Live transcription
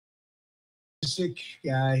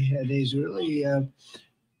guy, and he's really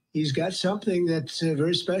he's got something that's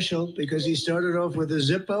very special because he started off with a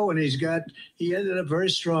Zippo, and he ended up very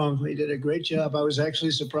strong. He did a great job. I was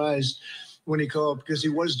actually surprised when he called because he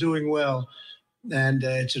was doing well. And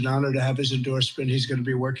it's an honor to have his endorsement. He's going to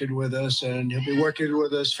be working with us, and he'll be working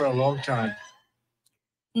with us for a long time.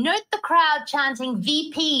 Note the crowd chanting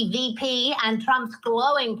VP, VP, and Trump's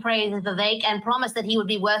glowing praise of Vivek and promise that he would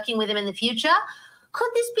be working with him in the future. Could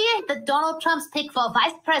this be it that Donald Trump's pick for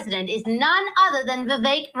vice president is none other than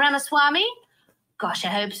Vivek Ramaswamy? Gosh, I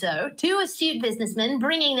hope so. Two astute businessmen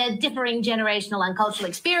bringing their differing generational and cultural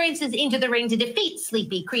experiences into the ring to defeat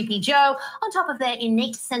Sleepy, Creepy Joe, on top of their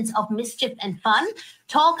innate sense of mischief and fun.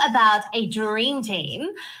 Talk about a dream team. Then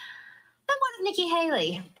what of Nikki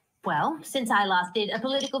Haley? Well, since I last did a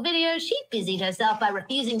political video, she busied herself by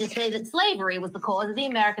refusing to say that slavery was the cause of the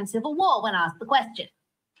American Civil War when asked the question.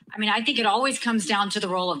 I mean, I think it always comes down to the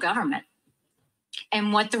role of government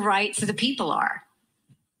and what the rights of the people are.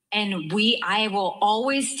 And I will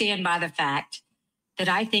always stand by the fact that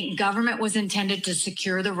I think government was intended to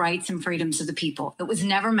secure the rights and freedoms of the people. It was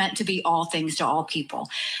never meant to be all things to all people.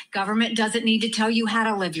 Government doesn't need to tell you how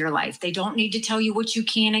to live your life. They don't need to tell you what you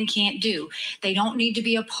can and can't do. They don't need to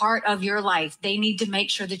be a part of your life. They need to make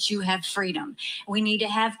sure that you have freedom. We need to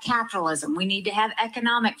have capitalism. We need to have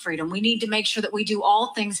economic freedom. We need to make sure that we do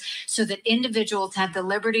all things so that individuals have the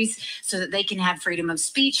liberties so that they can have freedom of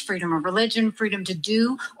speech, freedom of religion, freedom to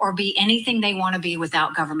do or be anything they want to be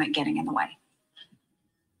without government getting in the way.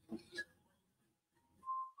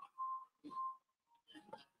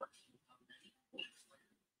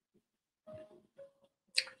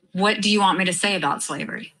 What do you want me to say about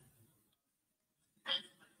slavery?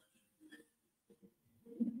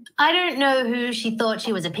 I don't know who she thought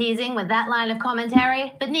she was appeasing with that line of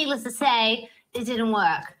commentary, but needless to say, it didn't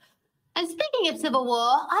work. And speaking of Civil War,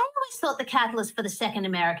 I always thought the catalyst for the Second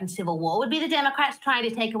American Civil War would be the Democrats trying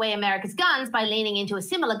to take away America's guns by leaning into a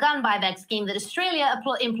similar gun buyback scheme that Australia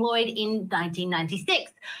employed in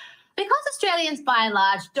 1996. Because Australians, by and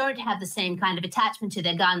large, don't have the same kind of attachment to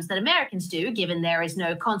their guns that Americans do, given there is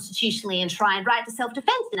no constitutionally enshrined right to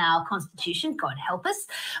self-defense in our Constitution, God help us,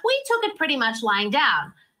 we took it pretty much lying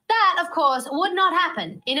down. That, of course, would not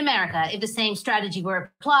happen in America if the same strategy were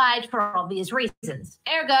applied for obvious reasons.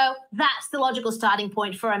 Ergo, that's the logical starting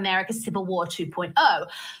point for America's Civil War 2.0. However,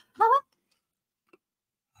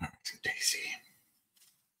 Daisy.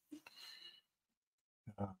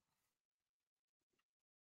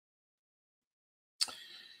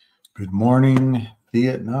 Good morning,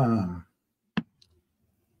 Vietnam.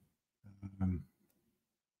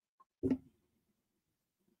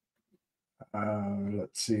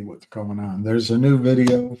 Let's see what's going on. There's a new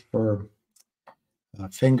video for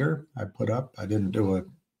Finger I put up. I didn't do it.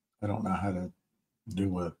 I don't know how to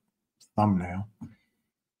do a thumbnail.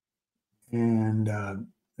 And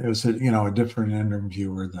it was a different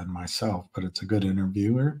interviewer than myself, but it's a good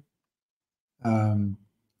interviewer.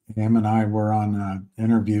 Him and I were on an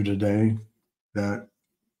interview today that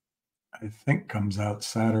I think comes out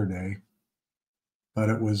Saturday, but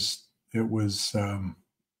it was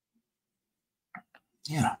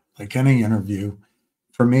like any interview.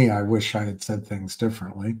 For me, I wish I had said things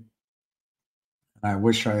differently. And I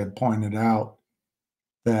wish I had pointed out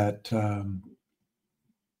that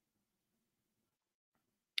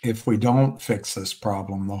if we don't fix this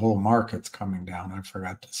problem, the whole market's coming down. I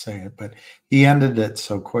forgot to say it, but he ended it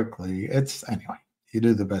so quickly. Anyway, you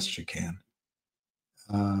do the best you can.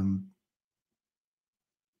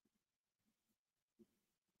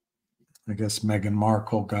 I guess Meghan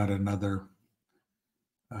Markle got another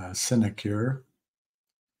sinecure.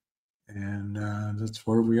 And that's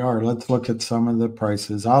where we are. Let's look at some of the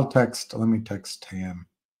prices. Let me text Tam.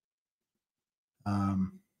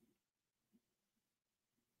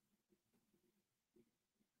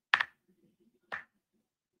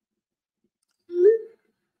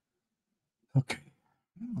 Okay,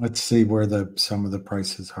 let's see where some of the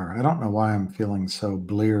prices are. I don't know why I'm feeling so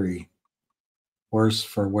bleary. Worse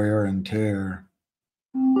for wear and tear.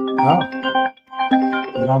 Oh,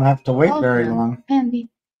 you don't have to wait very long.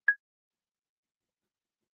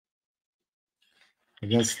 I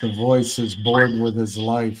guess the voice is bored with his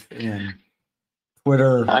life in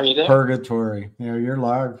Twitter purgatory. Yeah, you're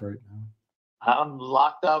live right now. I'm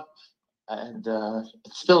locked up, and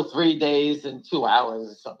it's still 3 days and 2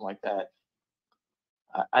 hours or something like that.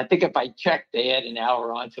 I think if I checked, they add an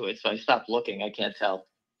hour onto it, so I stopped looking. I can't tell.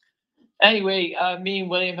 Anyway, me and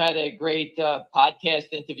William had a great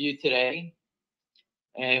podcast interview today,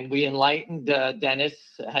 and we enlightened Dennis.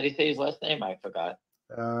 How do you say his last name? I forgot.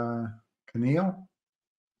 Keneal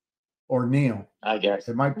or Neil? I guess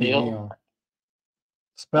it might be Neil.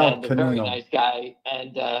 Spelled and a very Keneal. nice guy.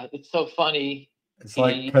 And it's so funny. It's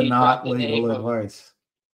like he cannot dropped the name legal of- advice.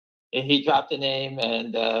 He dropped the name,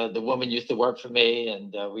 and the woman used to work for me,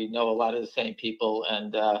 and we know a lot of the same people.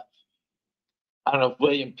 And I don't know if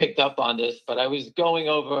William picked up on this, but I was going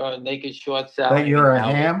over a naked short sale. That you're a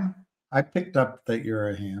ham? I picked up that you're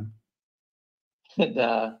a ham.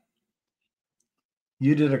 And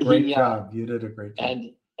You did a great job. You did a great job.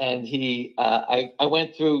 and he, I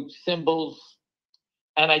went through symbols,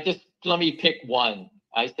 and let me pick one.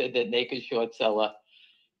 I said that naked short seller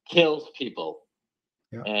kills people.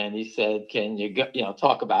 Yeah. And he said, can you go,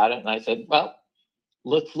 talk about it? And I said, well,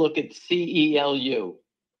 let's look at CELU.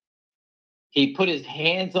 He put his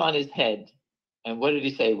hands on his head. And what did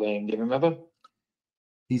he say, Wayne? Do you remember?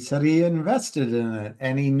 He said he invested in it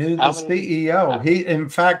and he knew the How many- CEO. In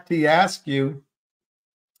fact, he asked you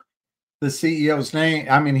the CEO's name.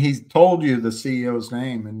 I mean, he told you the CEO's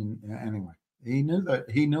name. And anyway, he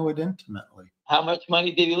knew it intimately. How much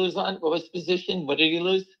money did he lose on? What was his position? What did he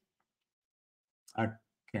lose? I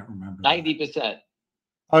can't remember. 90%.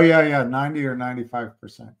 Oh, yeah. 90 or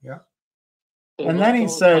 95%. Yeah. So And then he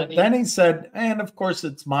lost said, money. and of course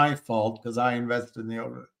it's my fault because I invested in the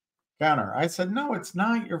over counter. I said, no, it's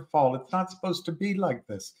not your fault. It's not supposed to be like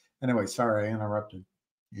this. Anyway, sorry, I interrupted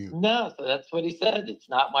you. No, so that's what he said. It's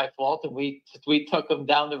not my fault. And we took him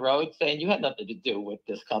down the road saying, you had nothing to do with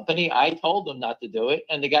this company. I told him not to do it.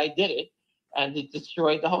 And the guy did it. And it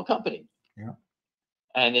destroyed the whole company. Yeah.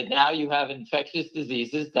 And now you have infectious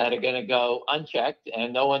diseases that are going to go unchecked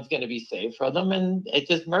and no one's going to be saved from them. And it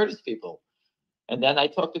just murders people. And then I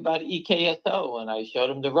talked about EKSO and I showed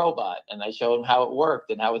him the robot and I showed him how it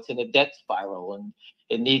worked and how it's in a debt spiral and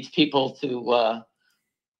it needs people to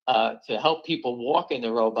help people walk in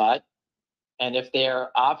the robot. And if their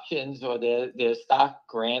options or their stock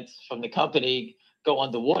grants from the company go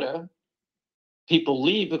underwater, people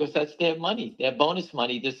leave because that's their money. Their bonus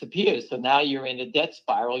money disappears. So now you're in a debt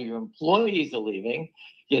spiral. Your employees are leaving.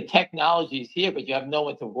 Your technology is here, but you have no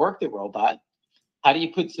one to work the robot. How do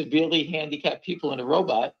you put severely handicapped people in a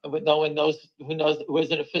robot with no one who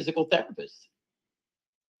isn't a physical therapist?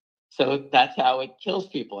 So that's how it kills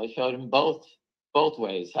people. I showed him both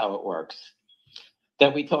ways how it works.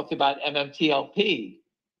 Then we talked about MMTLP.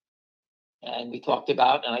 And we talked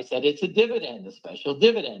about, and I said, it's a dividend, a special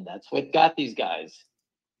dividend. That's what got these guys.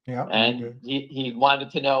 Yeah. And he wanted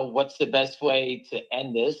to know what's the best way to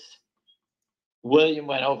end this. William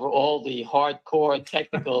went over all the hardcore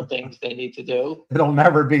technical things they need to do. It'll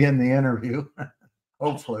never be in the interview,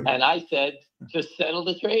 hopefully. And I said, just settle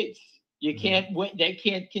the trades. You can't win. They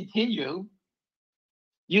can't continue.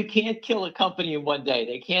 You can't kill a company in one day.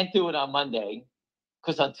 They can't do it on Monday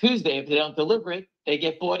because on Tuesday, if they don't deliver it, they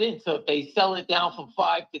get bought in. So if they sell it down from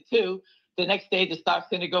 5 to 2, the next day the stock's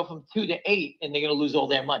going to go from 2 to 8 and they're going to lose all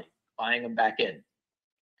their money buying them back in.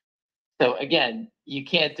 So again, you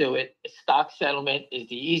can't do it. Stock settlement is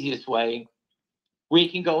the easiest way. We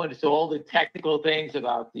can go into all the technical things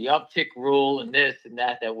about the uptick rule and this and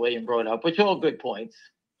that William brought up, which are all good points.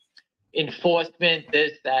 Enforcement,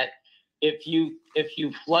 this, that. If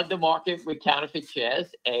you flood the market with counterfeit shares,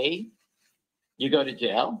 A, you go to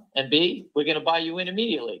jail, and B, we're going to buy you in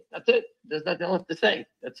immediately. That's it. There's nothing else to say.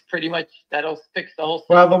 That's pretty much, that'll fix the whole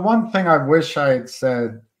thing. Well, the one thing I wish I had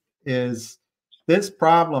said is this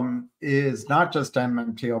problem is not just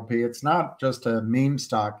MMTLP. It's not just a meme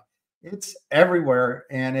stock. It's everywhere.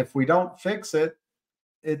 And if we don't fix it,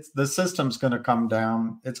 the system's going to come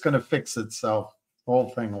down. It's going to fix itself. The whole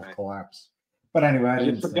thing will collapse. But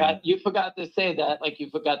anyway, you forgot to say that, like you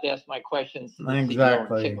forgot to ask my questions.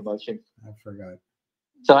 Exactly. I forgot.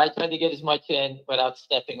 So I tried to get as much in without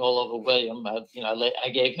stepping all over William. I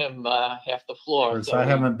gave him half the floor. So I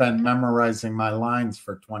haven't been memorizing my lines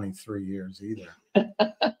for 23 years either.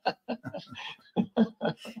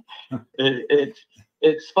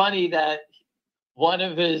 It's funny that one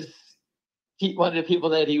of the people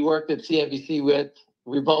that he worked at CNBC with,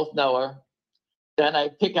 we both know her. Then I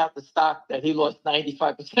pick out the stock that he lost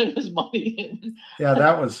 95% of his money in. Yeah,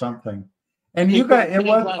 that was something. And you got it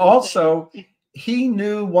was also he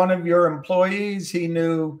knew one of your employees. He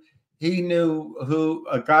knew who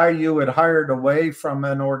a guy you had hired away from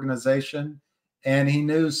an organization, and he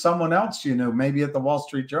knew someone else you knew, maybe at the Wall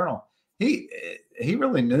Street Journal. He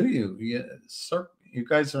really knew you. You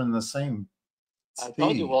guys are in the same speed. I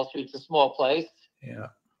told you Wall Street's a small place. Yeah.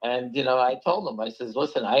 And, I told him, I says,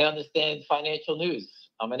 listen, I understand financial news.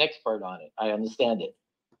 I'm an expert on it. I understand it.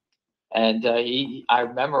 And I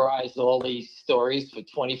memorized all these stories for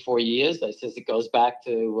 24 years. I says, it goes back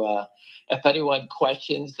to, if anyone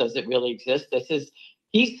questions, does it really exist?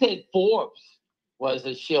 He said Forbes was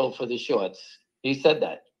a shill for the shorts. He said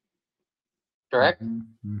that. Correct?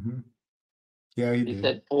 Mm-hmm. Yeah, he He did.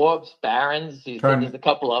 said Forbes, Barron's. He said there's a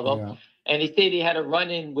couple of them. Yeah. And he said he had a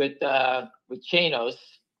run-in with Chanos.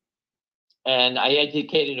 And I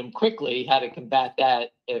educated him quickly how to combat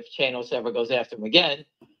that if Chanos ever goes after him again.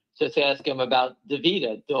 Just ask him about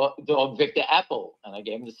DeVita, dog Victor Apple. And I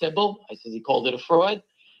gave him the symbol. I said he called it a fraud.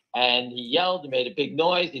 And he yelled and made a big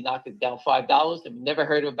noise. He knocked it down $5 and never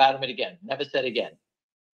heard about him again. Never said again.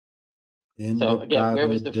 So again, where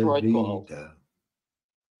was the fraud call?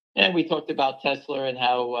 And we talked about Tesla and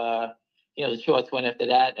how the shorts went after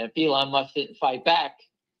that. And if Elon Musk didn't fight back,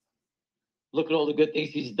 look at all the good things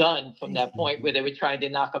he's done from that point where they were trying to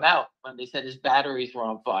knock him out when they said his batteries were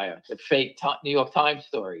on fire. The fake New York Times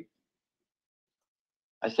story.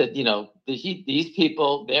 I said, these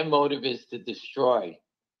people, their motive is to destroy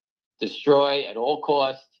at all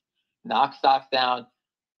costs, knock stocks down.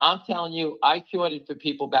 I'm telling you, I shorted for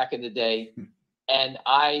people back in the day, and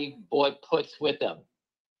I bought puts with them,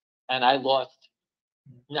 and I lost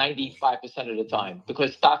 95% of the time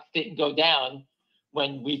because stocks didn't go down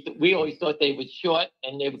when we always thought they would short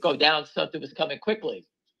and they would go down. Something was coming quickly.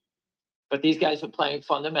 But these guys were playing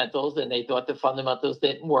fundamentals and they thought the fundamentals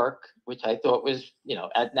didn't work, which I thought was,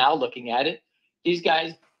 now looking at it, these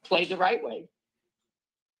guys played the right way.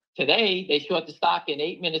 Today, they short the stock in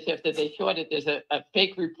 8 minutes after they short it. There's a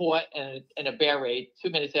fake report and a bear rate 2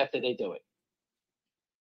 minutes after they do it.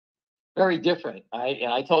 Very different.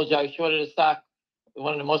 I told you I shorted a stock.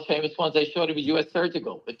 One of the most famous ones I shorted was U.S.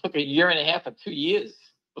 Surgical. It took 1.5 years or 2 years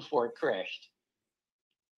before it crashed.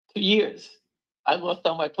 2 years. I lost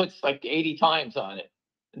on my puts like 80 times on it.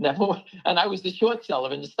 And I was the short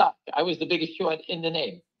seller in the stock. I was the biggest short in the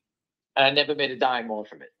name. And I never made a dime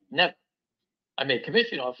off of it. Never. I made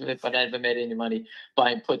commission off of it, but I never made any money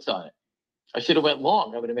buying puts on it. I should have went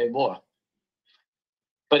long. I would have made more.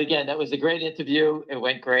 But again, that was a great interview. It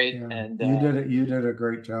went great. Yeah. And you did a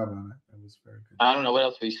great job on it. It was very good. I don't know what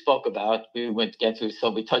else we spoke about. We went to get to, so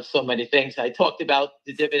we touched so many things. I talked about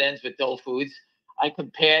the dividends with Dole Foods. I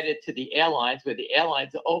compared it to the airlines, where the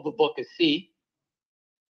airlines overbook a seat.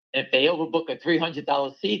 If they overbook a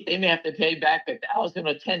 $300 seat, they may have to pay back $1,000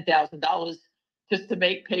 or $10,000 just to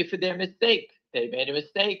pay for their mistake. They made a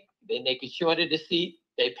mistake. Then they could short a seat.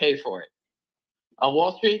 They pay for it. On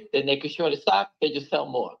Wall Street, then they could short a stock. They just sell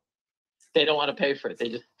more. They don't want to pay for it.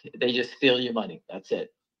 They just steal your money. That's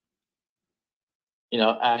it.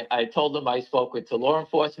 I told them I spoke with the law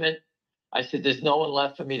enforcement. I said, there's no one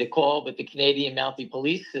left for me to call but the Canadian Mounted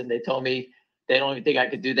Police. And they told me they don't even think I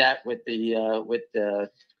could do that with the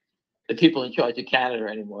people in charge of Canada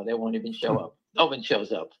anymore. They won't even show up. No one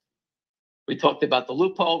shows up. We talked about the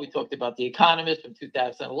loophole. We talked about The Economist from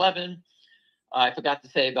 2011. I forgot to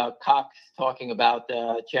say about Cox talking about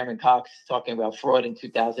Chairman Cox talking about fraud in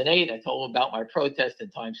 2008. I told him about my protest in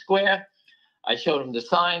Times Square. I showed him the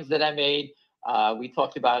signs that I made. We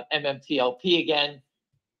talked about MMTLP again,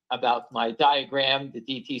 about my diagram, the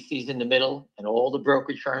DTC's in the middle and all the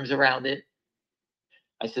brokerage firms around it.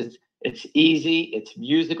 I said, it's easy. It's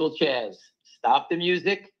musical chairs. Stop the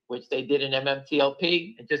music, which they did in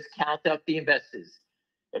MMTLP, and just count up the investors.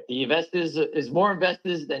 If the investors is more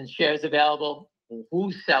investors than shares available,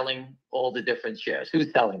 who's selling all the different shares?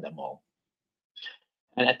 Who's selling them all?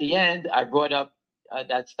 And at the end, I brought up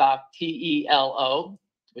that stock TELO,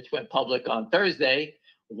 which went public on Thursday.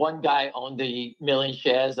 One guy owned the million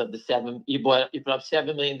shares of the 7. He put up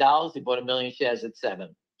 $7 million. He bought 1 million shares at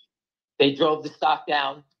 7. They drove the stock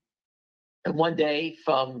down. And one day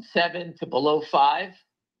from 7 to below 5,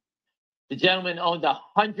 the gentleman owned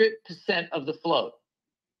 100% of the float.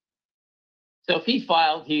 So if he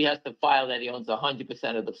filed, he has to file that he owns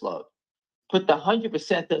 100% of the float. But the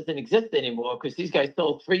 100% doesn't exist anymore because these guys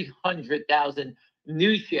sold 300,000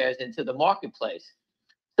 new shares into the marketplace.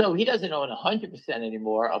 So he doesn't own 100%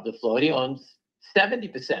 anymore of the float. He owns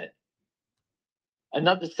 70%.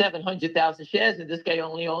 Another 700,000 shares, and this guy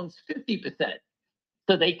only owns 50%.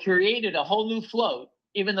 So they created a whole new float,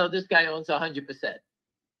 even though this guy owns 100%.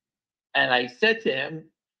 And I said to him,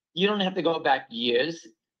 you don't have to go back years.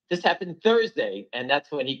 This happened Thursday, and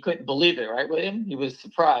that's when he couldn't believe it, right, William? He was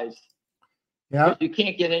surprised. Yeah. You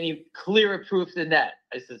can't get any clearer proof than that.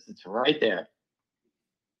 I said, it's right there.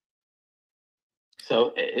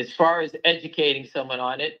 So as far as educating someone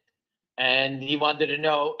on it, and he wanted to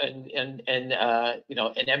know, an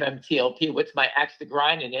MMTLP, what's my axe to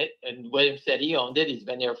grind in it? And William said he owned it. He's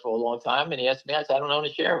been there for a long time. And he asked me, I said, I don't own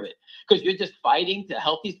a share of it. Because you're just fighting to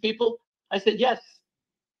help these people? I said, yes.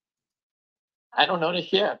 I don't own a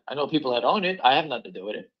share. I know people that own it. I have nothing to do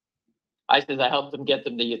with it. I said, I helped them get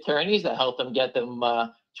them the attorneys. I helped them get them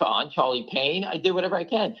on Charlie Payne. I did whatever I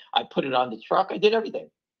can. I put it on the truck. I did everything.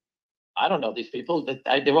 I don't know these people.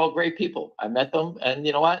 They're all great people. I met them, and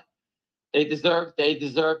you know what? They deserve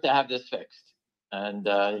to have this fixed. And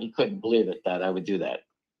he couldn't believe it that I would do that.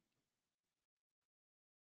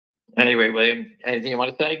 Anyway, William, anything you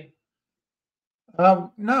want to say?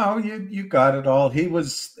 No, you got it all.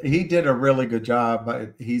 He did a really good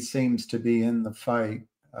job. He seems to be in the fight.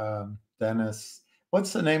 Dennis,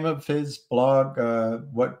 what's the name of his blog?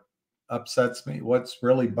 What upsets me? What's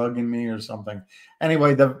really bugging me, or something?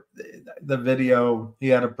 Anyway, the video, he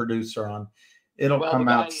had a producer on. It'll come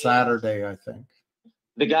out Saturday, I think.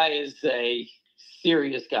 The guy is a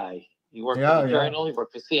serious guy. He worked for the Journal. He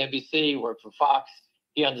worked for CNBC. He worked for Fox.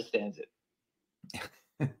 He understands it.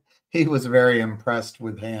 He was very impressed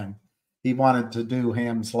with Ham. He wanted to do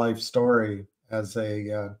Ham's life story as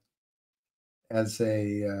a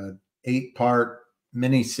 8-part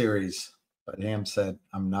miniseries, but Ham said,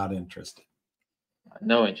 "I'm not interested."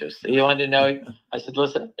 No interest. He wanted to know. I said,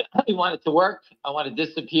 "Listen, you want it to work. I want to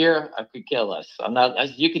disappear. I could care less. I'm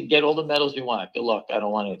not. You can get all the medals you want. Good luck. I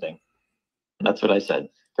don't want anything." And that's what I said.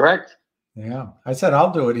 Correct? Yeah. I said,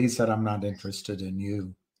 "I'll do it." He said, "I'm not interested in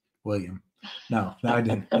you, William." No, I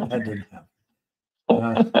didn't. I didn't have.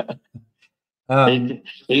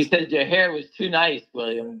 He said your hair was too nice,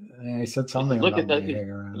 William. He said something about my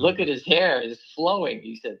hair. Look at his hair; it's flowing.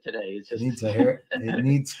 He said today. It's just needs a hair. It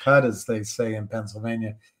needs cut, as they say in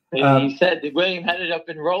Pennsylvania. He said that William had it up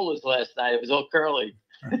in rollers last night. It was all curly.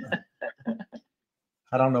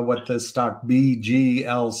 I don't know what this stock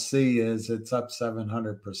BGLC is. It's up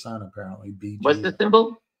 700% apparently. BG. What's the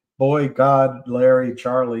symbol? Boy, God, Larry,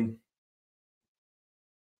 Charlie.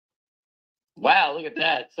 Wow, look at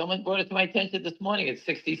that. Someone brought it to my attention this morning. It's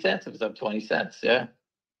 60 cents. It was up 20 cents. Yeah.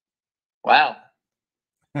 Wow.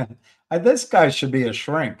 This guy should be a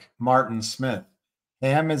shrink, Martin Smith.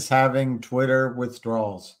 Ham is having Twitter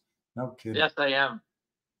withdrawals. No kidding. Yes, I am.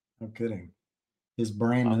 No kidding. His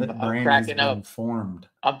brain has been formed.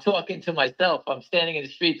 I'm talking to myself. I'm standing in the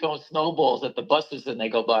street throwing snowballs at the buses and they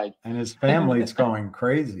go by. And his family's going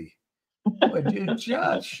crazy. Would you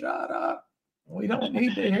just shut up? We don't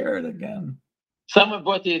need to hear it again. Someone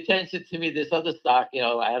brought the attention to me this other stock.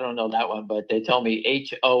 I don't know that one, but they told me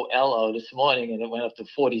HOLO this morning, and it went up to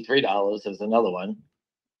 $43. There's another one.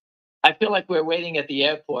 I feel like we're waiting at the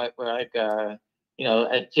airport. We're like, at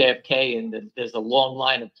JFK, and there's a long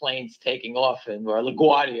line of planes taking off, and we're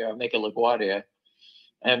LaGuardia, make a LaGuardia,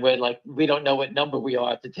 and we're like, we don't know what number we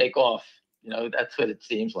are to take off. That's what it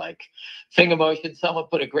seems like. Finger motion. Someone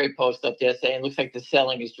put a great post up there saying, looks like the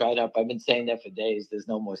selling is dried up. I've been saying that for days. There's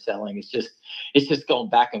no more selling. It's just going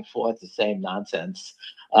back and forth, the same nonsense.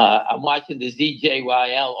 I'm watching the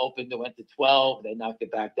ZJYL open. They went to 12. They knocked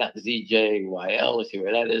it back down to ZJYL. Let's see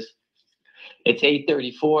where that is. It's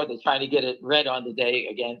 8:34. They're trying to get it red on the day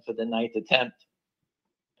again for the 9th attempt.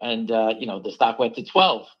 And, the stock went to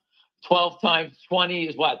 12. 12 times 20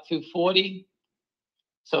 is what, 240?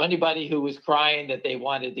 So anybody who was crying that they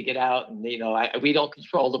wanted to get out, and we don't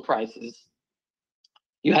control the prices.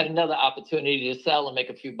 You had another opportunity to sell and make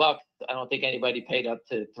a few bucks. I don't think anybody paid up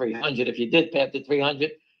to 300. If you did pay up to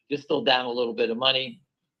 300, you're still down a little bit of money.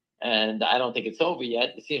 And I don't think it's over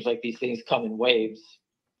yet. It seems like these things come in waves.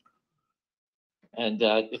 And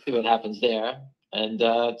you see what happens there. And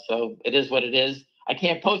so it is what it is. I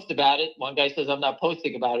can't post about it. One guy says I'm not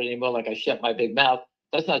posting about it anymore, like I shut my big mouth.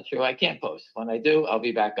 That's not true. I can't post. When I do, I'll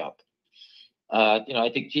be back up.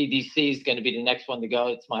 I think GDC is going to be the next one to go.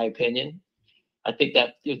 It's my opinion. I think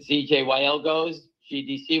that if ZJYL goes,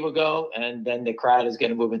 GDC will go, and then the crowd is going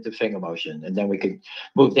to move into finger motion. And then we could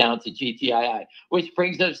move down to GTII, which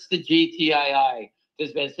brings us to GTII.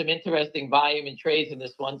 There's been some interesting volume and trades in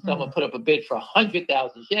this one. Someone put up a bid for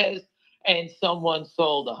 100,000 shares, and someone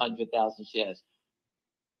sold 100,000 shares.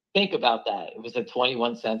 Think about that. It was at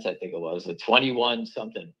 21 cents, I think it was, at 21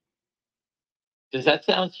 something. Does that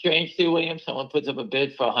sound strange to you, William? Someone puts up a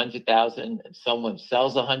bid for 100,000 and someone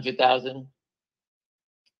sells 100,000?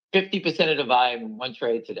 50% of the volume in one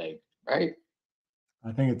trade today, right?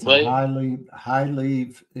 I think it's a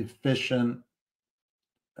highly efficient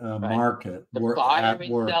market. The buyer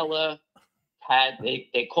and seller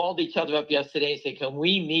they called each other up yesterday and said, can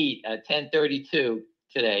we meet at 10:32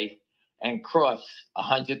 today and cross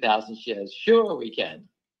 100,000 shares? Sure, we can.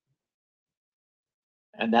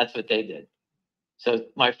 And that's what they did. So,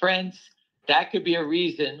 my friends, that could be a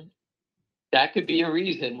reason. That could be a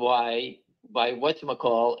reason why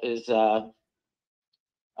whatchamacall is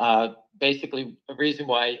basically a reason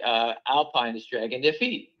why Alpine is dragging their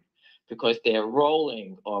feet, because they're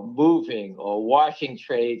rolling or moving or washing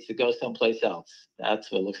trades to go someplace else.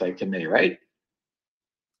 That's what it looks like to me, right?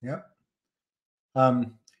 Yep.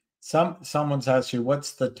 Someone's asked you,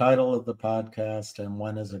 what's the title of the podcast and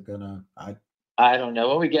when is it gonna? I don't know.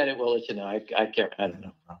 When we get it, we'll let you know. I can't. I don't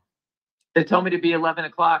know. They told me to be 11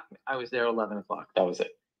 o'clock. I was there 11 o'clock. That was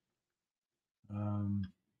it.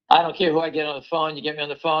 I don't care who I get on the phone. You get me on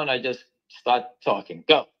the phone, I just start talking.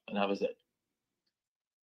 Go. And that was it.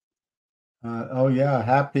 Oh, yeah.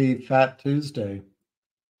 Happy Fat Tuesday.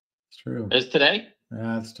 It's true. It's today?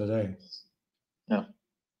 Yeah, it's today. No.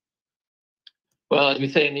 Well, as we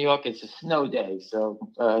say in New York, it's a snow day. So,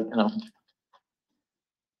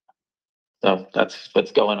 so that's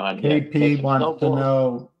what's going on here. KP wants to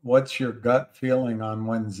know, what's your gut feeling on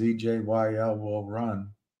when ZJYL will run?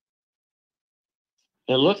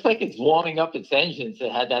 It looks like it's warming up its engines.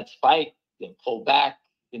 It had that spike and pull back,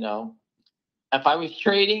 If I was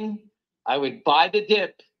trading, I would buy the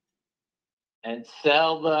dip and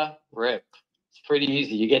sell the rip. It's pretty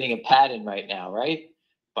easy. You're getting a pattern right now, right?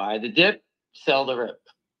 Buy the dip, sell the rip.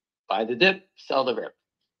 Buy the dip, sell the rip.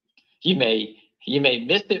 You may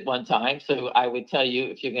miss it one time. So I would tell you,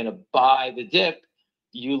 if you're going to buy the dip,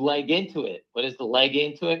 you leg into it. What does the leg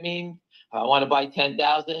into it mean? I want to buy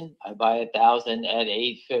 10,000. I buy 1,000 at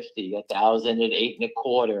 850, 1,000 at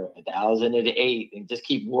 8.25, 1,000 at 8, and just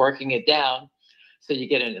keep working it down. So you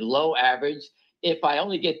get a low average. If I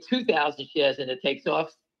only get 2,000 shares and it takes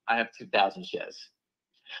off, I have 2,000 shares.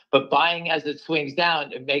 But buying as it swings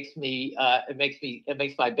down, it makes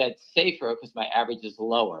my bet safer because my average is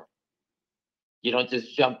lower. You don't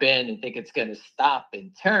just jump in and think it's going to stop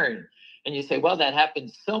and turn. And you say, well, that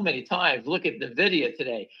happens so many times. Look at NVIDIA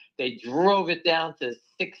today. They drove it down to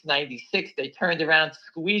 696. They turned around,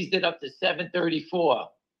 squeezed it up to 734.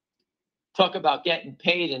 Talk about getting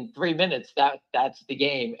paid in 3 minutes. That's the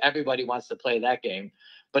game. Everybody wants to play that game.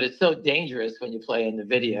 But it's so dangerous when you play in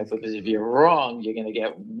NVIDIA because if you're wrong, you're going to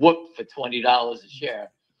get whooped for $20 a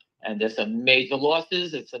share. And there's some major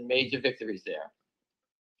losses and some major victories there.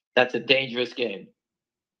 That's a dangerous game.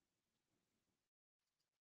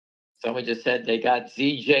 Someone just said they got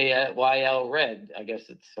ZJYL red. I guess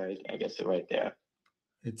it's right. I guess it's right there.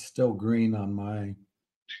 It's still green on my.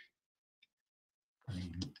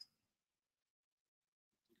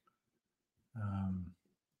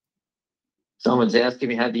 Someone's asking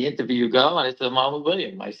me how the interview go, and I said, Mama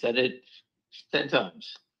William. I said it 10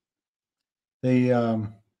 times. The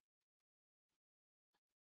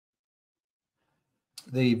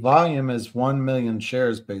volume is 1 million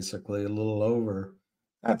shares, basically, a little over.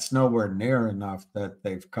 That's nowhere near enough that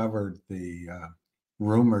they've covered the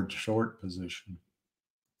rumored short position.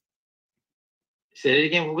 Say it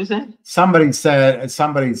again. What was that?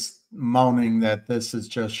 Somebody's moaning that this is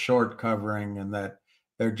just short covering and that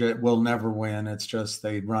will never win. It's just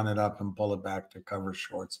they run it up and pull it back to cover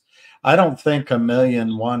shorts. I don't think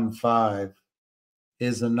 1,000,015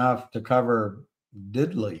 is enough to cover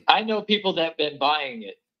diddly. I know people that have been buying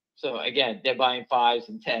it. So again, they're buying 5s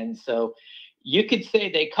and 10s. So you could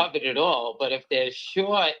say they covered it all, but if they're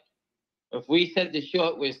short, if we said the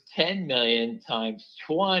short was 10 million times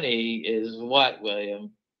 20 is what,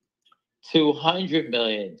 William? 200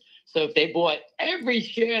 million. So if they bought every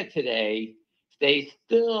share today, they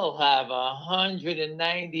still have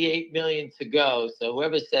 198 million to go. So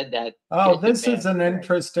whoever said that. Oh, this is an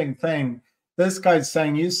interesting thing. This guy's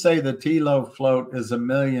saying, you say the TLO float is 1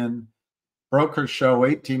 million. Brokers show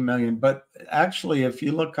 18 million, but actually, if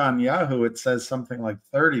you look on Yahoo, it says something like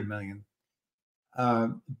 30 million.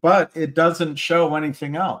 But it doesn't show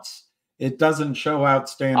anything else. It doesn't show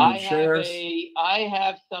outstanding shares. I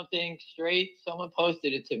have something straight. Someone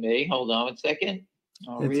posted it to me. Hold on 1 second.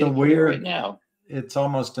 It's a weird. Right now. It's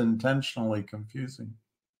almost intentionally confusing.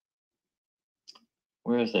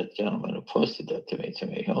 Where is that gentleman who posted that to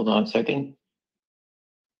me? Hold on 1 second.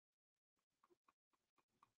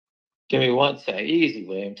 Give me 1 second. Easy,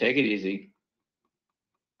 William. Take it easy.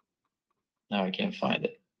 Now I can't find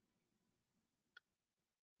it.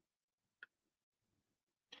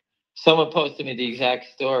 Someone posted me the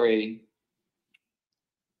exact story.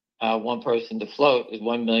 One person to float is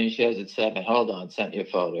 1 million shares at 7. Hold on. Sent you a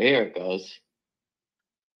photo. Here it goes.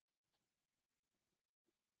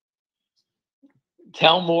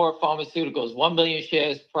 Telmore Pharmaceuticals, 1 million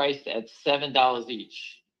shares priced at $7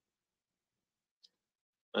 each.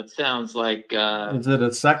 That sounds like. Is it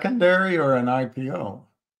a secondary or an IPO?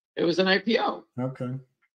 It was an IPO. Okay.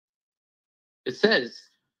 It says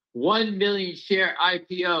 1 million share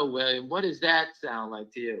IPO, William. What does that sound like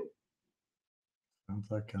to you? Sounds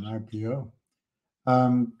like an IPO.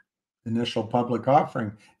 Initial public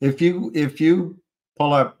offering. If you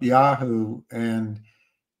pull up Yahoo and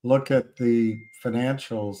look at the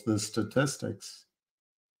financials, the statistics,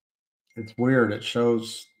 it's weird. It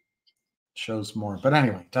shows shows more. But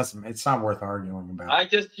anyway, it's not worth arguing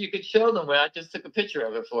about. You could show them. I just took a picture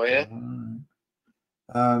of it for you.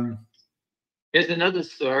 Here's another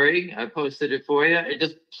story. I posted it for you. I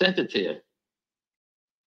just sent it to you.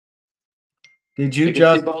 Did you can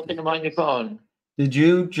just see both of them on your phone? Did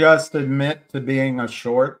you just admit to being a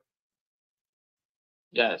short?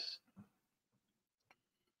 Yes.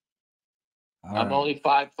 I'm right. only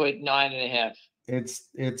 5'9.5".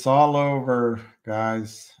 It's all over,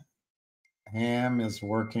 guys. Ham is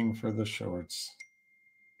working for the shorts.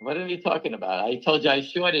 What are you talking about? I told you I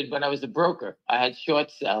shorted when I was a broker. I had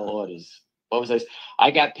short sell orders. What was I?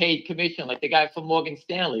 I got paid commission like the guy from Morgan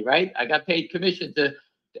Stanley, right? I got paid commission to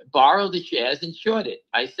borrow the shares and short it.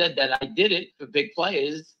 I said that I did it for big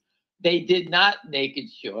players. They did not naked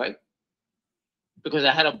short because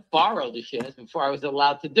I had to borrow the shares before I was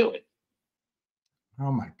allowed to do it.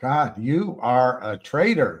 Oh my God, you are a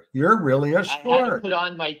trader. You're really a short. I had to put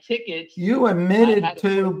on my tickets. You admitted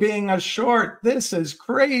to being a short. This is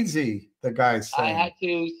crazy, the guy said. I had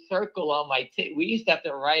to circle on my ticket. We used to have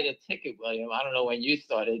to write a ticket, William. I don't know when you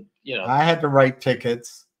started, I had to write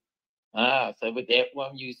tickets. So with that,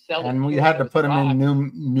 when you sell and we had to put them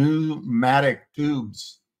in pneumatic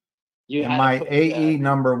tubes. And my AE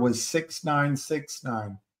number was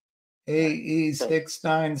 6969. AE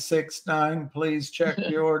 6969, please check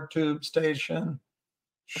your tube station.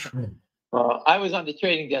 Well, I was on the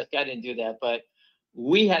trading desk. I didn't do that, but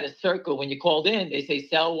we had a circle. When you called in, they say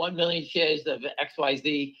sell 1 million shares of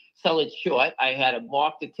XYZ, sell it short. I had to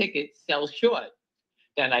mark the ticket, sell short.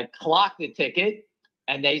 Then I clock the ticket,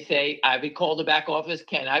 and they say, I would call the back office,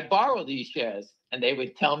 can I borrow these shares? And they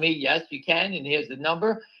would tell me, yes, you can, and here's the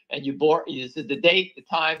number, and this is the date, the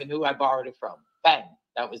time, and who I borrowed it from. Bang.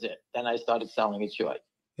 That was it. Then I started selling it short.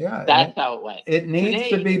 Yeah. That's how it went. It needs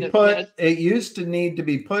to be put, it used to need to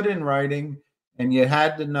be put in writing, and you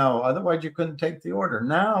had to know. Otherwise, you couldn't take the order.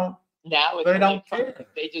 Now it's they don't care.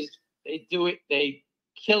 They do it. They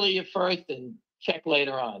kill you first and check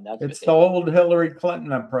later on. It's the old Hillary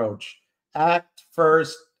Clinton approach. Act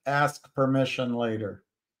first, ask permission later.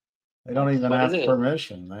 They don't even ask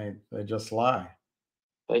permission. They just lie.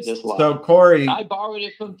 They just lie. So Corey, I borrowed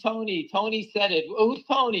it from Tony. Tony said it. Who's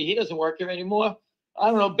Tony? He doesn't work here anymore. I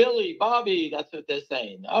don't know. Billy, Bobby. That's what they're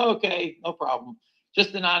saying. Okay, no problem.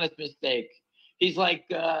 Just an honest mistake. He's like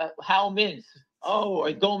Hal Mintz. Or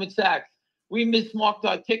Goldman Sachs. We mismarked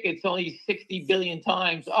our tickets only 60 billion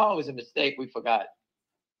times. Oh, it was a mistake. We forgot.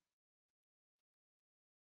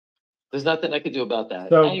 There's nothing I could do about that.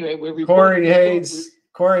 So anyway, Corey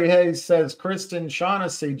Hayes says Kristen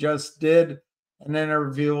Shaughnessy just did an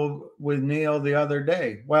interview with Neil the other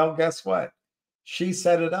day. Well, guess what? She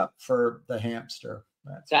set it up for the hamster.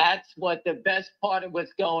 That's what the best part of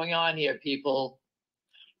what's going on here, people.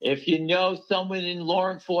 If you know someone in law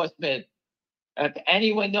enforcement, if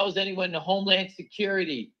anyone knows anyone in Homeland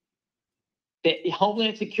Security, the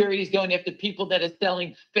Homeland Security is going after people that are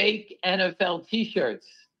selling fake NFL T-shirts.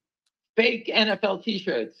 Fake NFL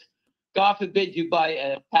T-shirts. God forbid you buy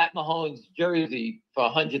a Pat Mahomes jersey for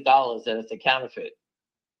 $100 and it's a counterfeit.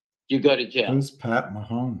 You go to jail. Who's Pat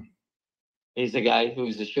Mahomes? He's the guy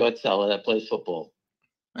who's a short seller that plays football.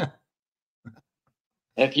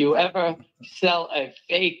 If you ever sell a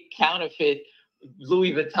fake counterfeit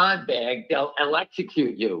Louis Vuitton bag, they'll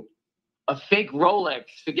electrocute you. A fake Rolex,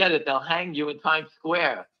 forget it, they'll hang you in Times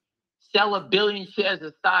Square. Sell 1 billion shares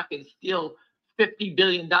of stock and steal $50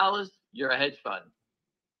 billion, you're a hedge fund.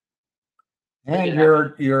 And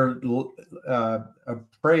you're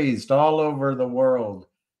appraised all over the world.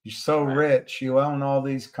 You're so rich, you own all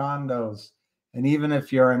these condos. And even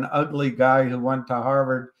if you're an ugly guy who went to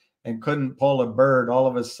Harvard and couldn't pull a bird, all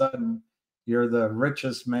of a sudden you're the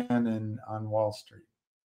richest man on Wall Street.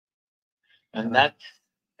 And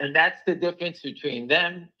that's the difference between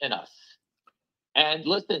them and us. And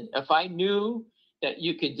listen, if I knew that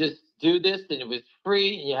you could just do this and it was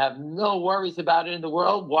free and you have no worries about it in the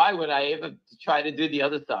world, why would I ever try to do the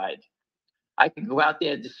other side? I could go out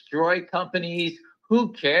there and destroy companies.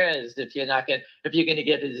 Who cares if you're going to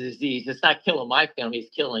get a disease? It's not killing my family,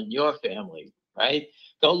 it's killing your family, right?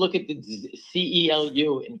 Go look at the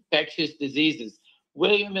CELU, infectious diseases.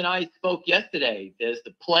 William and I spoke yesterday. There's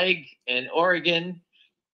the plague in Oregon.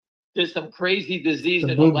 There's some crazy disease.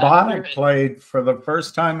 The bubonic plague for the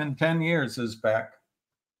first time in 10 years is back.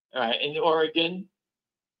 All right, in Oregon.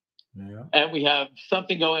 Yeah. And we have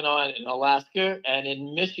something going on in Alaska. And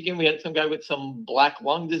in Michigan, we had some guy with some black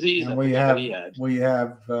lung disease. And we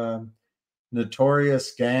have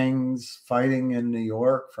notorious gangs fighting in New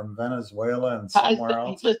York from Venezuela and somewhere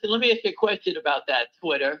else. Listen, let me ask you a question about that,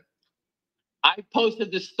 Twitter. I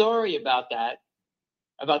posted the story about that.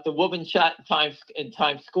 about the woman shot in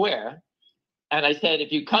Times Square. And I said,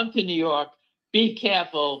 if you come to New York, be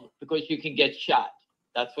careful because you can get shot.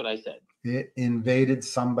 That's what I said. It invaded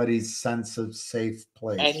somebody's sense of safe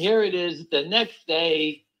place. And here it is the next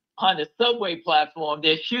day on a subway platform,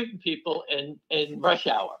 they're shooting people in rush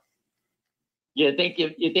hour. You think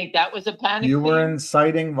that was a panic? You were scene?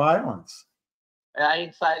 inciting violence. I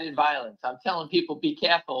incited violence. I'm telling people, be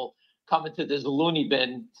careful coming to this loony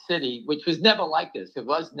bin city, which was never like this. It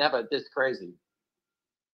was never this crazy.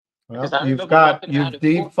 Well, you've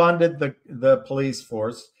defunded the police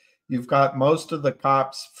force. You've got most of the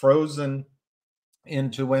cops frozen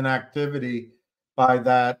into inactivity by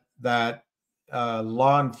that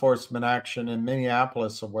law enforcement action in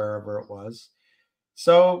Minneapolis or wherever it was.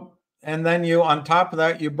 So, and then you, on top of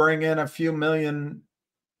that, you bring in a few million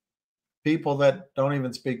people that don't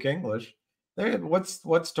even speak English.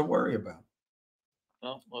 What's to worry about?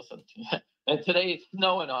 Well, listen, and today it's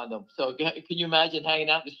snowing on them. So can you imagine hanging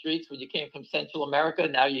out in the streets when you came from Central America?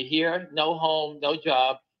 Now you're here, no home, no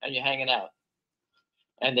job, and you're hanging out.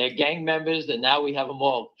 And they're gang members, and now we have them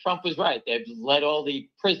all. Trump was right. They've let all the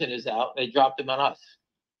prisoners out. They dropped them on us.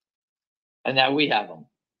 And now we have them.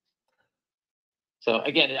 So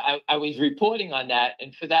again, I was reporting on that,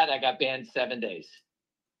 and for that I got banned 7 days.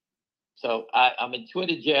 So I'm in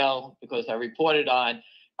Twitter jail because I reported on,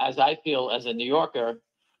 as I feel as a New Yorker,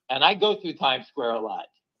 and I go through Times Square a lot.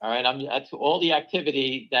 All right, that's all the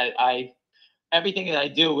activity that everything that I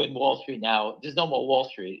do in Wall Street now. There's no more Wall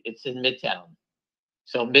Street. It's in Midtown.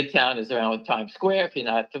 So Midtown is around Times Square. If you're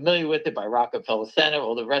not familiar with it, by Rockefeller Center,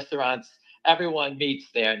 all the restaurants, everyone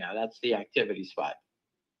meets there now. That's the activity spot.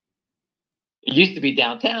 It used to be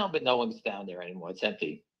downtown, but no one's down there anymore. It's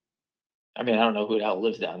empty. I mean, I don't know who the hell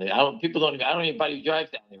lives down there. I don't know anybody who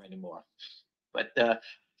drives down there anymore. But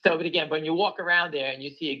but again, when you walk around there and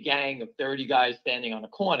you see a gang of 30 guys standing on a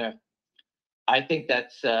corner, I think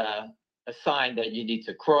that's a sign that you need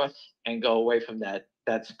to cross and go away from that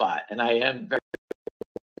spot. And I am very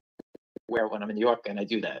aware when I'm in New York and I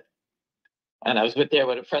do that. And I was there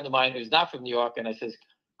with a friend of mine who's not from New York, and I says,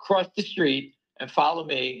 cross the street and follow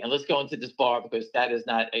me, and let's go into this bar because that is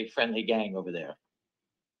not a friendly gang over there.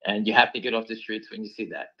 And you have to get off the streets when you see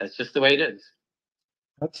that. That's just the way it is.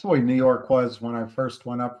 That's the way New York was when I first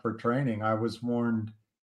went up for training. I was warned,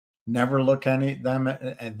 never look at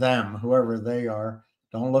them, whoever they are.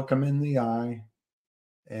 Don't look them in the eye,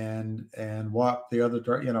 and walk the other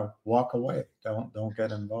direction. Walk away. Don't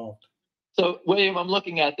get involved. So, William, I'm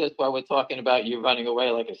looking at this while we're talking about you running away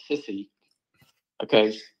like a sissy.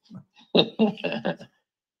 Okay.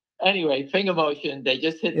 Anyway, finger motion. They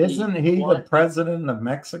just hit. Isn't he the president of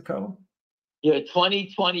Mexico? Yeah,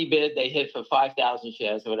 2020 bid they hit for 5,000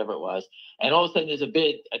 shares or whatever it was, and all of a sudden there's a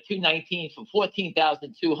bid, a 219 for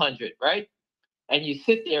 14,200, right? And you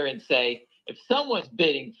sit there and say, if someone's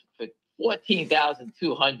bidding for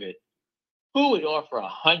 14,200, who would offer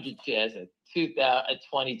 100 shares at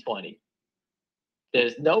 2020?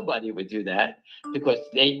 There's nobody would do that because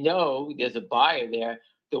they know there's a buyer there.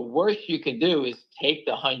 The worst you can do is take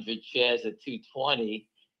the 100 shares at 220.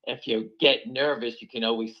 If you get nervous, you can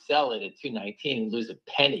always sell it at 219 and lose a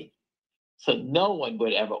penny. So no one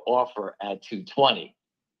would ever offer at 220.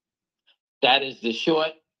 That is the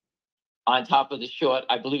short. On top of the short,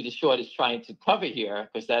 I believe the short is trying to cover here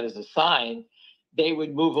because that is a sign. They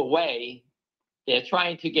would move away. They're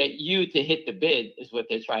trying to get you to hit the bid is what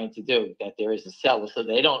they're trying to do, that there is a seller. So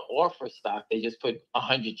they don't offer stock. They just put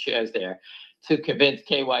 100 shares there to convince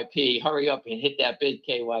KYP, hurry up and hit that bid,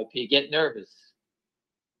 KYP, get nervous.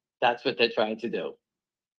 That's what they're trying to do.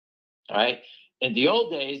 All right. In the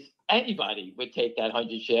old days, anybody would take that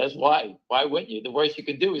 100 shares. Why? Why wouldn't you? The worst you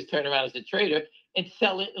can do is turn around as a trader and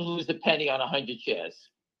sell it and lose a penny on 100 shares.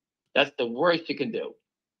 That's the worst you can do.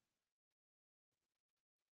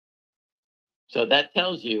 So that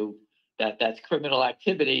tells you that that's criminal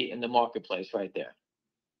activity in the marketplace right there.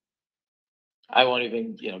 I won't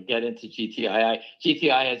even, get into GTI.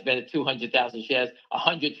 GTI has been at 200,000 shares,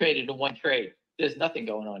 100 traded in one trade. There's nothing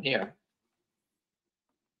going on here.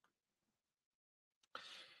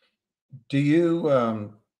 Do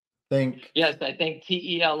you think? Yes, I think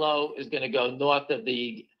TELO is going to go north of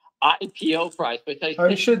the IPO price. But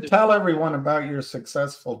I should tell everyone about your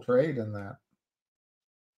successful trade in that.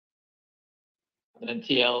 And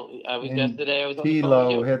yesterday I was on the phone with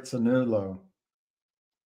TELO you. hits a new low.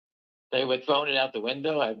 They were throwing it out the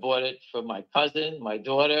window. I bought it for my cousin, my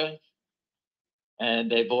daughter,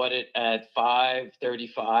 and they bought it at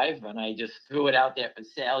 $5.35, and I just threw it out there for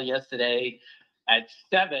sale yesterday at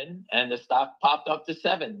 $7, and the stock popped up to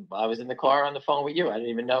 $7. I was in the car on the phone with you. I didn't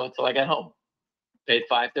even know until I got home. Paid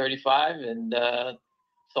 $5.35, and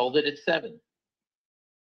sold it at 7.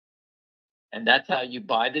 And that's how you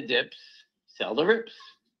buy the dips, sell the rips.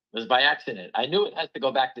 It was by accident. I knew it has to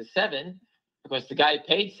go back to 7 because the guy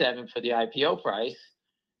paid 7 for the IPO price.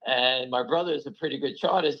 And my brother is a pretty good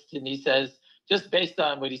chartist, and he says, just based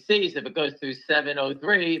on what he sees, if it goes through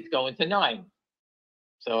 703, it's going to 9.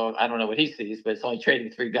 So I don't know what he sees, but it's only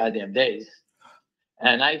trading 3 goddamn days.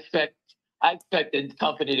 And I expect the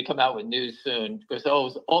company to come out with news soon because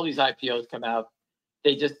all these IPOs come out,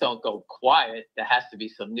 they just don't go quiet. There has to be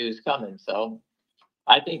some news coming. So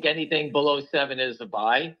I think anything below 7 is a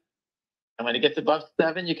buy. And when it gets above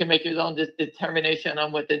 7, you can make your own determination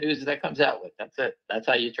on what the news that comes out with. That's it. That's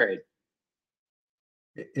how you trade.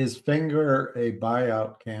 Is Finger a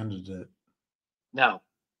buyout candidate? No.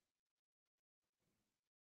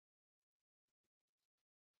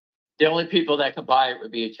 The only people that could buy it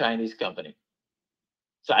would be a Chinese company.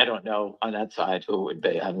 So I don't know on that side who it would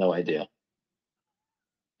be. I have no idea.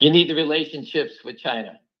 You need the relationships with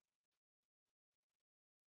China.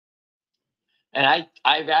 And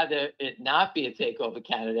I'd rather it not be a takeover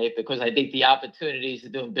candidate because I think the opportunities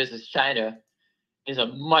of doing business China is a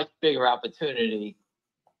much bigger opportunity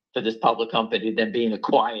for this public company than being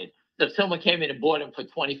acquired. So if someone came in and bought them for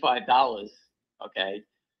 $25, okay,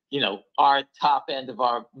 our top end of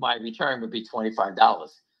my return would be $25.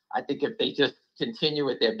 I think if they just continue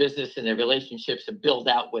with their business and their relationships and build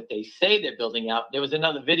out what they say they're building out. There was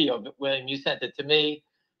another video, William, you sent it to me,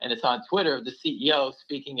 and it's on Twitter, of the CEO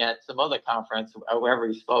speaking at some other conference, wherever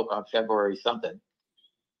he spoke on February something.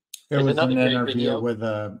 There was an interview with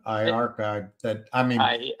a IR guy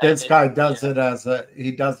this guy does it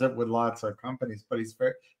he does it with lots of companies, but it's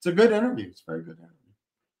a good interview. It's a very good interview.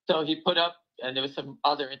 So he put up, and there was some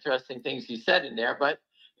other interesting things he said in there, but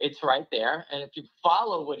it's right there. And if you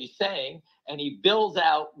follow what he's saying and he builds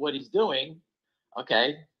out what he's doing,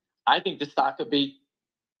 okay, I think the stock could be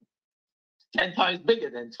 10 times bigger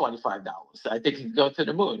than $25. I think it could go to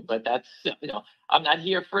the moon, but that's, I'm not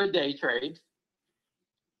here for a day trade.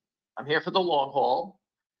 I'm here for the long haul,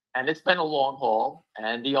 and it's been a long haul.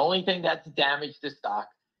 And the only thing that's damaged the stock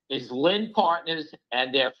is Lynn Partners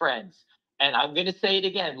and their friends. And I'm going to say it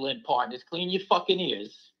again, Lynn Partners, clean your fucking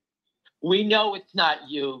ears. We know it's not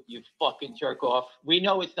you, you fucking jerk off. We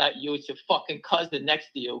know it's not you. It's your fucking cousin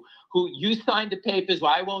next to you who you signed the papers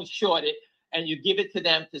where I won't short it, and you give it to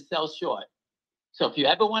them to sell short. So if you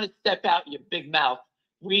ever want to step out your big mouth,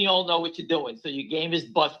 we all know what you're doing. So your game is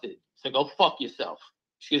busted. So go fuck yourself.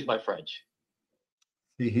 Excuse my French.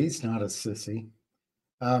 See, he's not a sissy.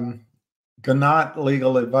 Ganat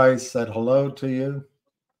Legal Advice said hello to you.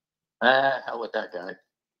 Hell with that guy.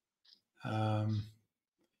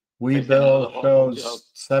 Webull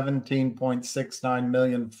shows 17.69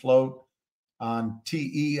 million float on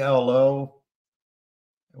TELO.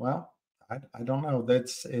 Well, I don't know.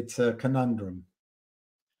 It's a conundrum.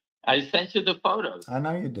 I sent you the photos. I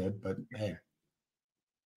know you did, but hey.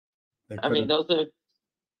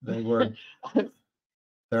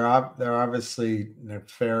 They're obviously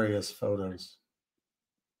nefarious photos.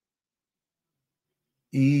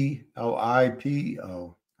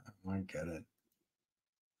 ELIPO. I get it.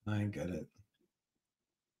 I get it.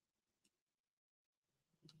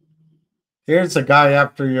 Here's a guy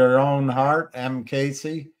after your own heart, M.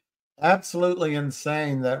 Casey. Absolutely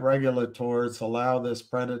insane that regulators allow this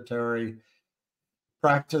predatory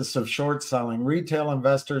practice of short selling. Retail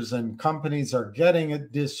investors and companies are getting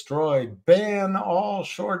it destroyed. Ban all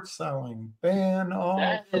short selling. Ban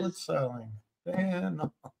all short selling. Ban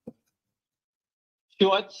all.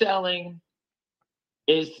 Short selling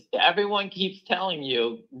is, everyone keeps telling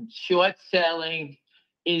you, short selling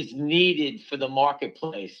is needed for the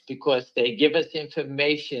marketplace because they give us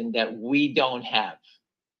information that we don't have.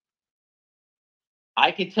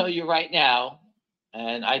 I can tell you right now,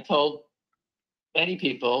 and I told many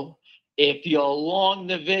people, if you're long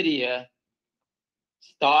the video,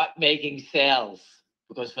 start making sales,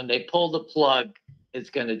 because when they pull the plug, it's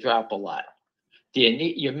going to drop a lot.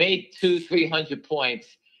 You made 200-300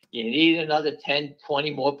 points. You need another 10,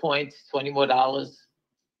 20 more points, $20 more.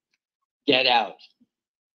 Get out.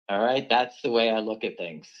 All right. That's the way I look at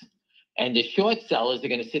things. And the short sellers are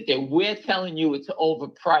going to sit there. We're telling you it's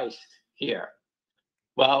overpriced here.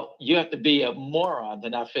 Well, you have to be a moron to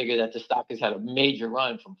not figure that the stock has had a major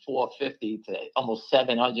run from $450 to almost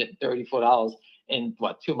 $734 in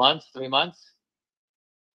what, 2 months, 3 months?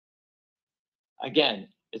 Again,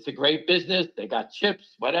 it's a great business. They got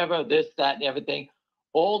chips, whatever, this, that, and everything.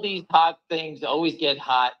 All these hot things always get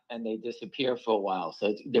hot and they disappear for a while.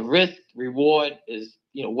 So the risk reward is,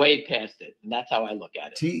 way past it. And that's how I look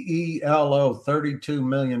at it. TELO, 32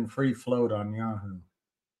 million free float on Yahoo.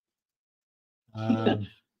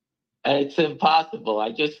 It's impossible.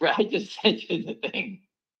 I just sent you the thing.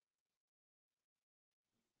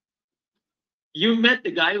 You met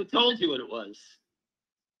the guy who told you what it was.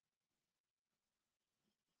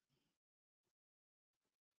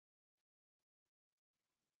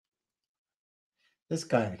 This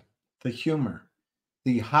guy, the humor,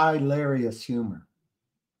 the hilarious humor.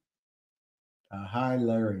 A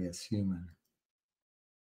hilarious human.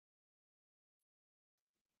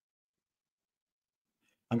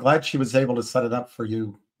 I'm glad she was able to set it up for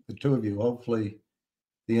you, the two of you. Hopefully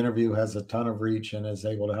the interview has a ton of reach and is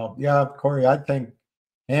able to help. Yeah, Corey, I think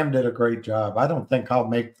Ham did a great job. I don't think I'll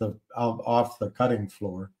make off the cutting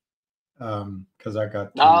floor because I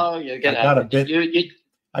got a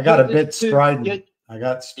bit strident. I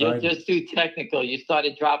got strident. You're just too technical. You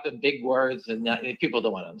started dropping big words, and people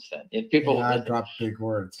don't want to understand. I dropped big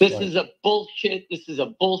words. This is a bullshit. This is a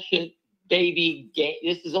bullshit baby game.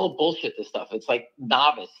 This is all bullshit. This stuff. It's like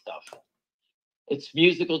novice stuff. It's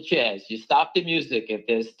musical chairs. You stop the music. If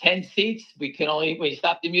there's 10 seats, when you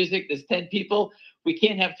stop the music, there's 10 people. We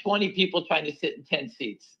can't have 20 people trying to sit in 10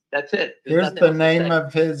 seats. That's it. Here's the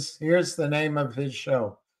name of his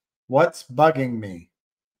show. What's Bugging Me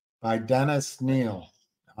by Dennis Neal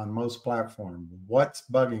on most platforms. What's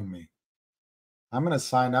Bugging Me? I'm going to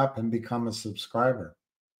sign up and become a subscriber.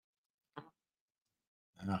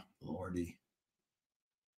 Oh, Lordy.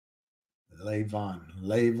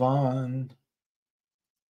 Levon.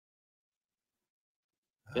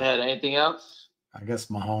 Yeah, anything else? I guess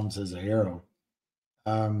Mahomes is a hero.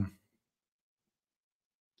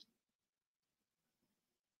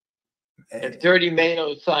 If Dirty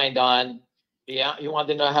Mayo signed on, yeah, you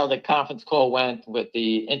wanted to know how the conference call went with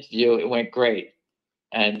the interview. It went great.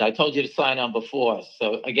 And I told you to sign on before.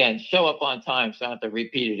 So again, show up on time so I don't have to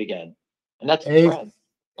repeat it again. And that's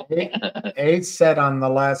Ace said on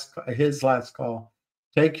his last call,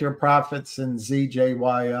 take your profits in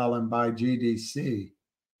ZJYL and buy GDC.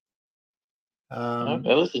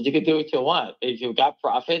 Okay, listen, you can do what you want. If you've got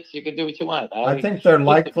profits, you can do what you want. I think they're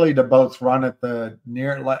likely to both run at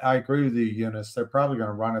I agree with you, Eunice. They're probably going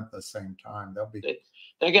to run at the same time.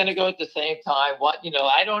 They're going to go at the same time.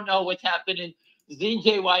 I don't know what's happening.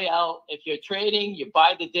 ZJYL, if you're trading, you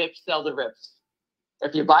buy the dips, sell the rips.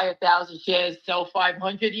 If you buy 1,000 shares, sell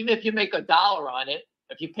 500. Even if you make $1 on it,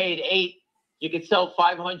 if you paid 8, you could sell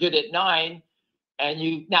 500 at 9, and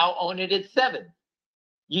you now own it at 7.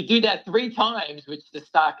 You do that 3 times, which the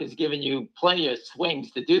stock has given you plenty of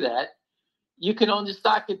swings to do that. You can own the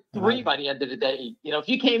stock at 3 by the end of the day. If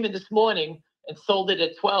you came in this morning and sold it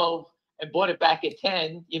at 12 and bought it back at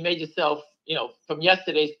 10, you made yourself, from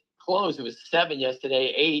yesterday's close, it was 7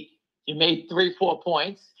 yesterday, 8. You made 3-4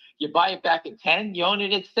 points. You buy it back at 10, you own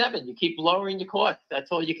it at 7. You keep lowering your cost.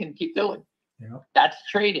 That's all you can keep doing. Yeah. That's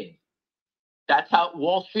trading. That's how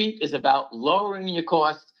Wall Street is about lowering your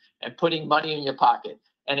costs and putting money in your pocket.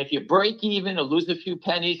 And if you break even or lose a few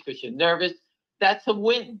pennies because you're nervous, that's a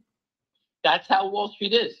win. That's how Wall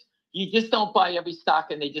Street is. You just don't buy every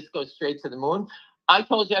stock and they just go straight to the moon. I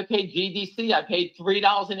told you I paid GDC. I paid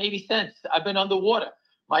 $3.80. I've been underwater.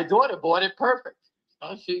 My daughter bought it perfect.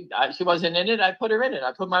 She wasn't in it. I put her in it.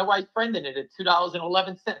 I put my white friend in it at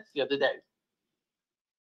 $2.11 the other day.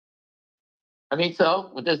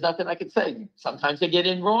 So there's nothing I could say. Sometimes you get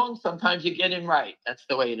in wrong. Sometimes you get in right. That's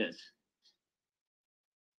the way it is.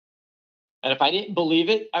 And if I didn't believe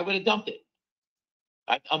it, I would have dumped it.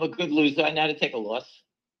 I'm a good loser. I know how to take a loss.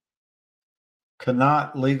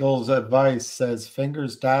 Connaught Legal's advice says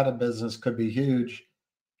Finger's data business could be huge,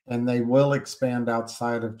 and they will expand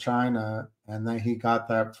outside of China. And then he got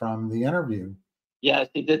that from the interview. Yes,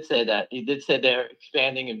 he did say that. He did say they're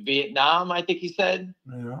expanding in Vietnam, I think he said.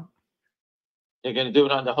 Yeah. They're going to do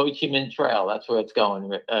it on the Ho Chi Minh Trail. That's where it's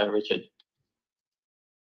going, Richard.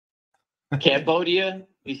 Cambodia.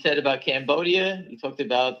 He said about Cambodia. He talked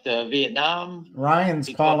about Vietnam. Ryan's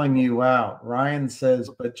calling you out. Ryan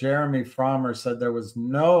says, but Jeremy Frommer said there was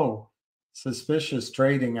no suspicious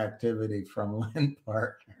trading activity from Lynn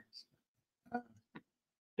Partners.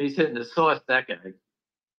 He's hitting the source, that guy.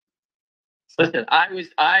 Listen,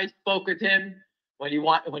 I spoke with him when he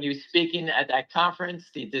was speaking at that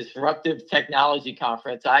conference, the Disruptive Technology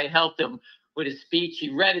Conference. I helped him with his speech. He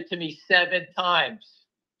read it to me 7 times.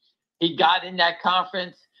 He got in that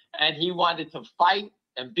conference and he wanted to fight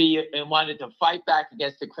and wanted to fight back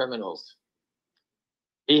against the criminals.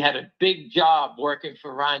 He had a big job working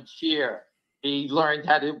for Ron Shear. He learned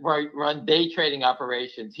how to run day trading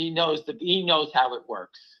operations. He knows how it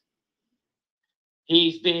works.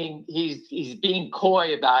 He's being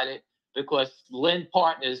coy about it because Lynn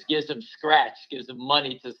Partners gives him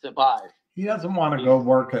money to survive. He doesn't want to go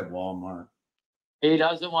work at Walmart. He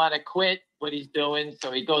doesn't want to quit what he's doing,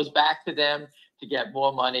 so he goes back to them to get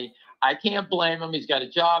more money. I can't blame him. He's got a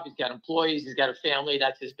job, he's got employees, he's got a family.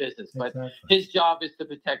 That's his business. But his job is to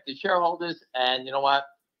protect the shareholders. And you know what?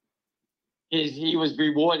 He was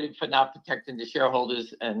rewarded for not protecting the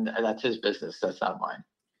shareholders, and that's his business. That's not mine.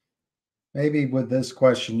 Maybe with this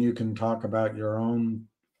question, you can talk about your own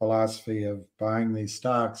philosophy of buying these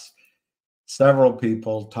stocks. Several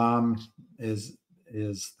people, Tom is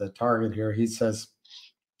the target here. He says,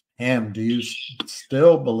 Ham, do you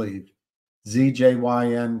still believe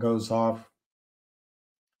ZJYN goes off?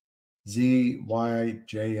 ZJYL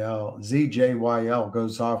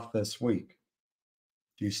goes off this week.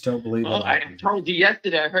 Do you still believe it? I told you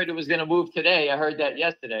yesterday. I heard it was going to move today. I heard that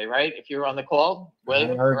yesterday, right? If you were on the call,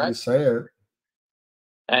 William, I heard you say it.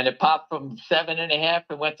 And it popped from 7.5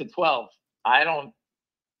 and went to 12. I don't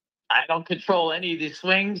control any of these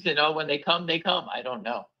swings. You know, when they come, they come. I don't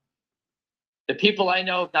know. The people I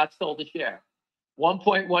know have not sold a share.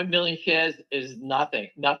 1.1 million shares is nothing,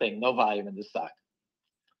 no volume in the stock.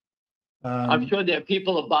 I'm sure there are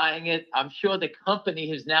people are buying it. I'm sure the company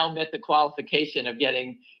has now met the qualification of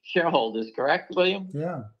getting shareholders, correct, William?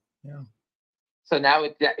 Yeah. So now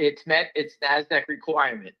it's met its NASDAQ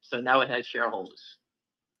requirement. So now it has shareholders.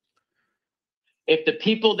 If the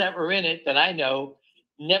people that were in it that I know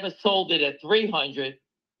never sold it at 300,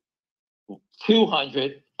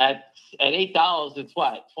 200, at $8, it's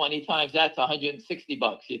what? 20 times that's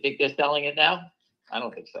 $160. You think they're selling it now? I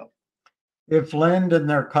don't think so. If Lind and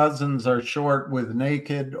their cousins are short with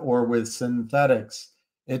naked or with synthetics,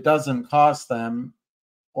 it doesn't cost them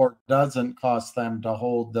to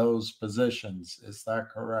hold those positions. Is that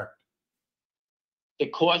correct? The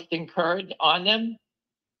cost incurred on them?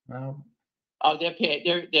 Well, they're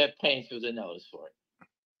paying through the nose for it.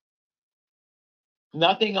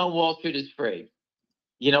 Nothing on Wall Street is free.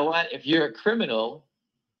 You know what? If you're a criminal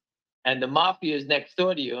and the mafia is next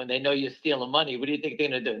door to you and they know you're stealing money, what do you think they're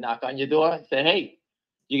going to do? Knock on your door and say, hey,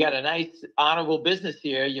 you got a nice, honorable business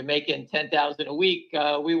here. You're making $10,000 a week.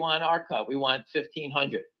 We want our cut. We want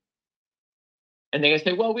 $1,500. And they're going to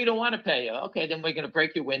say, well, we don't want to pay you. Okay, then we're going to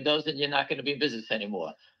break your windows and you're not going to be in business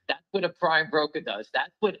anymore. That's what a prime broker does.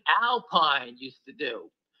 That's what Alpine used to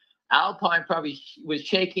do. Alpine probably was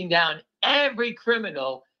shaking down every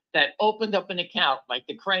criminal that opened up an account like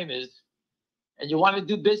the Kramers. And you want to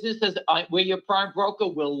do business as where your prime broker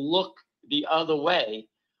will look the other way,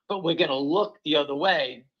 but we're going to look the other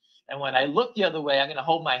way. And when I look the other way, I'm going to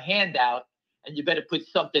hold my hand out and you better put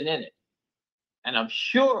something in it. And I'm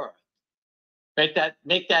sure make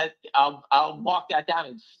that, I'll mark that down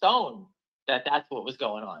in stone that that's what was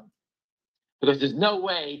going on. Because there's no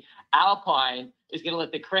way Alpine is going to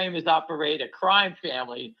let the Kramers operate a crime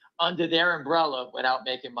family under their umbrella without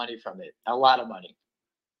making money from it. A lot of money.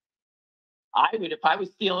 I would, if I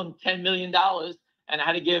was stealing $10 million and I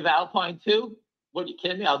had to give Alpine 2, what are you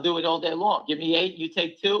kidding me? I'll do it all day long. Give me 8, you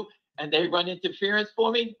take 2, and they run interference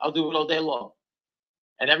for me, I'll do it all day long.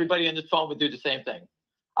 And everybody on the phone would do the same thing.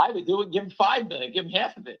 I would do it, give them $5 million, give them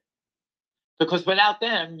half of it. Because without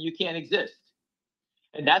them, you can't exist.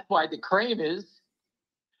 And that's why the Kramers,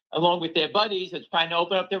 along with their buddies, are trying to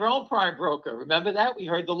open up their own prime broker. Remember that? We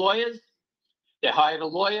heard the lawyers. They hired a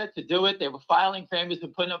lawyer to do it. They were filing. Kramers were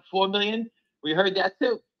putting up $4 million. We heard that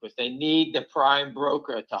too, because they need the prime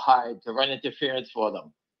broker to hire, to run interference for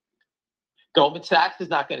them. Goldman Sachs is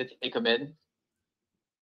not going to take them in.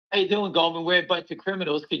 How you doing, Goldman? We're a bunch of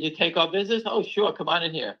criminals. Can you take our business? Oh, sure. Come on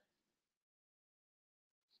in here.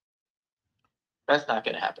 That's not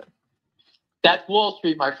going to happen. That's Wall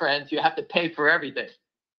Street, my friends. You have to pay for everything.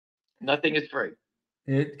 Nothing is free.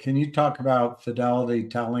 Can you talk about Fidelity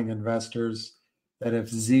telling investors that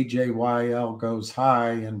if ZJYL goes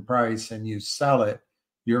high in price and you sell it,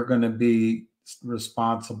 you're going to be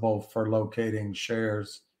responsible for locating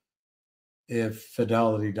shares if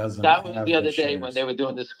Fidelity doesn't That was have the other day shares. when they were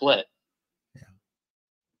doing the split. Yeah.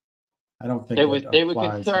 I don't think they were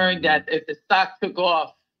concerned that if the stock took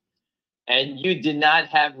off and you did not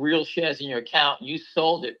have real shares in your account, you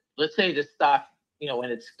sold it. Let's say the stock,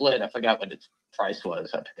 when it split, I forgot what its price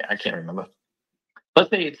was. I can't remember.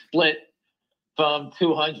 Let's say it split from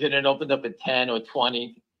 200 and opened up at 10 or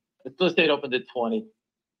 20. Let's say it opened at 20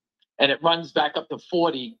 and it runs back up to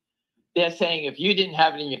 40. They're saying if you didn't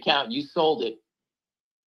have it in your account, you sold it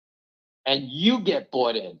and you get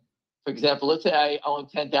bought in. For example, let's say I own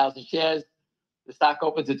 10,000 shares. The stock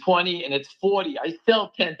opens at 20 and it's 40. I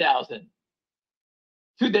sell 10,000.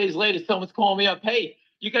 2 days later, someone's calling me up. Hey,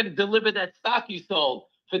 you got to deliver that stock you sold.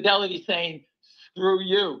 Fidelity saying, screw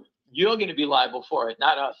you. You're going to be liable for it,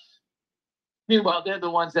 not us. Meanwhile, they're the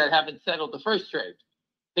ones that haven't settled the first trade.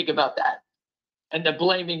 Think about that. and they're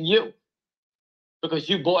blaming you because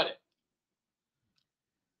you bought it.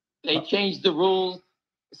 They changed the rules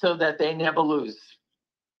so that they never lose.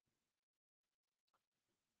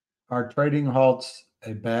 Are trading halts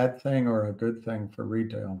a bad thing or a good thing for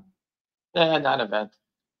retail? Not a bad.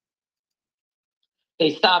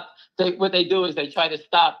 They stop. What they do is they try to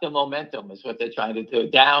stop the momentum. Is what they're trying to do.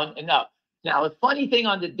 Down and up. Now, the funny thing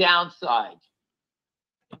on the downside,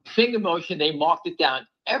 finger motion, they marked it down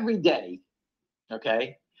every day.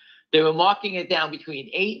 Okay, they were marking it down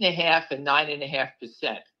between 8.5% and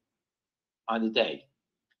 9.5% on the day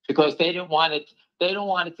because they didn't want it. They don't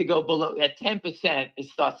want it to go below at 10%. It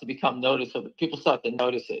starts to become noticeable. People start to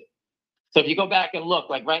notice it. So if you go back and look,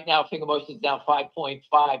 like right now, finger motion is down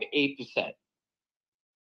 5.58%,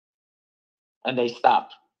 and they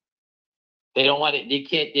stopped. They don't want it. They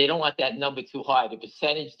can't. They don't want that number too high. The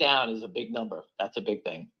percentage down is a big number. That's a big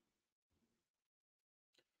thing.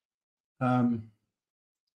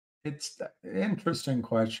 It's an interesting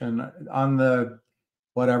question on the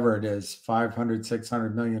whatever it is, 500,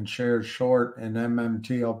 600 million shares short in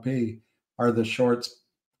MMTLP. Are the shorts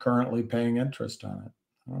currently paying interest on it?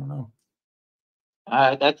 I don't know.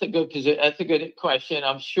 That's a good position. That's a good question.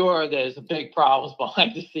 I'm sure there's a big problems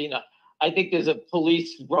behind the scene. I think there's a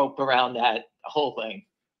police rope around that whole thing.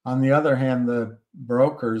 On the other hand, the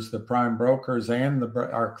brokers, the prime brokers, and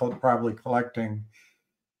are probably collecting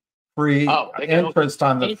free interest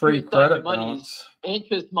on the free credit balance.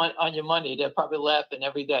 Interest on your money. They're probably laughing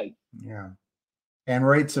every day. Yeah. And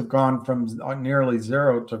rates have gone from nearly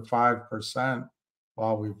 0 to 5%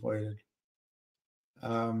 while we've waited.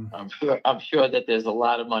 I'm sure that there's a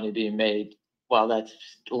lot of money being made while that's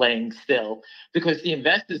laying still because the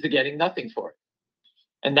investors are getting nothing for it.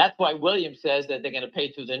 And that's why Williams says that they're going to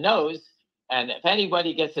pay through the nose. And if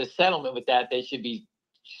anybody gets a settlement with that, they should be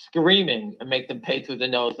screaming and make them pay through the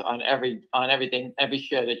nose on everything, every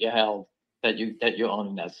share that you held, that you own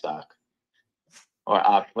in that stock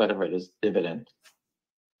or whatever it is, dividend.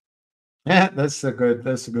 Yeah, that's a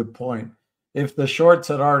good point. If the shorts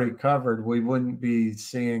had already covered, we wouldn't be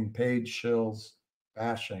seeing page shills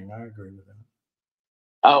bashing. I agree with that.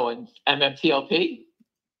 Oh, and MMTLP?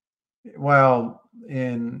 Well,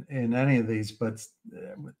 in any of these, but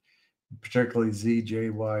particularly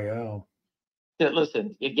ZJYL.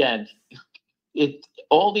 Listen, again,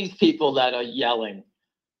 all these people that are yelling,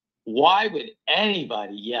 why would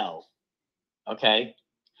anybody yell? Okay?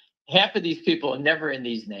 Half of these people are never in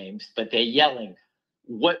these names, but they're yelling.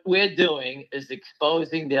 What we're doing is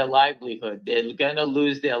exposing their livelihood. They're going to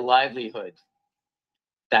lose their livelihood.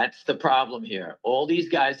 That's the problem here. All these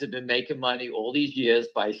guys have been making money all these years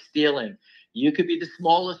by stealing. You could be the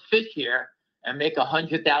smallest fish here and make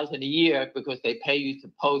 $100,000 a year because they pay you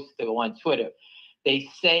to post on Twitter. They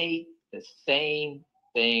say the same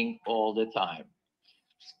thing all the time,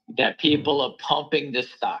 that people are pumping the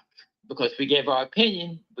stock. Because we gave our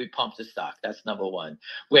opinion, we pumped the stock. That's number one.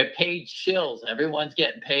 We're paid shills. Everyone's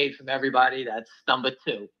getting paid from everybody. That's number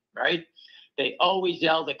two, right? They always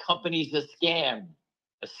yell the company's a scam.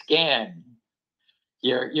 A scam.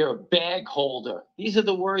 You're a bag holder. These are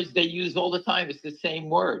the words they use all the time. It's the same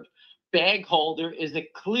word. Bag holder is a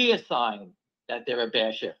clear sign that they're a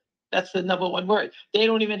basher. That's the number one word. They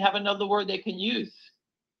don't even have another word they can use.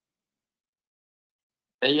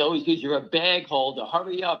 They always use, you're a bag holder.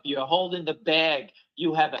 Hurry up. You're holding the bag.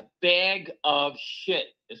 You have a bag of shit,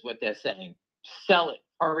 is what they're saying. Sell it.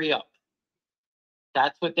 Hurry up.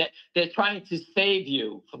 That's what they're trying to save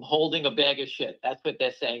you from holding a bag of shit. That's what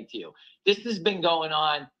they're saying to you. This has been going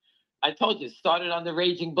on. I told you, it started on the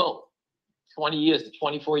Raging Bull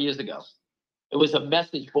 24 years ago. It was a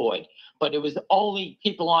message board, but it was only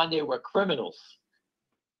people on there were criminals.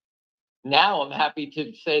 Now I'm happy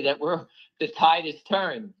to say that the tide has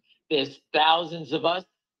turned. There's thousands of us,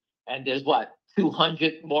 and there's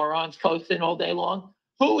 200 morons posting all day long?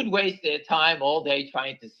 Who would waste their time all day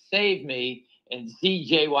trying to save me in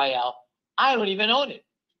ZJYL? I don't even own it.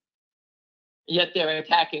 Yet they're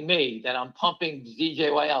attacking me that I'm pumping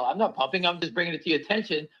ZJYL. I'm not pumping. I'm just bringing it to your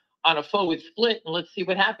attention on a forward split, and let's see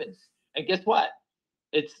what happens. And guess what?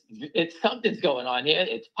 It's something's going on here.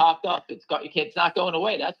 It's popped up. It's not going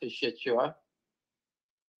away. That's for shit sure.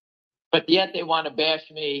 But yet they want to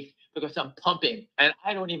bash me because I'm pumping, and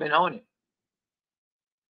I don't even own it.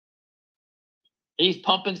 He's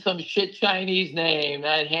pumping some shit Chinese name.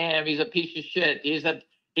 That ham. He's a piece of shit.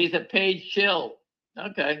 He's a paid shill.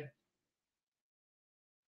 Okay.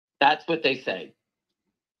 That's what they say.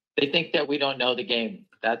 They think that we don't know the game.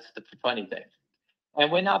 That's the funny thing. And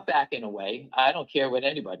we're not backing away. I don't care what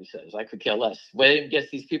anybody says. I could care less. William gets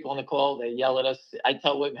these people on the call. They yell at us. I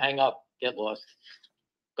tell William, hang up, get lost.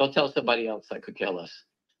 Go tell somebody else that could kill us.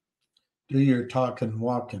 Do your talking,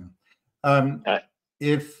 walking. Right.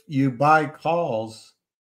 If you buy calls,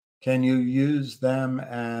 can you use them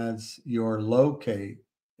as your locate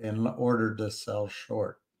in order to sell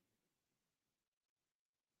short?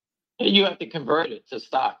 You have to convert it to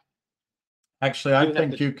stock. Actually, I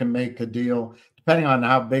think you can make a deal, depending on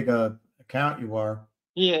how big a account you are.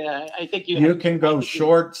 Yeah, I think you can go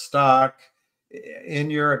short stock in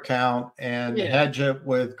your account and hedge it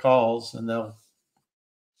with calls, and they'll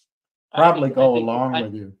probably go along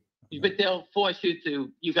with you. But they'll force you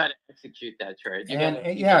to, you got to execute that trade.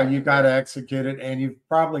 You got to execute it, and you've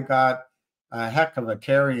probably got a heck of a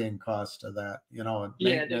carrying cost to that,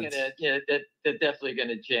 Yeah, they're definitely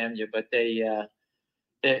gonna jam you, but they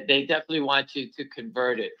definitely want you to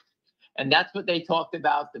convert it, and that's what they talked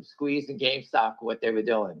about, the squeeze in GameStop. What they were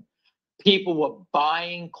doing, people were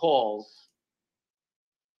buying calls,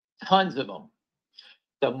 tons of them.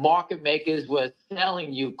 The market makers were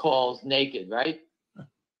selling you calls naked, right?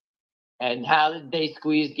 And how did they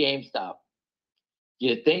squeeze GameStop?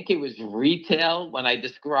 You think it was retail? When I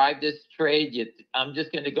described this trade, I'm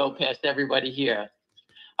just going to go past everybody here.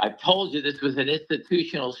 I've told you this was an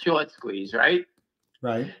institutional short squeeze, right?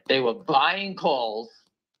 Right. They were buying calls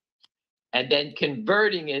and then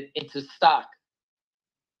converting it into stock.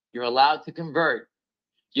 You're allowed to convert.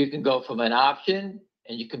 You can go from an option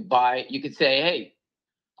and you can say, hey,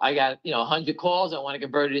 I got 100 calls. I want to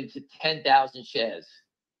convert it into 10,000 shares.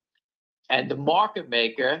 And the market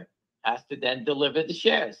maker has to then deliver the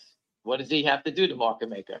shares. What does he have to do, the market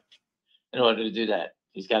maker, in order to do that?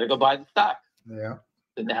 He's got to go buy the stock. Yeah.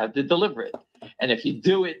 Then they have to deliver it. And if you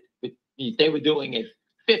do it, they were doing it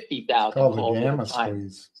 50,000 calls at a time.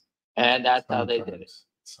 Squeeze. And that's how they did it.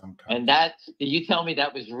 And you tell me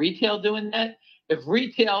that was retail doing that?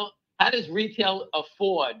 How does retail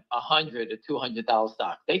afford $100 or $200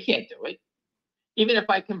 stock? They can't do it. Even if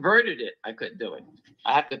I converted it, I couldn't do it.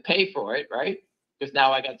 I have to pay for it, right? Because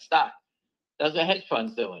now I got stock. Those are hedge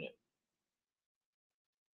funds doing it.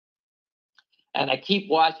 And I keep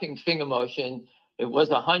watching finger motion. It was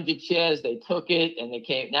 100 shares. They took it and they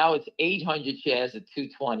came. Now it's 800 shares at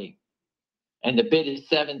 220. And the bid is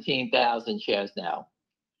 17,000 shares now.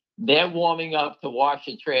 They're warming up to wash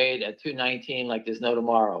a trade at 219 like there's no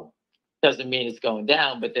tomorrow. Doesn't mean it's going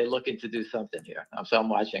down, but they're looking to do something here. So I'm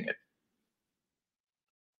watching it.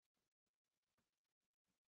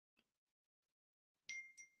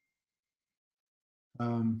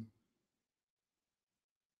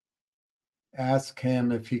 Ask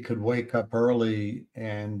him if he could wake up early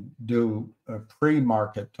and do a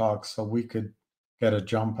pre-market talk so we could get a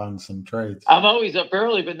jump on some trades. I'm always up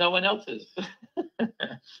early, but no one else is.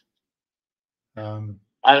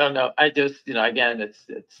 I don't know. I just, again, it's.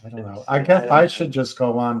 I don't know. I guess I should just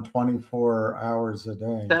go on 24 hours a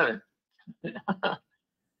day. 7.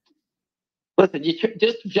 Listen, you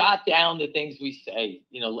just jot down the things we say.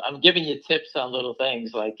 I'm giving you tips on little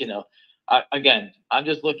things like, again, I'm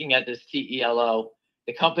just looking at this TELO.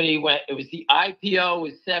 The company it was the IPO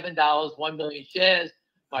was $7, 1 million shares.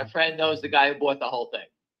 My friend knows the guy who bought the whole thing.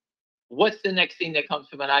 What's the next thing that comes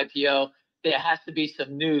from an IPO? There has to be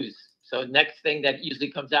some news. So next thing that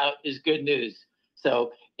usually comes out is good news.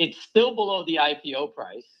 So it's still below the IPO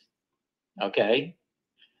price. Okay.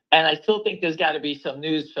 And I still think there's got to be some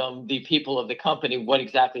news from the people of the company, what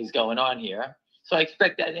exactly is going on here. So I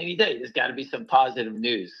expect that any day. There's got to be some positive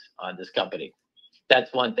news on this company.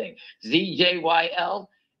 That's one thing. ZJYL,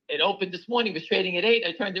 it opened this morning, was trading at 8.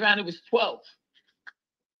 I turned around, it was 12.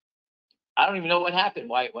 I don't even know what happened,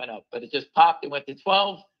 why it went up, but it just popped. It went to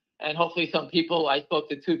 12. And hopefully some people, I spoke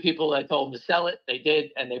to 2 people, I told them to sell it. They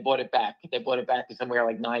did, and they bought it back. They bought it back to somewhere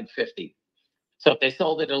like $9.50. So if they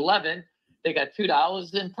sold it at 11, they got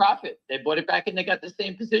 $2 in profit. They bought it back and they got the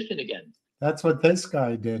same position again. That's what this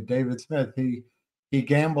guy did, David Smith. He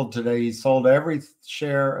gambled today. He sold every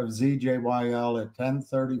share of ZJYL at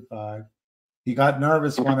 10.35. He got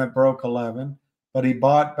nervous when it broke 11, but he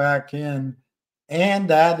bought back in and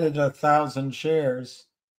added 1,000 shares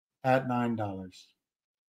at $9.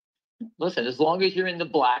 Listen, as long as you're in the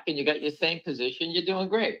black and you got your same position, you're doing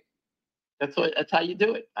great. That's how you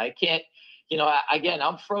do it. I can't. Again,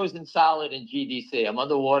 I'm frozen solid in GDC. I'm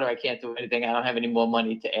underwater. I can't do anything. I don't have any more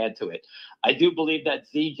money to add to it. I do believe that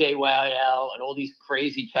ZJYL and all these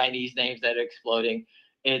crazy Chinese names that are exploding,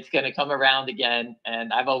 it's going to come around again.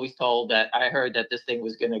 And I've always I heard that this thing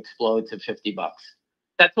was going to explode to $50.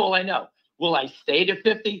 That's all I know. Will I stay to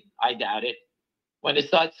 50? I doubt it. When it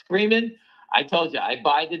starts screaming, I told you, I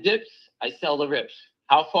buy the dips, I sell the rips.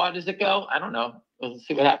 How far does it go? I don't know. We'll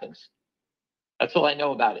see what happens. That's all I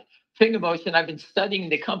know about it. Finger motion, I've been studying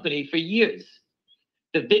the company for years.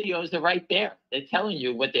 The videos are right there. They're telling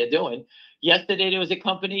you what they're doing. Yesterday, there was a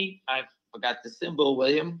company, I forgot the symbol,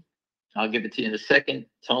 William. I'll give it to you in a second.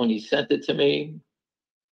 Tony sent it to me.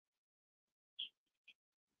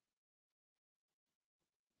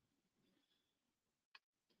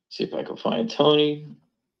 See if I can find Tony.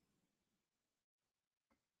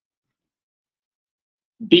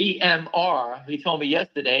 BMR, he told me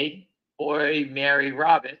yesterday, boy, Mary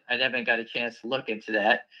Robert. I haven't got a chance to look into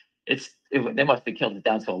that. They must have killed it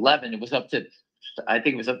down to 11. It was up to, I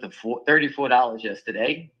think it was up to $34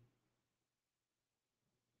 yesterday.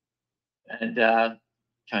 And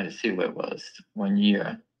trying to see what it was, 1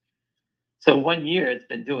 year. So 1 year it's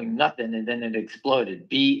been doing nothing, and then it exploded.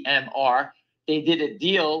 BMR, they did a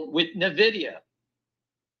deal with NVIDIA.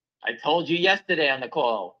 I told you yesterday on the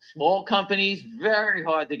call, small companies, very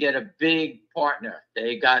hard to get a big partner.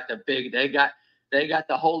 They got the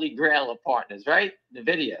holy grail of partners, right?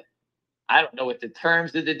 NVIDIA. I don't know what the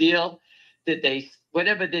terms of the deal.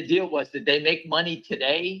 Whatever the deal was, did they make money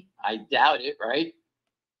today? I doubt it, right?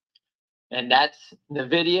 And that's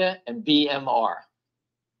NVIDIA and BMR.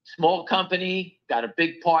 Small company, got a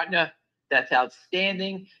big partner. That's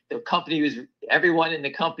outstanding. Everyone in the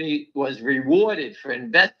company was rewarded for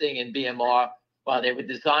investing in BMR while they were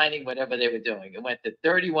designing whatever they were doing. It went to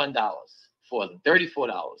 $31 for them,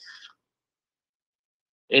 $34.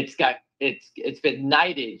 It's been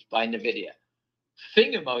knighted by NVIDIA.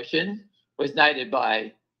 Finger Motion was knighted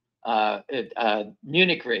by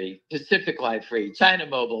Munich Re, Pacific Life Re, China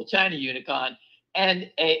Mobile, China Unicon, and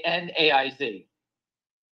AIZ.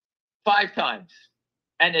 5 times.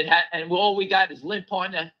 And all we got is Lynn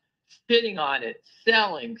Partner sitting on it,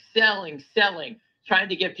 selling, trying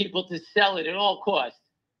to get people to sell it at all costs.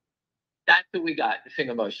 That's what we got, the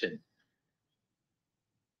Finger Motion.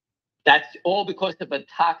 That's all because of a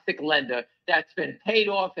toxic lender that's been paid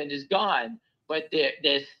off and is gone, but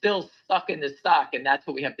they're still stuck in the stock, and that's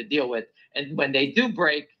what we have to deal with. And when they do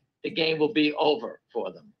break, the game will be over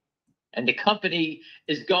for them. And the company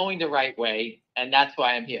is going the right way, and that's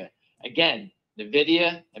why I'm here. Again,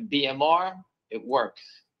 NVIDIA and BMR, it works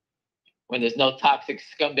when there's no toxic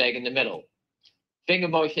scumbag in the middle. Finger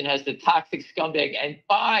Motion has the toxic scumbag and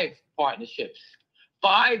 5 partnerships.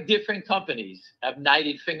 5 different companies have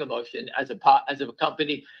knighted Finger Motion as a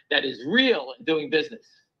company that is real and doing business.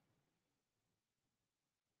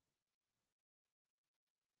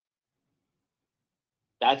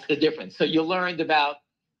 That's the difference. So you learned about,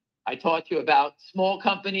 I taught you about small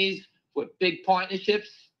companies with big partnerships,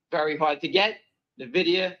 very hard to get.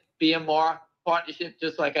 NVIDIA, BMR partnership,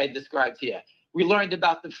 just like I described here. We learned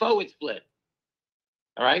about the forward split.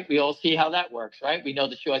 All right, we all see how that works, right? We know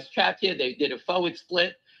the short's trapped here. They did a forward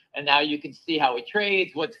split, and now you can see how it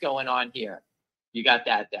trades, what's going on here. You got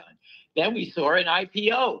that down. Then we saw an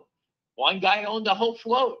IPO. One guy owned the whole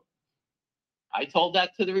float. I told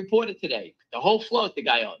that to the reporter today. The whole float the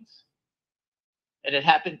guy owns. And it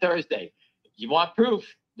happened Thursday. If you want proof,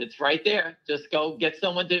 it's right there. Just go get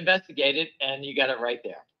someone to investigate it, and you got it right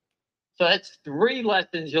there. So that's 3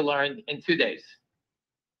 lessons you learned in 2 days.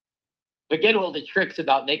 Forget all the tricks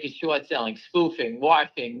about naked short selling, spoofing,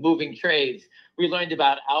 washing, moving trades. We learned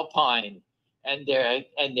about Alpine and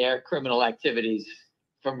their criminal activities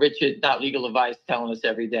from Richard, not legal advice, telling us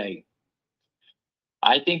every day.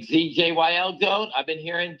 I think ZJYL don't. I've been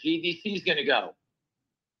hearing GDC is going to go.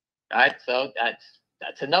 All right, so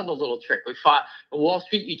that's another little trick. We fought Wall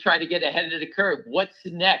Street. You try to get ahead of the curve. What's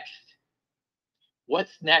next?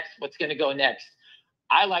 What's next? What's going to go next?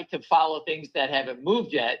 I like to follow things that haven't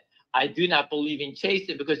moved yet. I do not believe in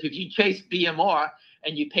chasing, because if you chase BMR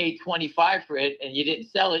and you paid 25 for it and you didn't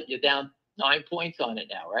sell it, you're down 9 points on it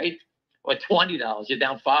now, right? Or $20, you're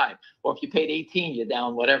down 5. Or if you paid 18, you're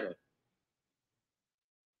down whatever.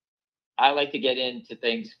 I like to get into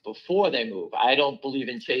things before they move. I don't believe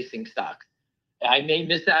in chasing stocks. I may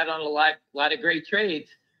miss out on a lot of great trades,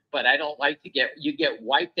 but I don't like to you get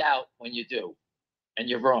wiped out when you do, and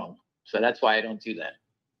you're wrong. So that's why I don't do that.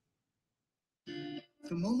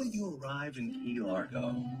 The moment you arrive in Key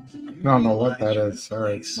Largo, I don't know what that is.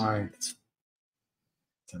 Sorry, it's an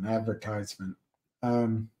advertisement.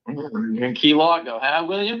 You're in Key Largo, huh,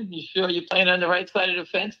 William? You sure you're playing on the right side of the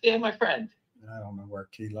fence there, my friend? I don't know where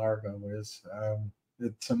Key Largo is.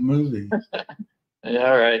 It's a movie.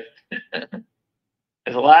 All right.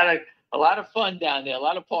 There's a lot of fun down there, a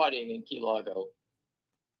lot of partying in Key Largo.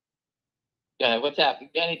 Yeah, what's happening?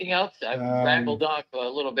 Anything else? I've rambled on for a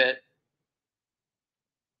little bit.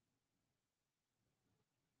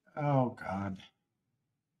 Oh God.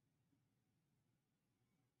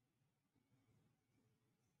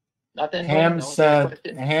 Nothing.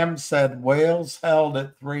 Ham said whales held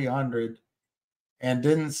at 300 and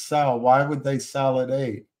didn't sell. Why would they sell at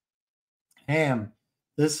 8? Ham,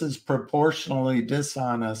 this is proportionally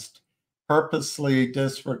dishonest, purposely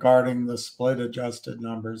disregarding the split adjusted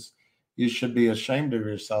numbers. You should be ashamed of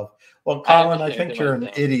yourself. Well, Colin, I think you're an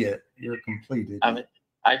idiot. You're a complete idiot.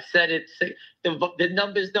 I've said it. The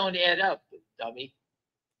numbers don't add up, dummy.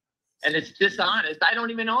 And it's dishonest. I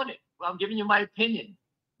don't even own it. Well, I'm giving you my opinion.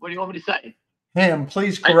 What do you want me to say? Ham,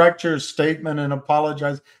 please correct your statement and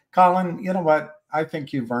apologize. Colin, you know what? I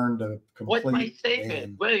think you've earned a complete What's my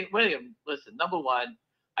statement? William, listen, number one,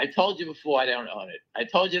 I told you before I don't own it. I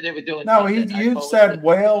told you they were doing something. You said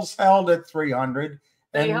Wales held at 300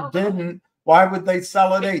 and didn't. Why would they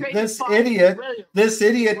sell at 8? This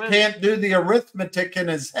idiot can't do the arithmetic in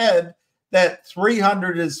his head that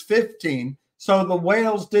 300 is 15. So the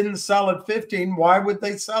Wales didn't sell at 15. Why would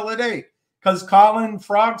they sell at 8? Because Colin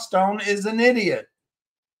Frogstone is an idiot.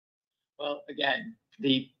 Well, again,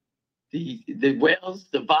 the Wales,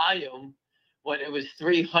 the volume, when it was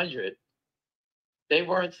 300, they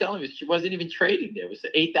weren't selling it. She wasn't even trading there. It was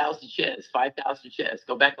 8,000 shares, 5,000 shares.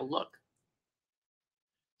 Go back and look.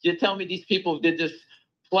 You tell me these people did this,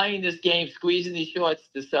 playing this game, squeezing these shorts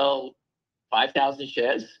to sell 5,000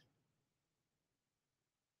 shares?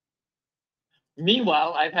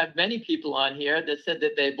 Meanwhile, I've had many people on here that said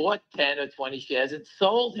that they bought 10 or 20 shares and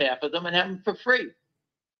sold half of them and have them for free.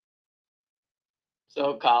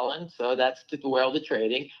 So, Colin, so that's the world of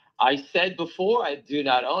trading. I said before I do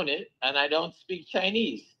not own it, and I don't speak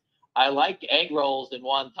Chinese. I like egg rolls and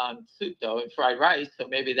wonton soup, though, and fried rice, so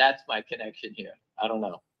maybe that's my connection here. I don't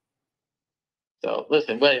know. So,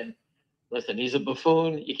 listen, William, listen, he's a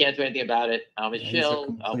buffoon. You can't do anything about it. I'm a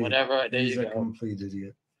shill, whatever. There you go. He's a complete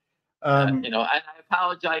idiot. And I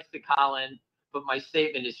apologize to Colin, but my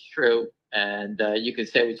statement is true, and you can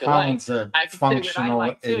say what you Colin's like. I can say what I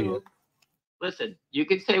like idiot. Too. Listen, you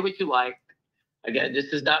can say what you like. Again,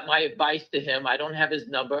 this is not my advice to him. I don't have his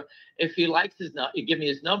number. If he likes his number, you give me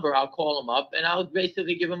his number, I'll call him up, and I'll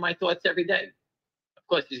basically give him my thoughts every day. Of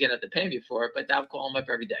course, he's gonna have to pay me for it, but I'll call him up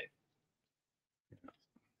every day.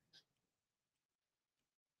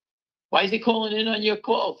 Why is he calling in on your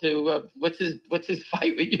call to what's his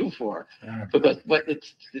fight with you for? Yeah. Because what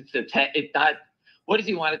it's not. What does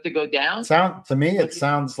he want it to go down? To me, it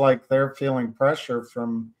sounds like they're feeling pressure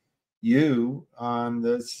from you on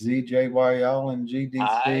this ZJYL and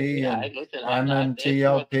GDC and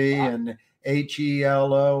MMTLP and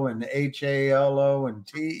HELO and HALO and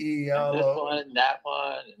TELO. This one, and that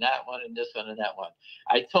one, and that one, and this one, and that one.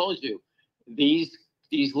 I told you, these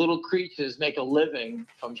little creatures make a living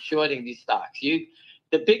from shorting these stocks. The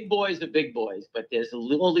big boys are big boys, but there's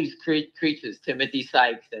all these creatures, Timothy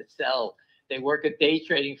Sykes, that sell. They work at day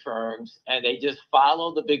trading firms, and they just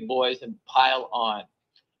follow the big boys and pile on.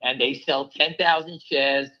 And they sell 10,000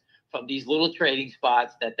 shares from these little trading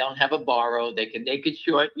spots that don't have a borrow. They could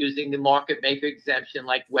short using the market maker exemption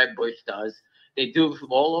like Wedbush does. They do it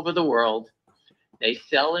from all over the world. They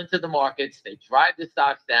sell into the markets. They drive the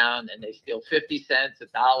stocks down, and they steal 50 cents,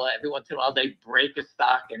 $1. Every once in a while, they break a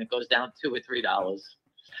stock, and it goes down $2 or $3,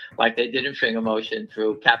 like they did in Finger Motion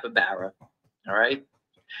through Capybara. All right.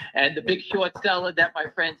 And the big short seller that my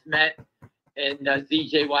friends met in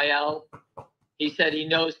ZJYL, he said he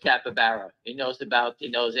knows Capybara. He knows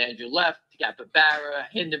Andrew Left, Capybara,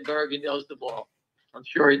 Hindenburg. He knows them all. I'm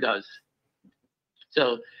sure he does.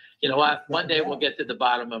 So, you know what? One day we'll get to the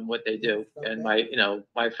bottom of what they do. And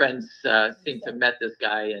my friends seem to have met this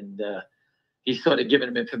guy, and he's sort of giving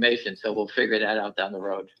them information. So we'll figure that out down the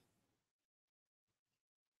road.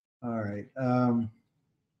 All right.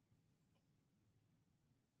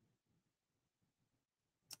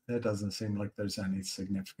 It doesn't seem like there's any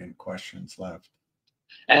significant questions left.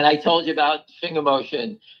 And I told you about Finger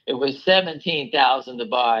Motion. It was 17,000 to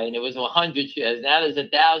buy, and it was 100 shares. Now there's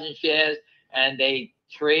 1,000 shares, and they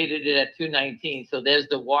traded it at 219. So there's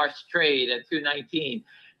the wash trade at 219.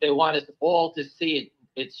 They want us all to see it.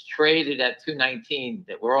 It's traded at 219.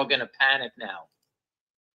 That we're all going to panic now.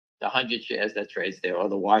 The 100 shares that trades there, or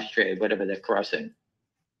the wash trade, whatever they're crossing.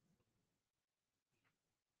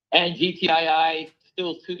 And GTII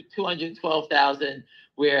still 212,000,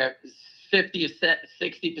 where 50 or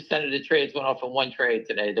 60% of the trades went off in one trade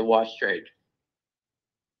today, the wash trade.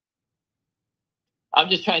 I'm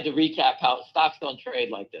just trying to recap how stocks don't trade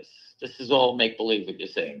like this. This is all make-believe what you're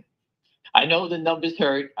saying. I know the numbers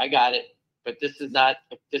hurt. I got it. But this is not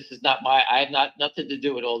I have nothing to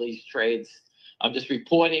do with all these trades. I'm just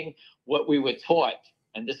reporting what we were taught.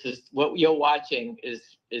 And this is what you're watching is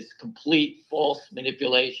complete false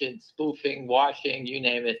manipulation, spoofing, washing, you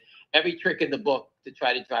name it. Every trick in the book to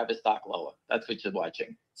try to drive a stock lower. That's what you're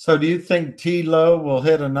watching. So do you think T-Low will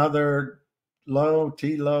hit another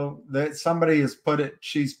T-Low, that somebody has put it,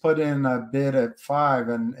 she's put in a bid at 5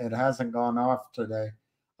 and it hasn't gone off today.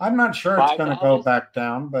 I'm not sure it's going to go back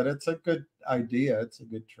down, but it's a good idea. It's a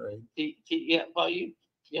good trade. Yeah, well, you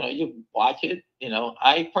watch it.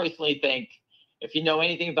 I personally think if you know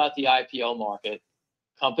anything about the IPO market,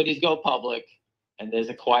 companies go public and there's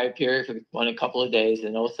a quiet period for a couple of days,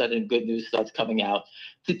 and all of a sudden good news starts coming out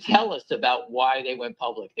to tell us about why they went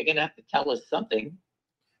public. They're going to have to tell us something.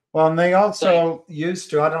 Well, and they also used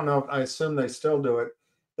to, I don't know, I assume they still do it.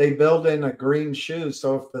 They build in a green shoe.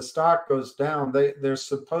 So if the stock goes down, they're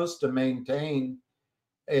supposed to maintain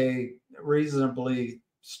a reasonably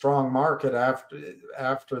strong market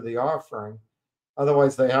after the offering.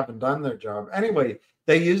 Otherwise, they haven't done their job. Anyway,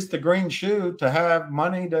 they used the green shoe to have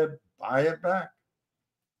money to buy it back.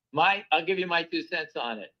 I'll give you my 2 cents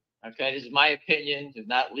on it. Okay, this is my opinion. It's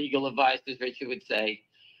not legal advice, as Richard would say.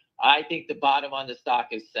 I think the bottom on the stock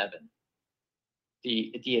is 7.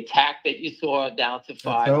 The attack that you saw down to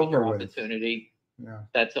 5 with your opportunity,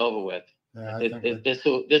 that's over with. Yeah, this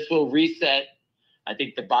will reset. I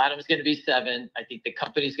think the bottom is going to be 7. I think the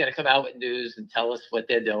company's going to come out with news and tell us what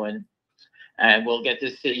they're doing, and we'll get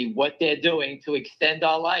to see what they're doing to extend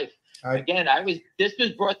our life. This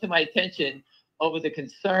was brought to my attention over the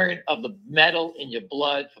concern of the metal in your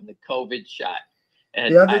blood from the COVID shot.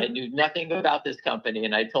 And I knew nothing about this company,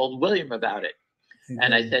 and I told William about it.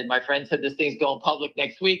 And I said, my friend said this thing's going public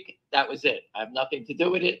next week. That was it. I have nothing to do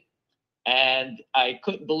with it. And I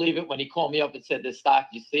couldn't believe it when he called me up and said, the stock,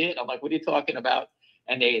 you see it? I'm like, what are you talking about?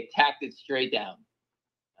 And they attacked it straight down.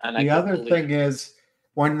 And the other thing is,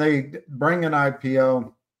 when they bring an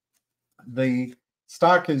IPO, the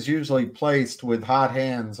stock is usually placed with hot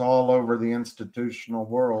hands all over the institutional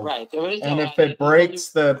world. Right. And if it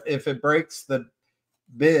breaks the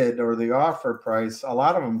bid or the offer price, a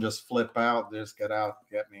lot of them just flip out. Just get out,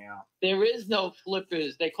 get me out. There is no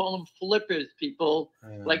flippers. They call them flippers, people.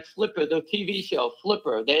 Like Flipper, the TV show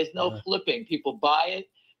Flipper. There's no flipping. People buy it.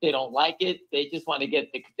 They don't like it. They just want to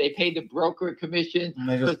they pay the broker commission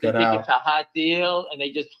because they think it's a hot deal, and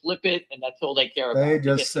they just flip it, and that's all they care about. They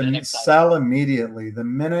just sell immediately. The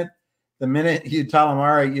minute you tell them,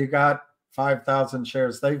 all right, you got 5,000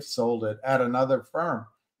 shares, they've sold it at another firm.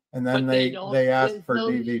 And then they ask for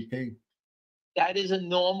DVP. That is a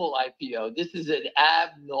normal IPO. This is an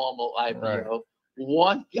abnormal IPO. Right.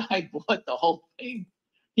 One guy bought the whole thing.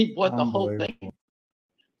 He bought the whole thing.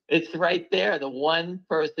 It's right there. The one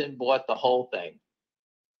person bought the whole thing.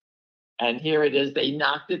 And here it is. They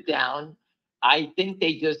knocked it down. I think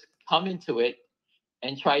they just come into it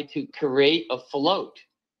and try to create a float.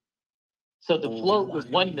 So the float was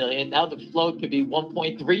 1 million. Now the float could be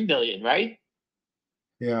 1.3 million, right?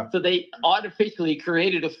 Yeah. So they artificially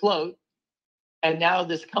created a float, and now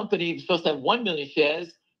this company is supposed to have 1 million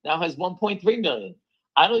shares, now has 1.3 million.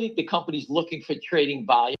 I don't think the company's looking for trading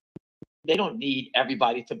volume. They don't need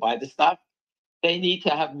everybody to buy the stock. They need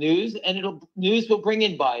to have news, and news will bring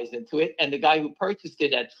in buyers into it. And the guy who purchased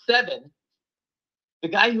it at 7, the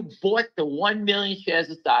guy who bought the 1 million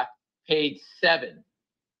shares of stock paid 7.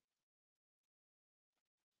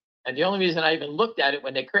 And the only reason I even looked at it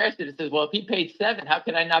when they crashed it, it says, well, if he paid 7, how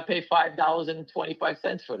can I not pay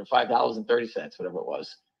 $5.25 for it, or $5.30, whatever it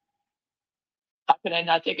was? How can I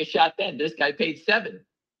not take a shot then? This guy paid 7.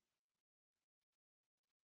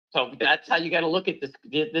 So that's how you got to look at this.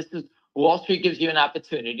 This is Wall Street gives you an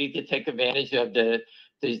opportunity to take advantage of the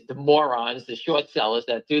morons, the short sellers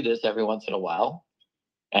that do this every once in a while.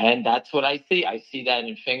 And that's what I see. I see that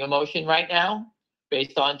in finger motion right now,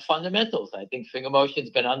 based on fundamentals. I think finger motion's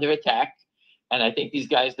been under attack, and I think these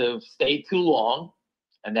guys have stayed too long,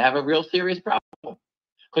 and they have a real serious problem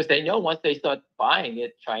because they know once they start buying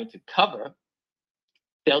it, trying to cover,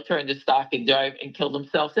 they'll turn the stock and dive and kill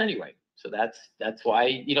themselves anyway. So that's why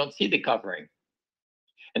you don't see the covering,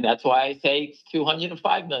 and that's why I say it's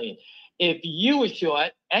 205 million. If you were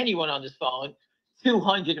short, anyone on this phone,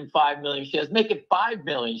 205 million shares, make it 5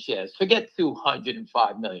 million shares. Forget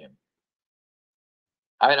 205 million.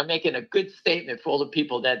 All right, I'm making a good statement for all the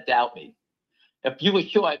people that doubt me. If you were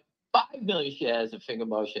short 5 million shares of finger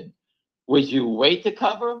motion, would you wait to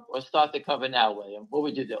cover or start to cover now, William? What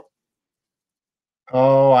would you do?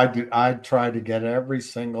 Oh, I'd try to get every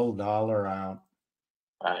single dollar out.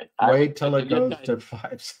 All right. Wait till it goes to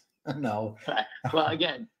 5. No. Right. Well,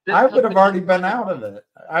 again, I would have already been out of it.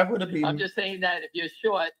 I would have been. I'm just saying that if you're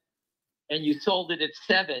short and you sold it at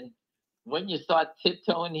 7, when you start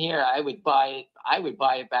tiptoeing here, I would buy it. I would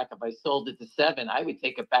buy it back if I sold it to 7. I would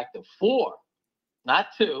take it back to 4, not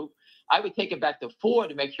 2. I would take it back to 4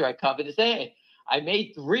 to make sure I covered it. Say, hey, I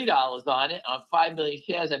made $3 on it on 5 million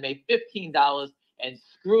shares. I made $15, and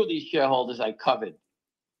screw these shareholders I covered.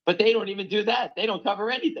 But they don't even do that. They don't cover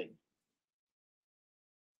anything.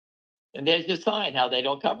 And there's your sign how they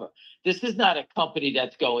don't cover. This is not a company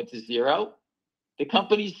that's going to zero. The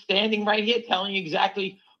company's standing right here telling you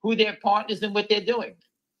exactly who their partners and what they're doing.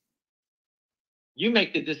 You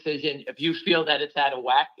make the decision if you feel that it's out of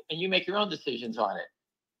whack, and you make your own decisions on it.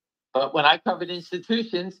 But when I covered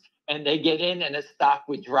institutions and they get in and a stock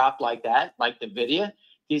would drop like that, like NVIDIA,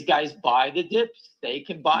 these guys buy the dips. They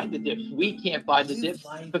can buy the dips. We can't buy the dips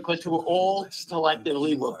because we're all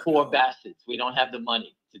collectively, we're poor bastards. We don't have the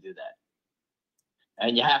money to do that.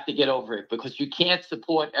 And you have to get over it because you can't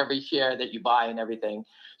support every share that you buy and everything.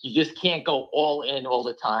 You just can't go all in all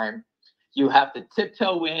the time. You have to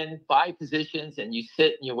tiptoe in, buy positions, and you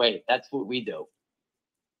sit and you wait. That's what we do.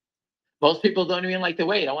 Most people don't even like to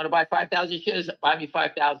wait. I want to buy 5,000 shares, buy me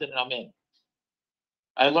 5,000 and I'm in.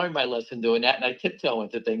 I learned my lesson doing that, and I tiptoe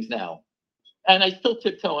into things now. And I still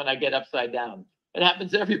tiptoe and I get upside down. It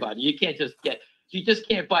happens to everybody. You just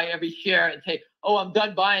can't buy every share and take, oh, I'm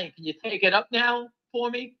done buying. Can you take it up now for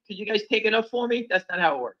me? Can you guys take it up for me? That's not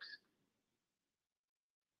how it works.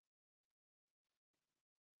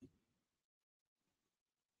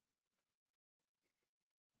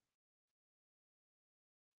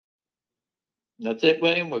 That's it,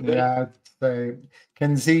 William. We're good. Yeah, I'd say,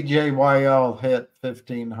 can ZJYL hit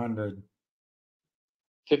 1,500?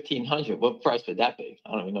 1,500. What price would that be?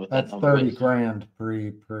 I don't even know what that That's number 30 is. grand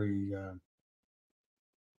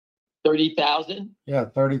 30,000? Yeah,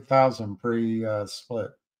 30,000 pre split.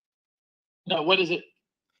 No, what is it?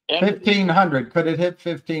 1,500. Could it hit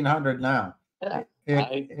 1,500 now? Yeah.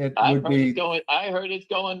 It I would heard be. I heard it's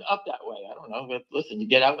going up that way. I don't know. But listen, you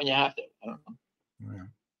get out when you have to. I don't know. Yeah.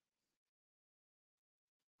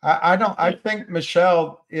 I think,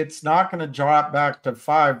 Michelle, it's not going to drop back to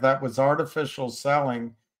 5. That was artificial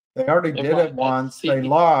selling. They already did it once. They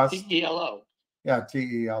lost. TELO. Yeah,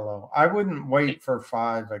 TELO. I wouldn't wait for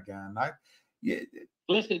 5 again.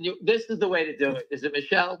 Listen, this is the way to do it. Is it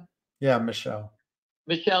Michelle? Yeah, Michelle.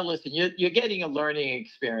 Michelle, listen, you're getting a learning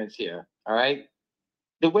experience here. All right.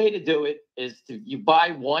 The way to do it is you buy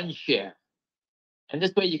one share. And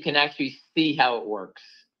this way you can actually see how it works.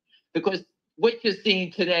 Because what you're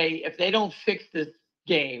seeing today, if they don't fix this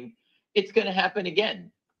game, it's going to happen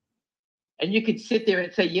again. And you could sit there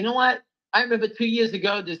and say, you know what? I remember 2 years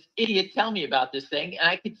ago, this idiot tell me about this thing, and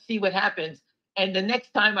I could see what happens. And the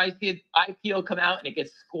next time I see an IPO come out and it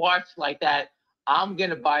gets squashed like that, I'm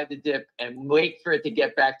going to buy the dip and wait for it to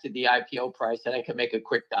get back to the IPO price, and I can make a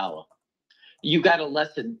quick dollar. You got a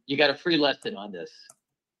lesson. You got a free lesson on this.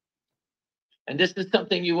 And this is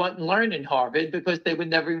something you wouldn't learn in Harvard because they would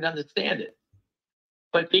never even understand it.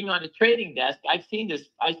 But being on a trading desk, I've seen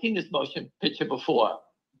this motion picture before.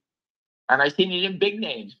 And I've seen it in big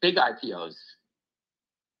names, big IPOs.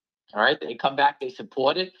 All right, they come back, they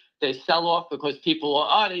support it, they sell off because people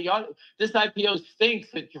are, this IPO stinks,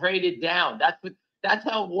 it traded down. That's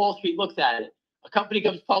how Wall Street looks at it. A company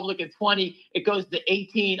comes public at 20, it goes to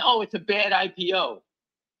 18. Oh, it's a bad IPO.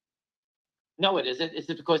 No, it isn't. It's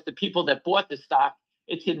because the people that bought the stock,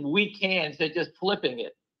 it's in weak hands. They're just flipping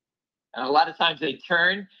it. And a lot of times they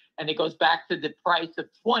turn and it goes back to the price of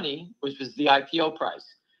 20, which was the IPO price.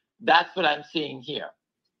 That's what I'm seeing here.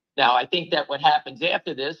 Now, I think that what happens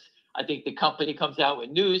after this, I think the company comes out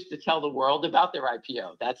with news to tell the world about their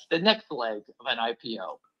IPO. That's the next leg of an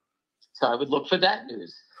IPO. So I would look for that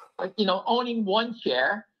news. But, owning one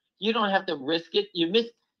share, you don't have to risk it.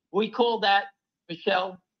 We call that,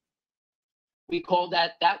 Michelle,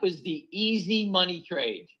 that was the easy money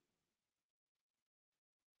trade.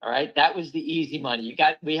 All right, that was the easy money.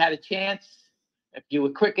 We had a chance. If you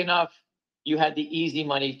were quick enough, you had the easy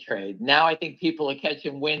money trade. Now I think people are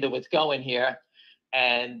catching wind of what's going here.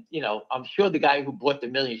 And, I'm sure the guy who bought the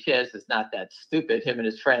million shares is not that stupid, him and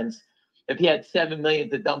his friends. If he had 7 million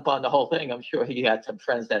to dump on the whole thing, I'm sure he had some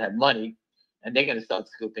friends that had money and they're going to start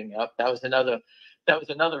scooping up. That was another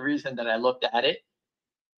reason that I looked at it.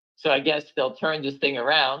 So I guess they'll turn this thing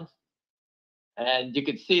around and you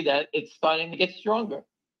can see that it's starting to get stronger.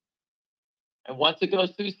 And once it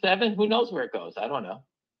goes through 7, who knows where it goes? I don't know.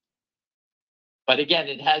 But again,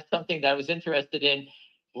 it has something that I was interested in.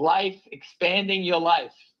 Life, expanding your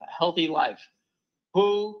life, a healthy life.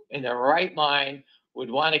 Who in their right mind would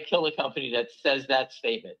want to kill a company that says that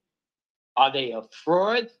statement? Are they a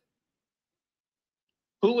fraud?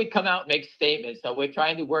 Who would come out and make statements that we're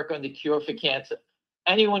trying to work on the cure for cancer?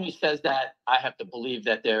 Anyone who says that, I have to believe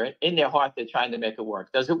that they're in their heart, they're trying to make it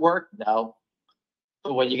work. Does it work? No.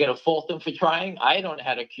 But when you're going to fault them for trying, I don't know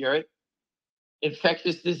how to cure it.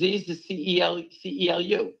 Infectious disease is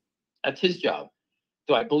CELU. That's his job.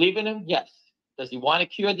 Do I believe in him? Yes. Does he want to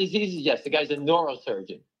cure diseases? Yes, the guy's a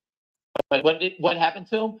neurosurgeon. But what happened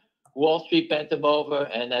to him? Wall Street bent him over,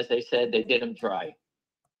 and as they said, they did him dry.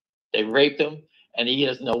 They raped him, and he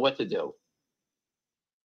doesn't know what to do.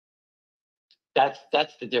 That's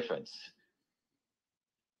the difference.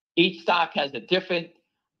 Each stock has a different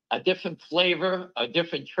flavor, a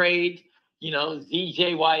different trade. You know,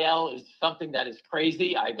 ZJYL is something that is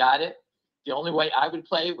crazy. I got it. The only way I would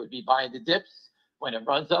play it would be buying the dips. When it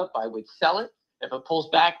runs up, I would sell it. If it pulls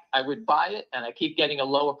back, I would buy it, and I keep getting a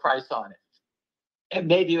lower price on it. And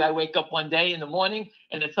maybe I wake up one day in the morning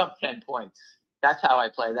and it's up 10 points. That's how I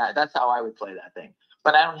play that. That's how I would play that thing.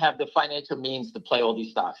 But I don't have the financial means to play all these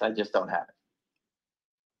stocks. I just don't have it.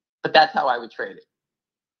 But that's how I would trade it.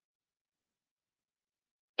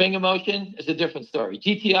 Finger motion is a different story.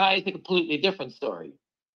 GTI is a completely different story.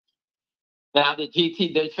 Now the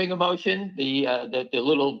finger motion, the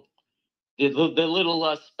little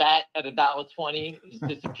spat at $1.20 has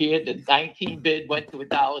disappeared. The 19 bid went to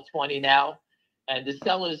 $1.20 now, and the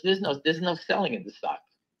sellers, there's no selling in the stock.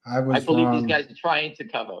 I believe wrong. These guys are trying to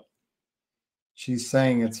cover. She's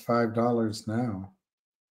saying it's $5 now.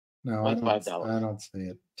 No, What's I $5? don't see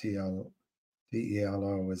it. TELO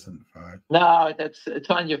isn't 5. No, it's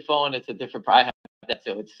on your phone. It's a different price. I have that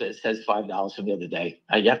too. It says $5 from the other day.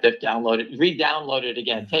 You have to download it, re-download it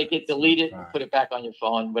again. Take it, delete it, and put it back on your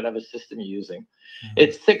phone, whatever system you're using. Mm-hmm.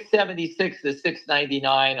 It's 676 to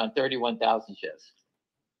 699 on 31,000 shares.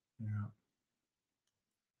 Yeah.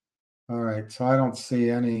 All right. So I don't see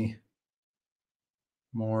any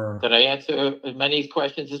more. Did I answer as many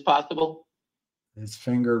questions as possible? Is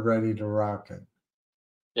finger ready to rock it?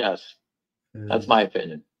 Yes. That's my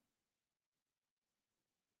opinion.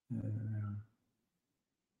 Who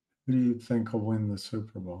do you think will win the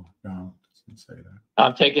Super Bowl? No, doesn't say that.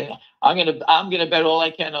 I'm gonna bet all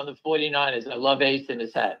I can on the 49ers. I love Ace in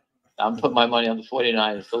his hat. I'm putting my money on the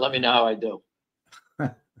 49ers. So let me know how I do.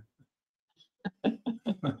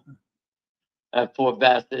 That poor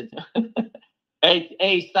bastard.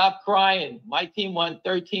 Hey, stop crying. My team won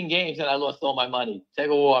 13 games and I lost all my money. Take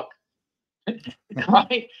a walk.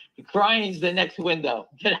 Crying's the next window.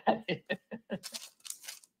 Get out of here.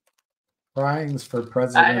 Crying's for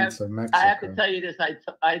presidents of Mexico. I have to tell you this.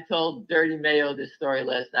 I told Dirty Mayo this story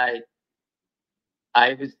last night.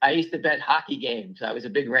 I used to bet hockey games. I was a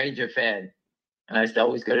big Ranger fan, and I used to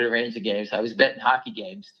always go to the Ranger games. I was betting hockey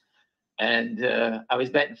games, and I was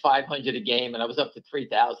betting 500 a game, and I was up to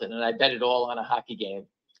 3,000, and I bet it all on a hockey game,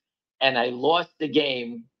 and I lost the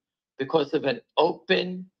game because of an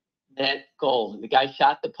open net goal. The guy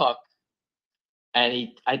shot the puck, and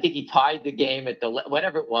I think he tied the game at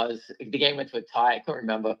whatever it was. The game went to a tie. I can't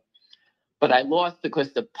remember, but I lost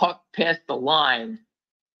because the puck passed the line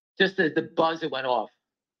just as the buzzer went off,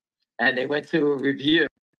 and they went to a review.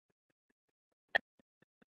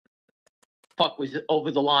 Puck was over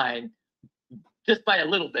the line just by a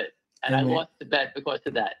little bit, and I lost the bet because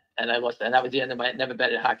of that. And I lost, and that was the end of my. Never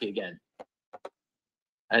betted hockey again.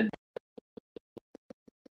 And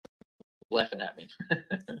laughing at me.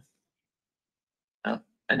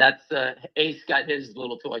 And that's Ace got his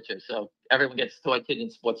little torture. So everyone gets tortured in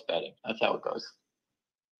sports betting. That's how it goes.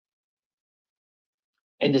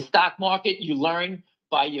 In the stock market, you learn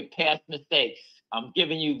by your past mistakes. I'm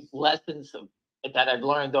giving you lessons that I've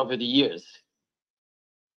learned over the years.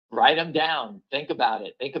 Write them down. Think about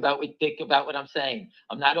it. Think about what I'm saying.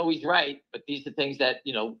 I'm not always right, but these are things that,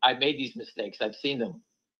 I made these mistakes. I've seen them.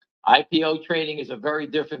 IPO trading is a very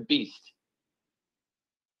different beast.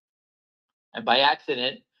 And by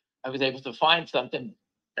accident, I was able to find something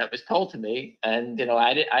that was told to me. And,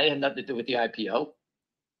 I had nothing to do with the IPO.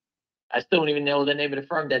 I still don't even know the name of the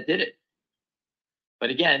firm that did it. But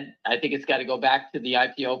again, I think it's got to go back to the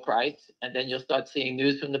IPO price. And then you'll start seeing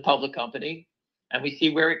news from the public company. And we see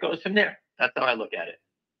where it goes from there. That's how I look at it.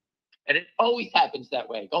 And it always happens that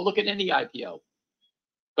way. Go look at any IPO.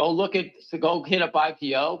 Go hit up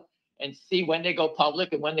IPO and see when they go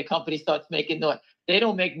public and when the company starts making noise. They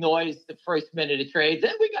don't make noise the first minute of trades.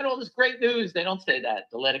 Then we got all this great news. They don't say that.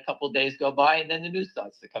 They'll let a couple of days go by and then the news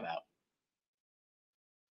starts to come out.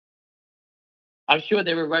 I'm sure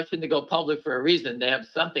they were rushing to go public for a reason. They have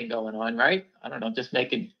something going on, right? I don't know. Just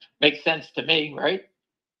makes sense to me, right?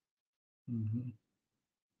 Mm-hmm.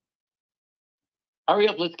 Hurry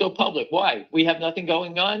up, let's go public. Why? We have nothing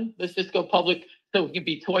going on? Let's just go public so we can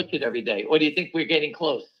be tortured every day. Or do you think we're getting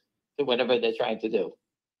close to whatever they're trying to do?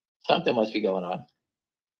 Something must be going on.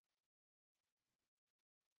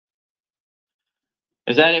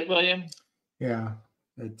 Is that it, William? Yeah,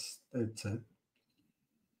 it's it.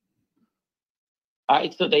 All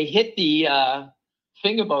right, so they hit the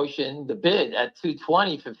Finger Motion, the bid at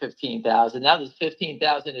 220 for 15,000. Now there's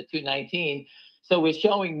 15,000 at 219. So we're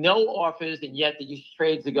showing no offers, and yet the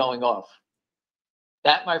trades are going off.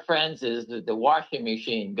 That, my friends, is the washing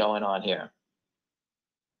machine going on here.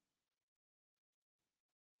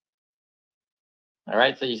 All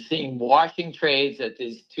right, so you're seeing washing trades at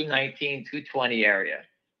this 219, 220 area.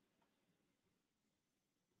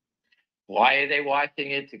 Why are they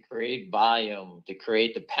watching it? To create volume, to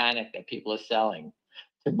create the panic that people are selling,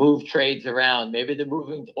 to move trades around. Maybe they're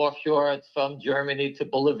moving offshore from Germany to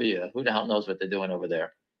Bolivia. Who the hell knows what they're doing over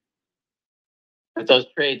there? But those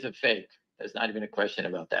trades are fake. There's not even a question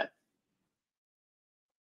about that.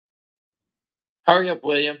 Hurry up,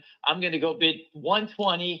 William. I'm going to go bid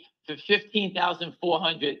 120 for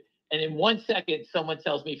 15,400. And in 1 second, someone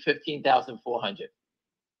tells me 15,400.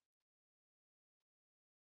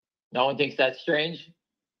 No one thinks that's strange?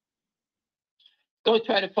 Go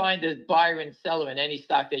try to find a buyer and seller in any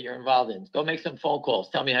stock that you're involved in. Go make some phone calls.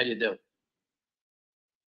 Tell me how you do.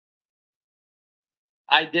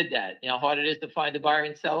 I did that. You know how hard it is to find a buyer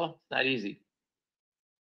and seller? It's not easy.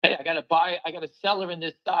 Hey, I got a buyer, I got a seller in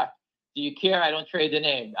this stock. Do you care? I don't trade the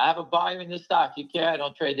name. I have a buyer in this stock. You care? I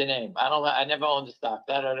don't trade the name. I never own the stock.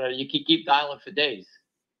 You keep dialing for days.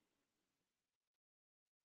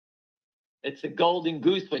 It's a golden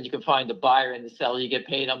goose when you can find the buyer and the seller. You get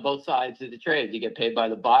paid on both sides of the trade. You get paid by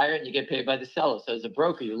the buyer and you get paid by the seller. So as a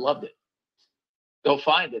broker, you loved it. Go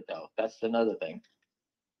find it, though. That's another thing.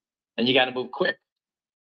 And you got to move quick.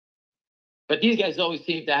 But these guys always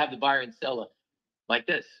seem to have the buyer and seller like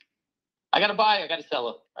this. I got a buyer, I got a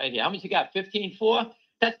seller right here. How much you got? 15.4?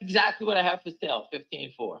 That's exactly what I have for sale,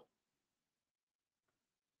 15.4.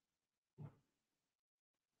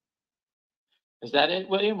 Is that it,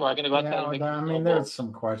 William? Or am I going to go outside and make I mean, there's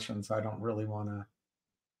some questions I don't really want to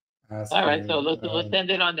ask. All right, so let's end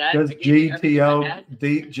it on that. Does GTII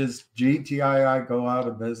go out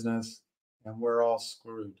of business and we're all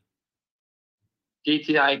screwed?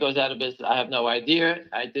 GTI goes out of business. I have no idea.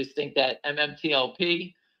 I just think that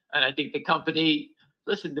MMTLP, and I think the company,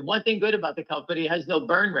 listen, the one thing good about the company has no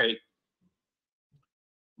burn rate.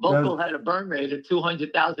 Vocal had a burn rate of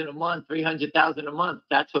 200,000 a month, 300,000 a month.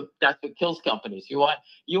 That's what kills companies. You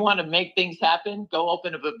want to make things happen? Go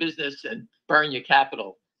open up a business and burn your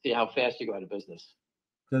capital. See how fast you go out of business.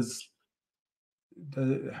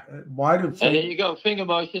 Why do? And there you go, Finger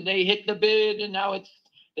Motion. They hit the bid, and now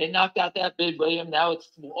they knocked out that bid, William. Now it's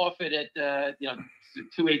offered at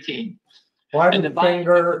 218. Why do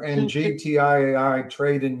Finger and GTII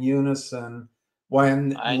trade in unison when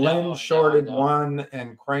Lynn shorted one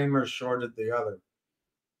and Kramer shorted the other?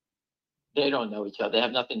 They don't know each other. They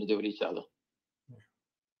have nothing to do with each other.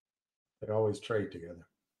 They always trade together.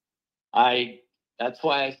 That's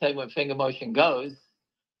why I said when Finger Motion goes,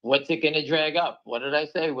 what's it going to drag up? What did I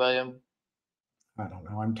say, William? I don't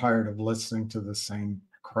know. I'm tired of listening to the same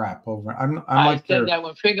crap over. I said that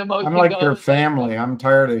when Finger Motion I'm like your family. I'm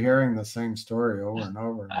tired of hearing the same story over and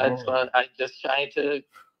over. That's what I'm just trying to.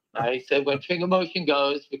 I said when Finger Motion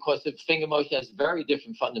goes, because if Finger Motion has very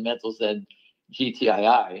different fundamentals than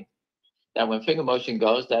GTII, that when Finger Motion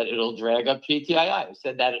goes, that it'll drag up GTII. I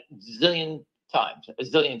said that a zillion times.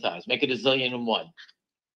 Make it a zillion and one.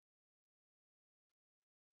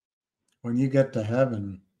 When you get to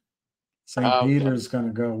heaven, St. Peter's going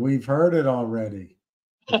to go, we've heard it already.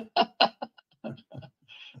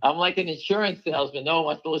 I'm like an insurance salesman. No one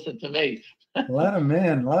wants to listen to me. Let him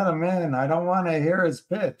in. Let him in. I don't want to hear his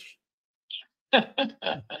pitch.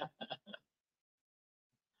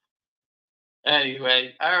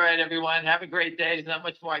 Anyway, all right, everyone. Have a great day. There's not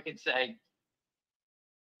much more I can say.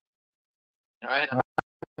 All right.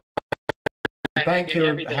 Thank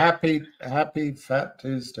you. Happy Fat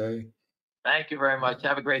Tuesday. Thank you very much.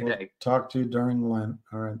 Have a great day. Talk to you during Lent.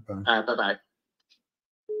 All right. Bye. All right. Bye-bye.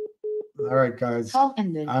 All right, guys.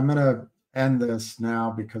 I'm going to end this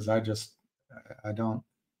now because I don't.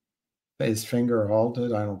 Is Finger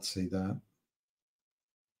halted? I don't see that.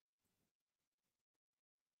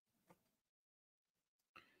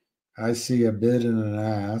 I see a bid and an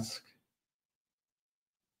ask.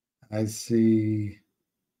 I see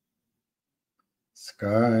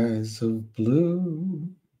skies of blue,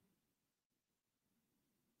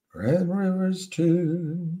 red rivers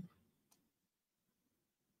too.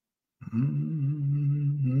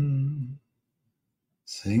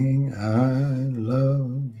 Singing I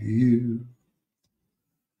love you.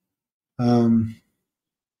 I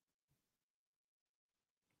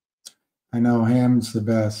know Ham's the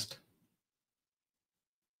best.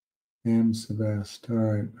 Ham's the best. All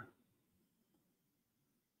right.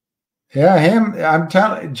 Yeah, Ham, I'm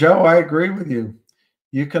telling Joe, I agree with you.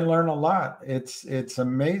 You can learn a lot. It's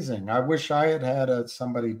amazing. I wish I had had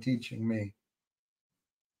somebody teaching me.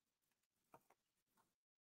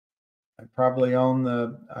 I probably own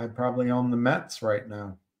the Mets right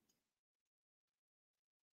now.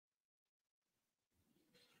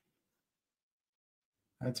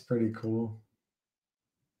 That's pretty cool.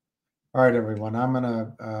 All right, everyone. I'm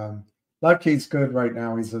gonna. Lucky's good right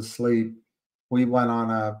now. He's asleep. We went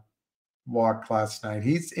on a walk last night.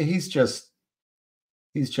 He's just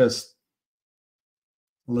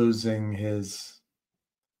losing his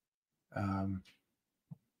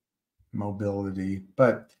mobility,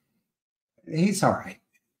 but he's all right.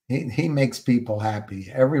 He makes people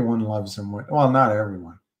happy. Everyone loves him. Well, not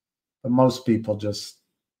everyone, but most people just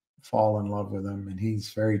fall in love with him, and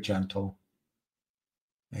he's very gentle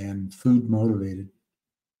and food motivated.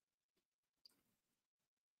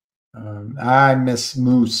 I miss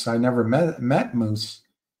Moose. I never met Moose,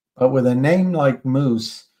 but with a name like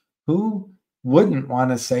Moose, who wouldn't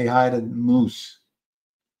want to say hi to Moose?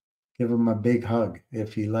 Give him a big hug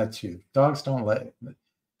if he lets you. Dogs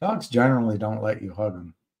generally don't let you hug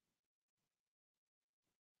them.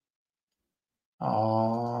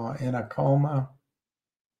 Oh, in a coma.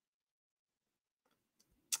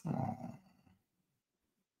 Oh.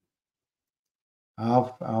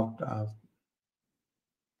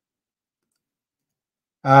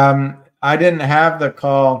 I didn't have the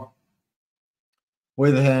call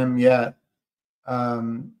with him yet,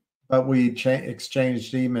 but we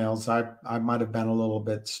exchanged emails. I might have been a little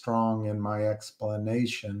bit strong in my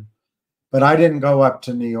explanation, but I didn't go up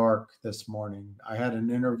to New York this morning. I had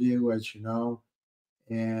an interview, as you know,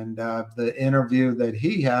 and the interview that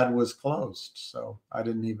he had was closed, so I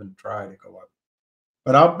didn't even try to go up.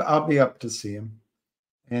 But I'll be up to see him.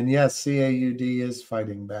 And yes, CAUD is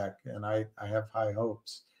fighting back, and I have high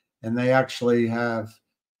hopes. And they actually have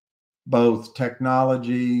both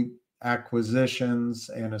technology acquisitions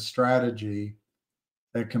and a strategy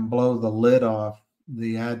that can blow the lid off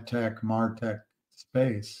the ad tech, martech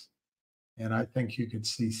space. And I think you could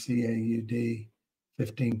see CAUD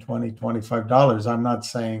 $15, $20, $25. I'm not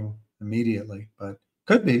saying immediately, but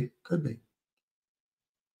could be.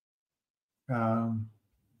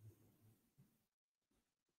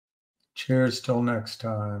 Cheers till next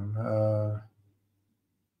time.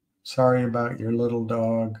 Sorry about your little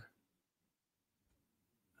dog.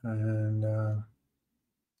 And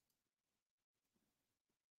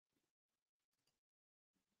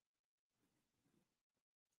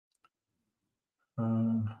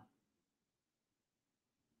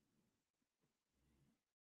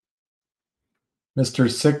Mr.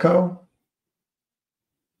 Sicko.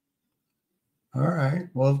 All right.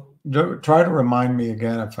 Well, try to remind me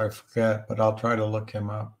again if I forget, but I'll try to look him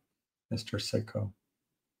up, Mr. Sicko.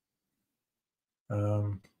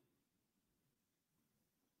 All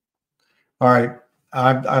right.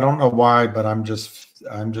 I don't know why, but I'm just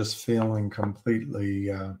feeling completely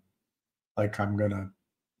like I'm gonna,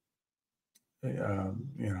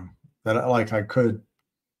 that like I could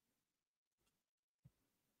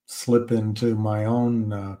slip into my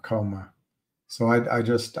own coma. So I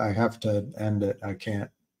have to end it. I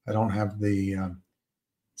don't have the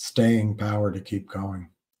staying power to keep going.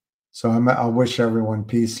 So I wish everyone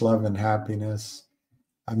peace, love, and happiness.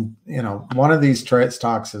 One of these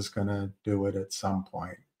talks is going to do it at some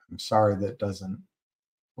point. I'm sorry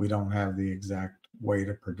we don't have the exact way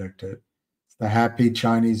to predict it. It's the happy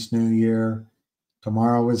Chinese New Year.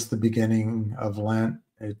 Tomorrow is the beginning of Lent.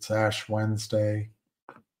 It's Ash Wednesday.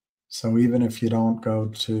 So even if you don't go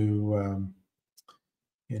to,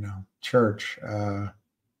 church,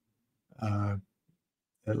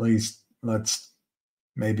 at least let's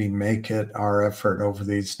maybe make it our effort over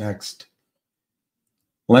these next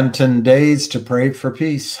Lenten days to pray for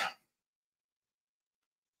peace.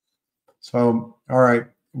 So, all right,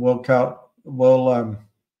 we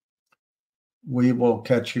will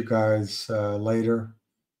catch you guys later,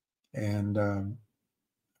 and I'm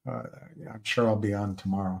sure I'll be on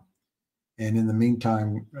tomorrow. And in the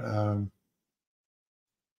meantime,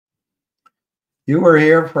 you were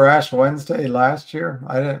here for Ash Wednesday last year.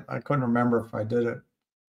 I couldn't remember if I did it.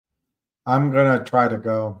 I'm gonna try to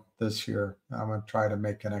go this year. I'm gonna try to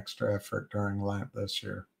make an extra effort during Lent this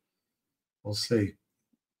year. We'll see.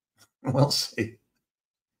 We'll see.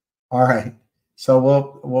 All right. So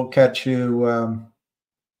we'll catch you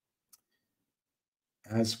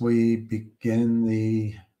as we begin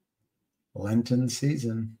the Lenten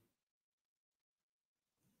season.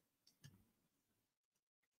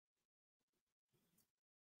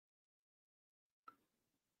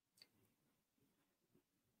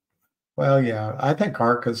 Well, yeah, I think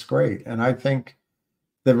ARC is great. And I think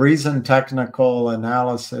the reason technical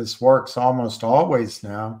analysis works almost always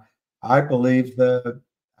now, I believe the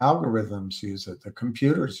algorithms use it, the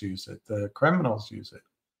computers use it, the criminals use it.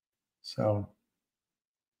 So,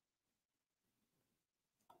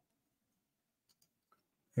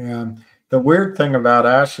 and the weird thing about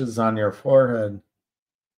ashes on your forehead,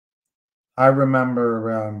 I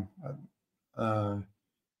remember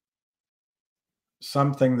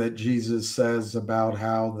something that Jesus says about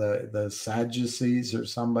how the Sadducees or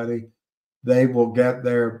somebody, they will get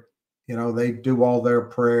their, you know, they do all their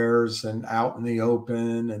prayers and out in the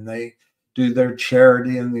open, and they do their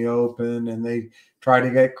charity in the open, and they try to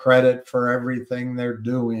get credit for everything they're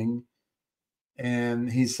doing.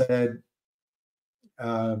 And he said,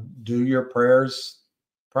 do your prayers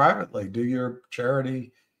privately, do your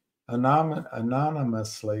charity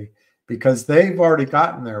anonymously, because they've already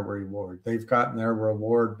gotten their reward. They've gotten their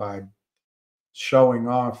reward by showing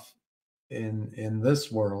off in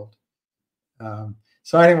this world.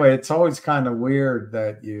 So anyway, it's always kind of weird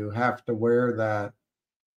that you have to wear that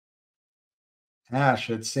ash.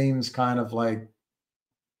 It seems kind of like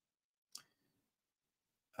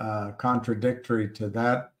contradictory to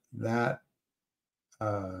that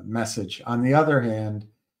message. On the other hand,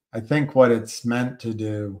 I think what it's meant to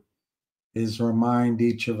do is remind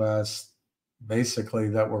each of us basically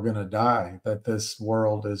that we're going to die, that this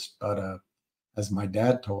world is but a, as my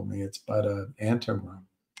dad told me, it's but an anteroom.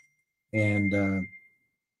 And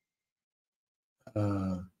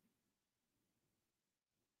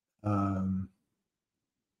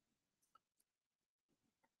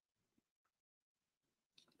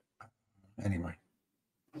anyway,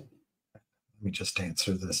 let me just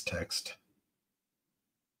answer this text.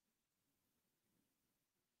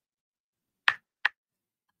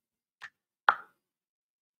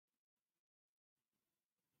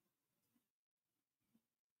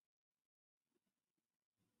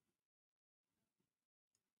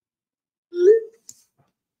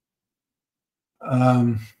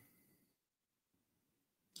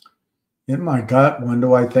 In my gut, when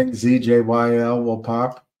do I think ZJYL will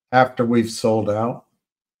pop? After we've sold out.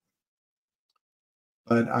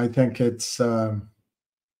 But I think it's, I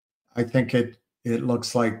think it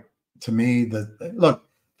looks like to me that, look,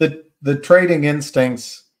 the trading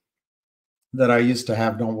instincts that I used to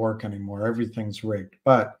have don't work anymore. Everything's rigged,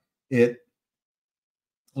 but it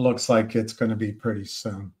looks like it's going to be pretty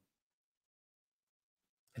soon.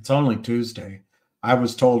 It's only Tuesday. I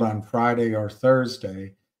was told on Friday or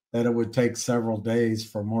Thursday that it would take several days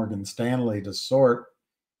for Morgan Stanley to sort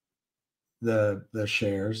the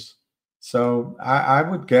shares. So I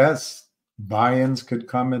would guess buy-ins could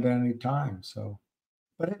come at any time. So,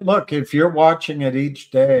 but look, if you're watching it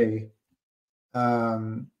each day, I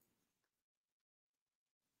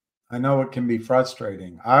know it can be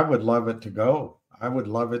frustrating. I would love it to go. I would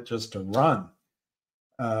love it just to run.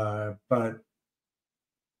 But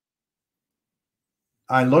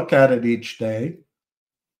I look at it each day.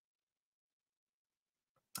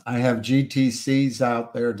 I have GTCs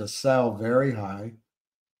out there to sell very high,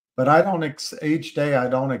 but I don't, each day I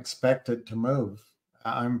don't expect it to move.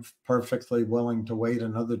 I'm perfectly willing to wait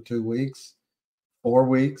another 2 weeks, 4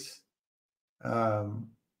 weeks. After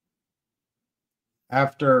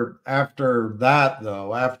that,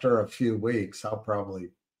 though, after a few weeks, I'll probably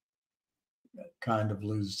kind of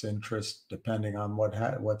lose interest depending on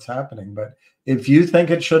what's happening. But if you think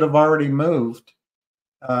it should have already moved,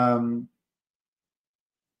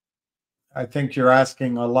 I think you're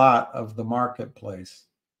asking a lot of the marketplace.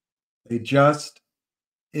 They just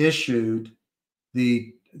issued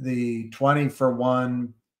the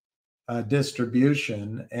 20-for-1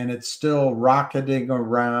 distribution, and it's still rocketing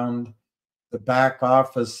around the back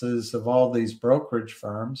offices of all these brokerage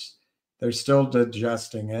firms. They're still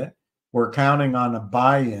digesting it. We're counting on a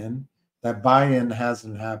buy-in. That buy-in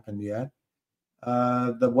hasn't happened yet.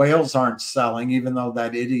 The whales aren't selling, even though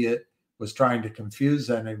that idiot was trying to confuse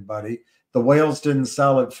anybody. The whales didn't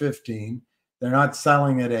sell at 15. They're not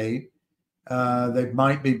selling at 8. They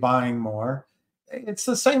might be buying more. It's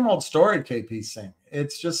the same old story, KP Singh.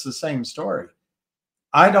 It's just the same story.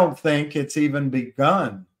 I don't think it's even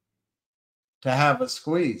begun to have a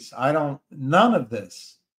squeeze. None of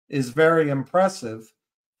this is very impressive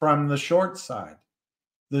from the short side.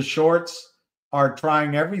 The shorts are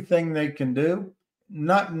trying everything they can do.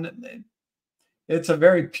 It's a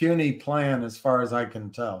very puny plan as far as I can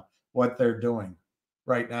tell what they're doing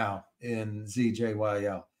right now in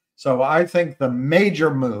ZJYL. So I think the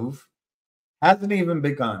major move hasn't even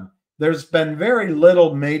begun. There's been very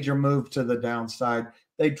little major move to the downside.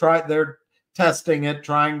 They're testing it,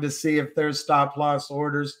 trying to see if there's stop loss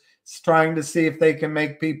orders. trying to see if they can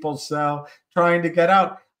make people sell, trying to get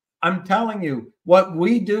out. I'm telling you, what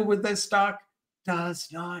we do with this stock does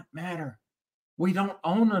not matter. We don't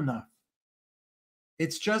own enough.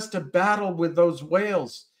 It's just a battle with those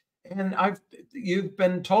whales. And you've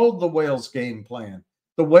been told the whales' game plan.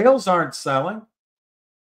 The whales aren't selling.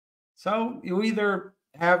 So you either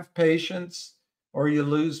have patience or you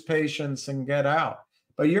lose patience and get out.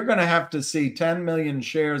 But you're going to have to see 10 million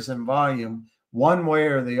shares in volume one way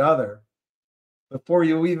or the other before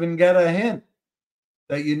you even get a hint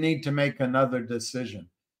that you need to make another decision.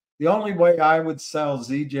 The only way I would sell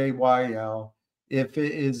ZJYL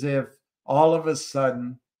if all of a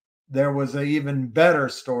sudden there was an even better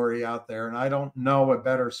story out there, and I don't know a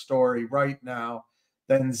better story right now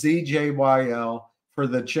than ZJYL for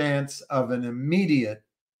the chance of an immediate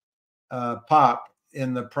pop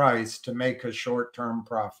in the price to make a short-term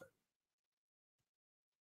profit.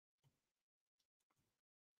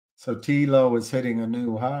 So T-Low is hitting a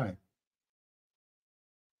new high.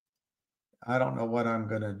 I don't know what I'm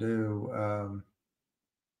going to do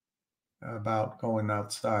about going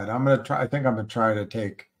outside. I'm going to try. I think I'm going to try to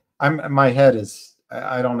take. My head is.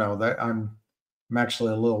 I don't know that I'm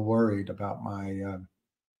actually a little worried about my.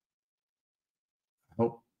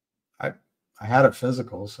 Hope I had a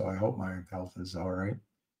physical, so I hope my health is all right.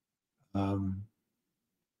 And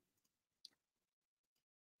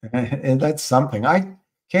that's something. I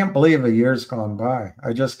can't believe a year's gone by.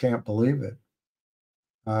 I just can't believe it.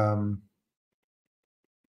 I'm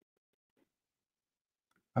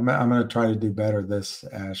going to try to do better this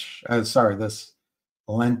this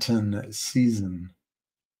Lenten season.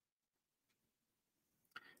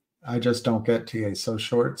 I just don't get TA so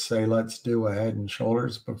short. Say, let's do a head and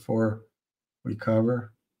shoulders before we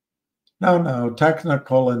cover. No.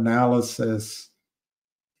 Technical analysis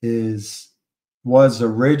was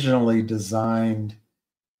originally designed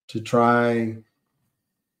to try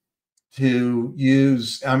to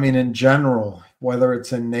use, in general, whether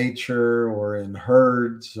it's in nature or in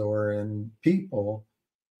herds or in people,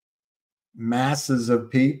 masses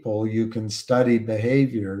of people, you can study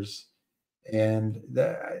behaviors. And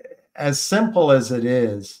as simple as it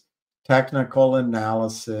is, technical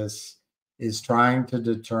analysis is trying to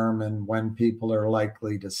determine when people are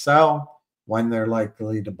likely to sell, when they're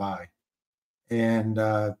likely to buy. And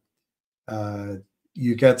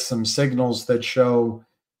you get some signals that show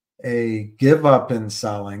a give up in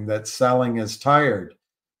selling, that selling is tired,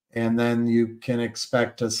 and then you can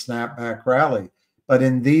expect a snapback rally. But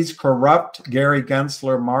in these corrupt Gary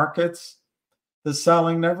Gensler markets, the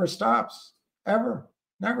selling never stops, ever,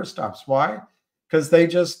 never stops. Why? Because they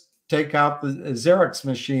just take out the Xerox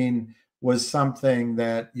machine was something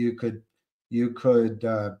that you could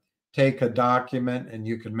take a document and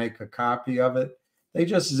you could make a copy of it. They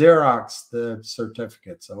just Xerox the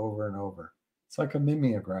certificates over and over. It's like a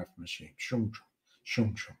mimeograph machine. Shung,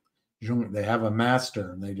 shung, shung, shung. They have a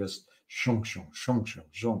master and they just shung, shung, shung, shung,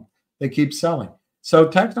 shung. They keep selling. So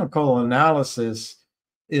technical analysis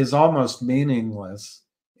is almost meaningless,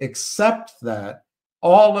 except that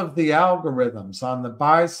all of the algorithms on the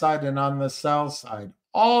buy side and on the sell side,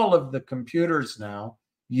 all of the computers now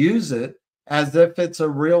use it as if it's a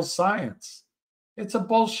real science. It's a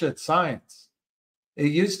bullshit science.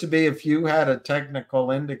 It used to be if you had a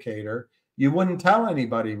technical indicator, you wouldn't tell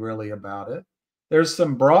anybody really about it. There's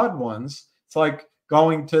some broad ones. It's like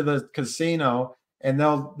going to the casino and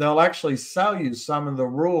they'll actually sell you some of the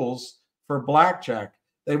rules for blackjack.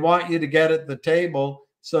 They want you to get at the table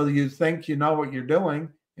so you think you know what you're doing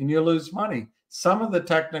and you lose money. Some of the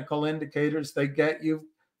technical indicators, they get you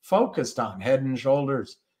focused on head and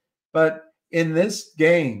shoulders. But in this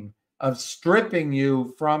game of stripping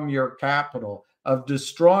you from your capital, of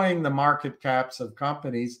destroying the market caps of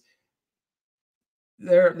companies,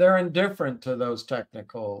 they're indifferent to those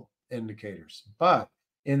technical indicators. But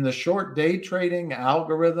in the short day trading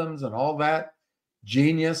algorithms and all that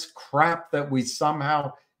genius crap that we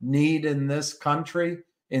somehow need in this country,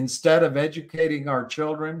 instead of educating our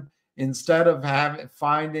children, instead of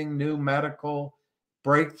finding new medical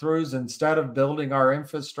breakthroughs, instead of building our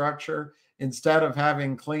infrastructure, instead of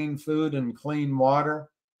having clean food and clean water,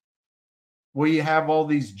 we have all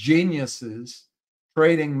these geniuses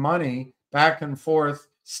trading money back and forth,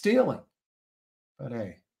 stealing. But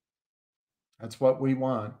hey, that's what we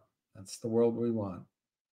want. That's the world we want.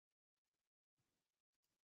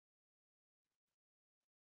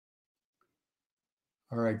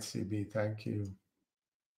 All right, CB, thank you.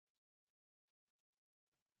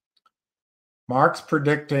 Mark's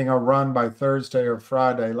predicting a run by Thursday or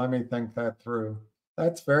Friday. Let me think that through.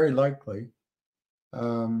 That's very likely.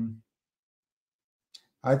 I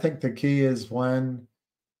think the key is when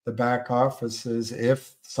the the back offices,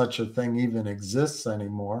 if such a thing even exists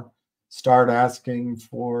anymore, start asking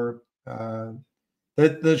for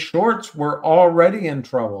the shorts were already in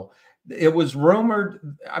trouble. It was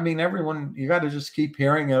rumored. I mean, everyone, you got to just keep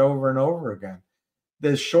hearing it over and over again.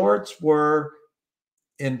 The shorts were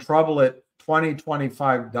in trouble at $20,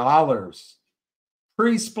 $25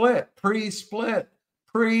 pre-split.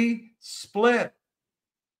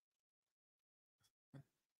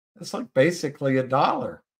 It's like basically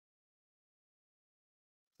 $1.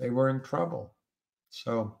 They were in trouble.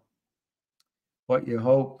 So what you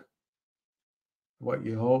hope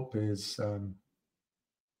is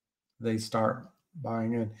they start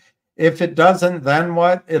buying in. If it doesn't, then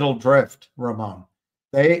what? It'll drift, Ramon.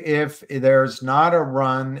 If there's not a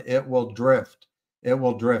run, it will drift. It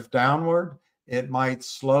will drift downward. It might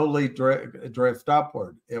slowly drift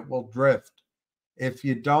upward. It will drift. If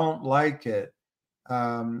you don't like it,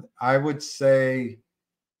 I would say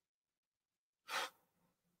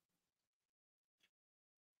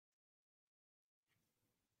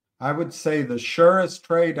the surest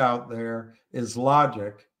trade out there is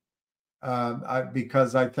Logic,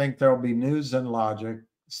 because I think there'll be news in Logic.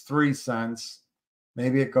 It's 3 cents.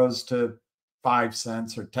 Maybe it goes to 5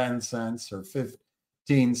 cents or 10 cents or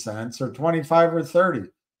 15 cents or 25 or 30.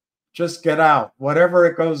 Just get out. Whatever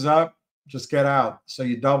it goes up, just get out. So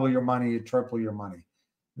you double your money, you triple your money.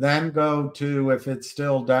 Then go to, if it's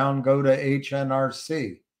still down, go to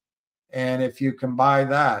HNRC. And if you can buy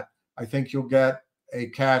that, I think you'll get a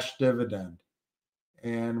cash dividend.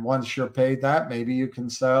 And once you're paid that, maybe you can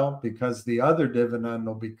sell because the other dividend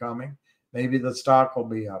will be coming. Maybe the stock will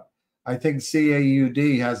be up. I think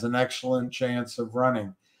CAUD has an excellent chance of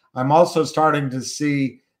running. I'm also starting to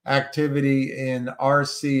see activity in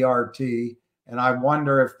RCRT, and I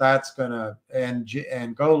wonder if that's going to, and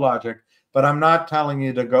GoLogic, but I'm not telling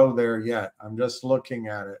you to go there yet. I'm just looking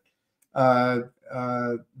at it.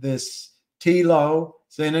 This TLO,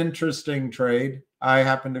 it's an interesting trade. I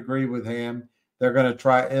happen to agree with him. They're going to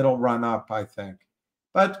try, it'll run up, I think.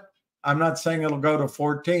 But I'm not saying it'll go to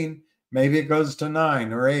 14. Maybe it goes to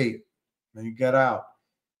 9 or 8, and you get out.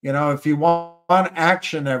 You know, if you want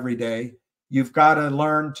action every day, you've got to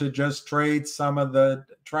learn to just trade some of the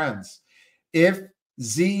trends. If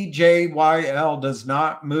ZJYL does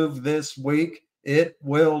not move this week, it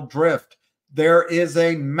will drift. There is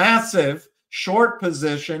a massive short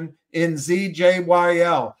position in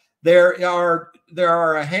ZJYL. There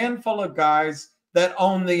are a handful of guys that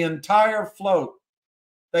own the entire float.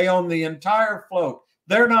 They own the entire float.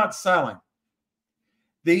 They're not selling.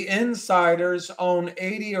 The insiders own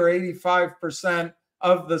 80 or 85%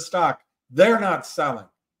 of the stock. They're not selling.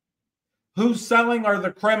 Who's selling are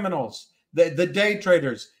the criminals, the day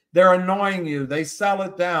traders. They're annoying you. They sell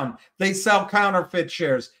it down. They sell counterfeit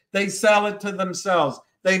shares. They sell it to themselves.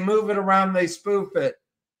 They move it around. They spoof it.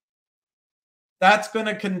 That's going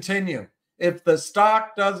to continue. If the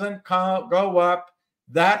stock doesn't go up,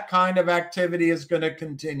 that kind of activity is going to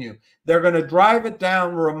continue. They're going to drive it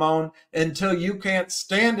down, Ramon, until you can't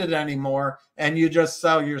stand it anymore and you just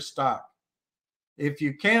sell your stock. If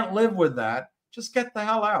you can't live with that, just get the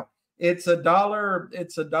hell out. It's $1.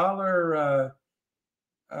 It's $1.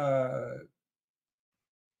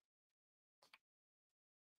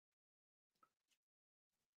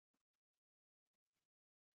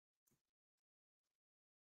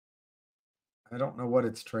 I don't know what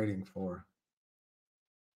it's trading for.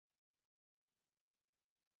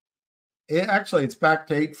 It's back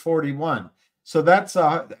to 841. So that's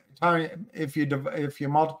a time. If you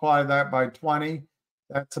multiply that by 20,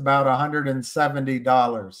 that's about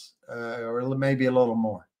 $170, or maybe a little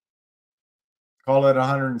more. Call it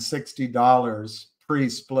 $160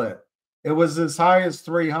 pre-split. It was as high as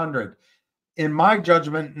 300. In my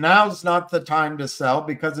judgment, now's not the time to sell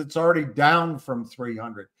because it's already down from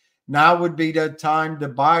 300. Now would be the time to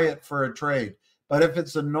buy it for a trade. But if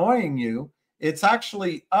it's annoying you, it's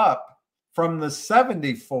actually up from the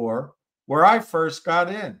 74 where I first got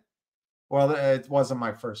in. Well, it wasn't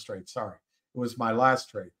my first trade, sorry. It was my last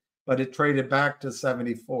trade, but it traded back to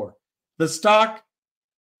 74. The stock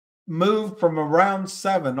moved from around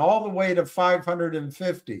 7 all the way to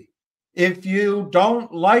 550. If you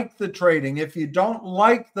don't like the trading, if you don't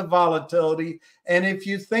like the volatility, and if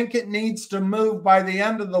you think it needs to move by the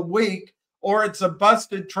end of the week or it's a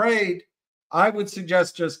busted trade, I would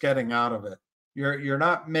suggest just getting out of it. You're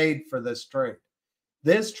not made for this trade.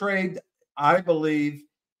 This trade, I believe,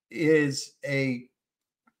 is a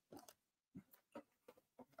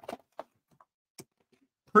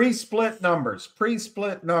pre-split numbers.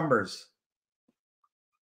 Pre-split numbers.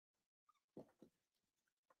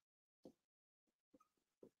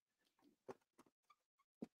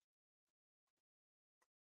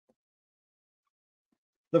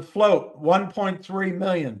 The float, 1.3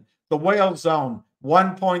 million. The whale zone,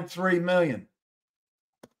 1.3 million.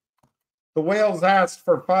 The whales asked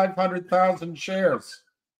for 500,000 shares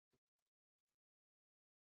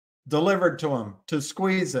delivered to them to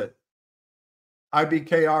squeeze it.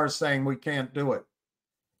 IBKR saying we can't do it.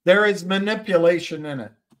 There is manipulation in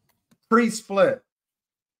it. Pre-split.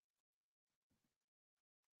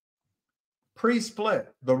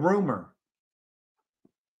 Pre-split, the rumor.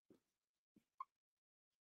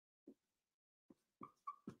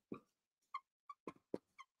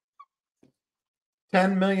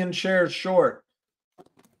 $10 million shares short.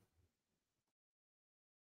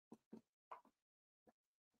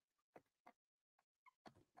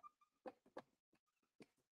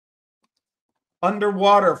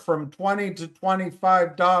 Underwater from $20 to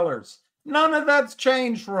 $25. None of that's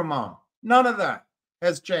changed, Ramon. None of that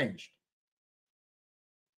has changed.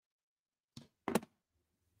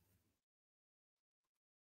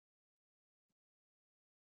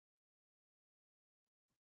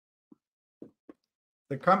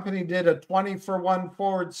 The company did a 20-for-1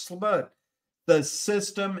 forward split. The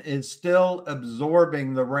system is still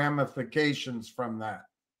absorbing the ramifications from that.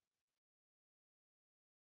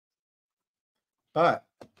 But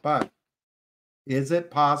is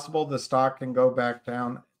it possible the stock can go back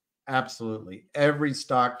down? Absolutely. Every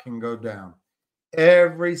stock can go down.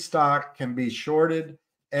 Every stock can be shorted.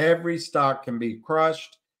 Every stock can be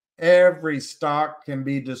crushed. Every stock can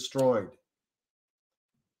be destroyed.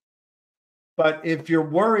 But if you're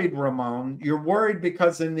worried, Ramon, you're worried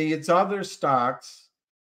because in these other stocks,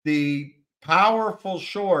 the powerful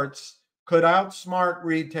shorts could outsmart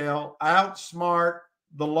retail, outsmart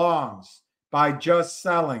the longs by just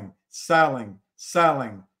selling, selling,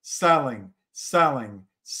 selling, selling, selling,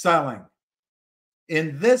 selling.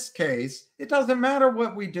 In this case, it doesn't matter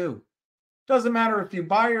what we do. It doesn't matter if you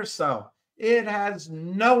buy or sell. It has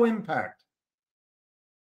no impact.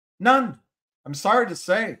 None. I'm sorry to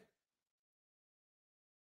say.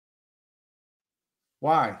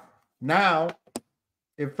 Why? Now,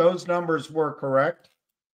 if those numbers were correct,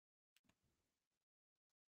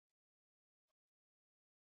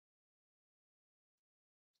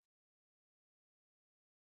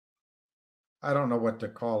 I don't know what to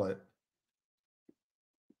call it.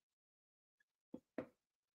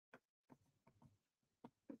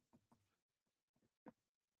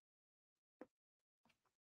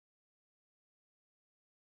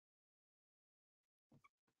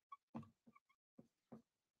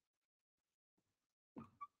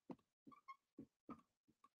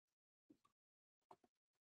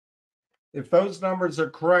 If those numbers are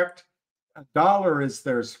correct, $1 is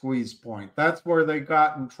their squeeze point. That's where they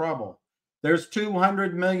got in trouble. There's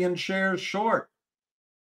 200 million shares short.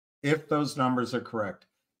 If those numbers are correct,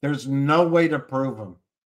 there's no way to prove them.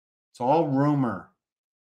 It's all rumor.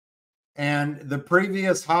 And the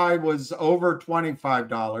previous high was over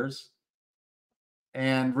 $25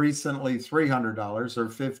 and recently $300 or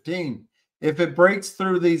 $15. If it breaks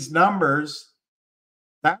through these numbers,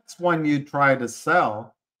 that's when you try to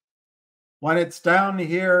sell. When it's down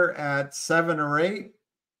here at 7 or 8,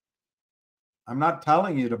 I'm not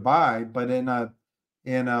telling you to buy, but in a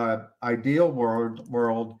ideal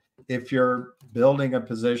world, if you're building a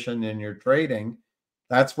position and you're trading,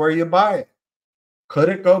 that's where you buy it. Could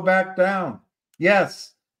it go back down?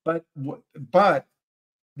 Yes, but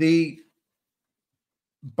the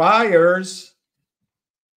buyers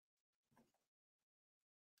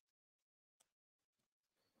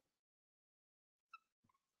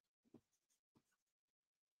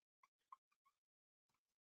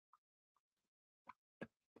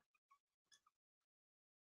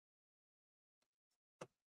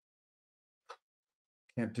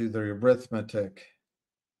can't do the arithmetic.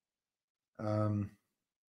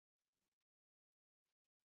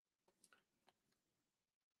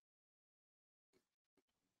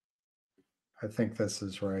 I think this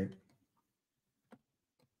is right.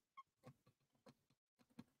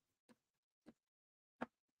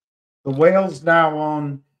 The whales now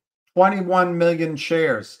own 21 million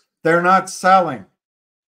shares. They're not selling.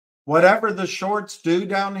 Whatever the shorts do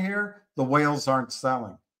down here, the whales aren't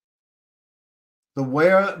selling. The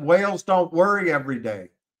whales don't worry every day.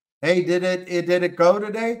 Hey, did it go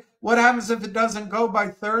today? What happens if it doesn't go by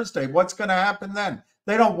Thursday? What's going to happen then?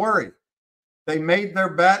 They don't worry. They made their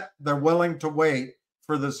bet. They're willing to wait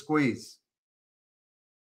for the squeeze.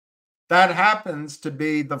 That happens to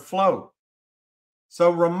be the float.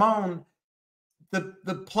 So Ramon,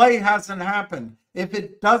 the play hasn't happened. If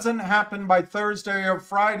it doesn't happen by Thursday or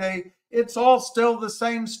Friday, it's all still the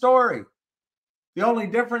same story. The only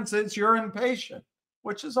difference is you're impatient,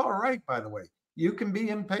 which is all right, by the way. You can be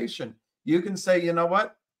impatient. You can say, you know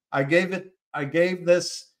what? I gave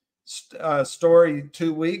this story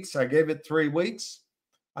 2 weeks. I gave it 3 weeks.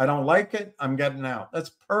 I don't like it. I'm getting out.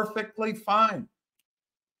 That's perfectly fine.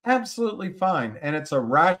 Absolutely fine. And it's a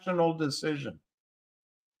rational decision.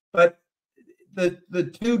 But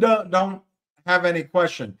the two don't have any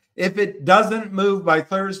question. If it doesn't move by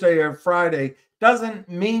Thursday or Friday, doesn't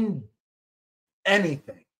mean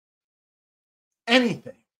anything.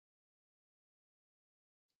 Anything.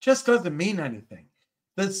 Just doesn't mean anything.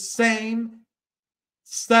 The same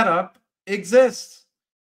setup exists.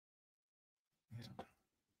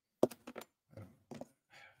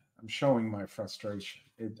 I'm showing my frustration.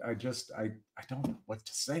 I don't know what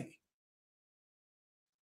to say.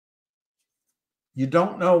 You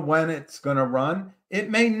don't know when it's going to run. It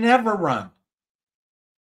may never run.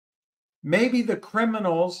 Maybe the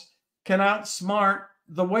criminals can outsmart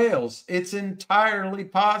the whales. It's entirely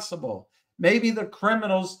possible. Maybe the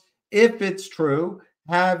criminals, if it's true,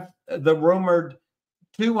 have the rumored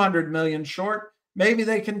 200 million short. Maybe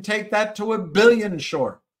they can take that to 1 billion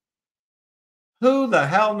short. Who the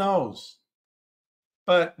hell knows?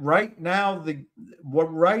 But right now,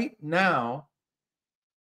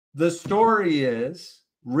 the story is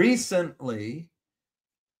recently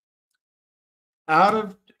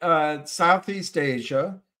out of Southeast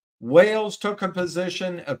Asia, whales took a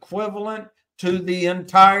position equivalent to the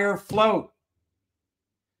entire float.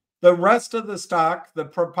 The rest of the stock, the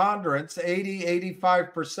preponderance,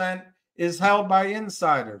 80–85%, is held by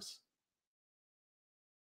insiders.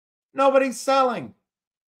 Nobody's selling.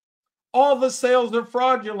 All the sales are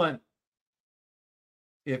fraudulent,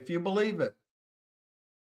 if you believe it.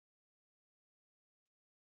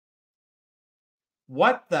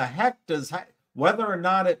 What the heck does whether or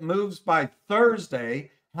not it moves by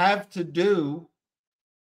Thursday have to do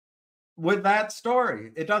with that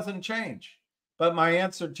story? It doesn't change. But my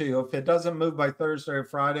answer to you, if it doesn't move by Thursday or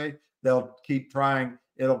Friday, they'll keep trying.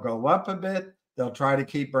 It'll go up a bit. They'll try to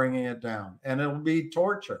keep bringing it down. And it'll be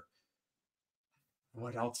torture.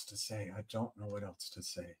 What else to say? I don't know what else to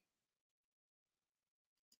say.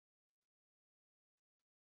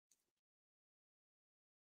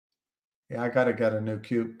 Yeah, I got to get a new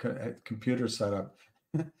computer set up.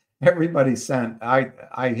 Everybody sent,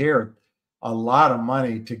 I hear, a lot of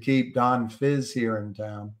money to keep Don Fizz here in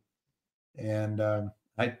town. And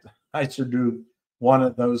I should do one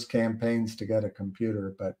of those campaigns to get a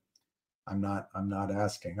computer, but I'm not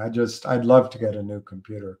asking. I'd love to get a new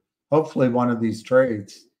computer. Hopefully one of these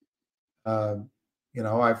trades.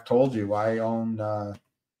 I've told you I own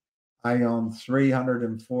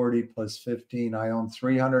 340 plus 15. I own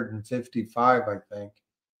 355, I think,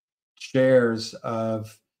 shares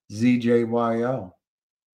of ZJYL.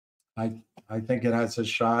 I think it has a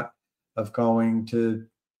shot of going to,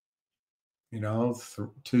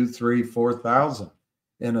 2, 3, 4,000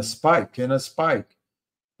 in a spike.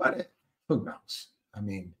 But who knows? I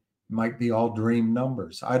mean, it might be all dream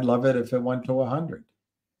numbers. I'd love it if it went to 100.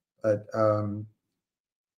 But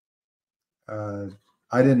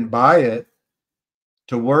I didn't buy it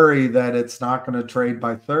to worry that it's not going to trade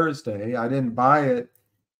by Thursday. I didn't buy it.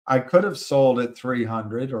 I could have sold at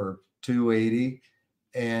 300 or 280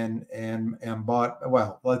 and bought,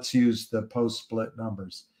 well, let's use the post-split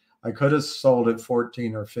numbers. I could have sold at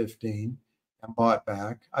 14 or 15 and bought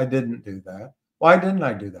back. I didn't do that. Why didn't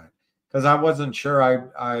I do that? Because I wasn't sure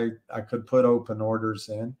I could put open orders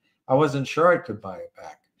in. I wasn't sure I could buy it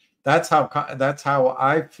back. That's how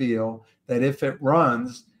I feel that if it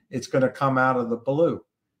runs, it's going to come out of the blue.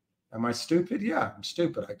 Am I stupid? Yeah, I'm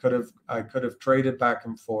stupid. I could have traded back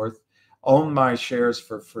and forth, owned my shares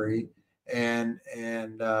for free, and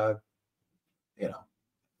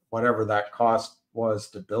whatever that cost was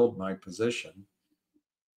to build my position,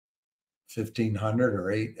 $1,500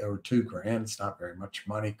 or $8 or $2,000. It's not very much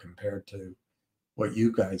money compared to what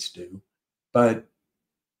you guys do, but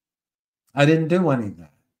I didn't do any of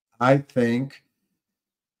that. I think,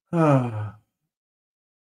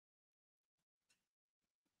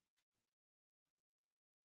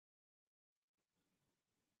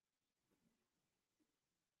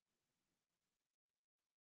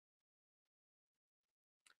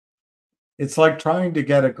 it's like trying to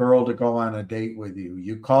get a girl to go on a date with you.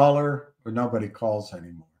 You call her, or nobody calls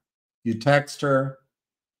anymore. You text her,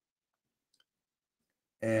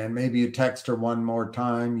 and maybe you text her one more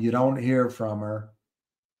time. You don't hear from her.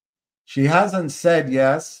 She hasn't said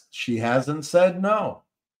yes. She hasn't said no.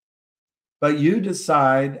 But you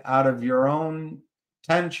decide out of your own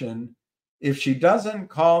tension, if she doesn't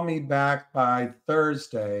call me back by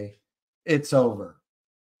Thursday, it's over.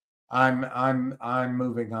 I'm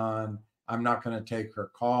moving on. I'm not going to take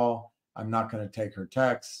her call. I'm not going to take her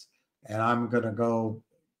text. And I'm going to go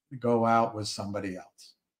go out with somebody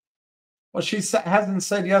else. Well, she hasn't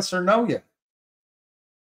said yes or no yet.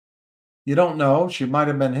 You don't know. She might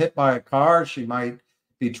have been hit by a car. She might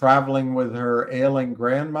be traveling with her ailing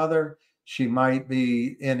grandmother. She might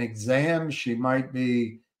be in exams. She might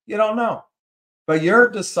be, you don't know. But you're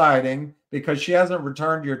deciding, because she hasn't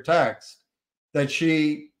returned your text, that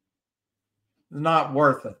she is not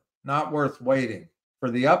worth it, not worth waiting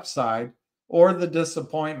for the upside or the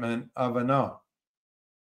disappointment of a no.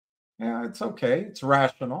 Yeah, it's okay. It's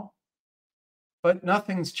rational. But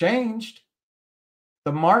nothing's changed.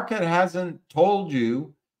 The market hasn't told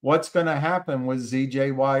you what's going to happen with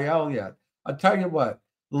ZJYL yet. I'll tell you what,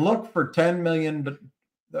 look for 10 million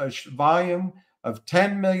volume of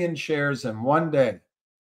 10 million shares in one day,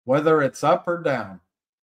 whether it's up or down.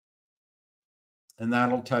 And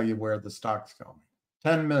that'll tell you where the stock's going.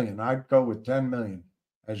 10 million. I'd go with 10 million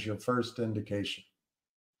as your first indication.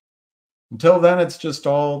 Until then, it's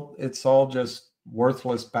all just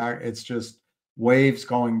worthless back. It's just waves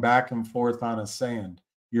going back and forth on a sand.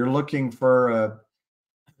 You're looking for a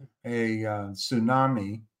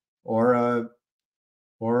tsunami or a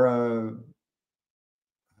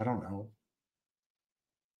I don't know,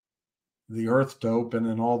 the earth to open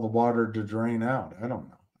and all the water to drain out. I don't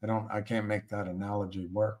know. I can't make that analogy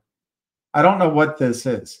work. I don't know what this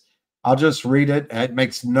is. I'll just read it. It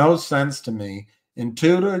makes no sense to me.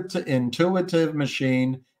 Intuitive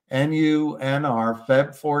Machine, NUNR,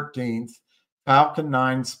 Feb 14th, Falcon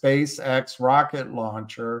 9, SpaceX rocket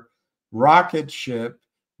launcher, rocket ship,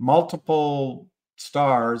 multiple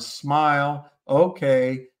stars, smile,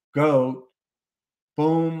 okay, goat,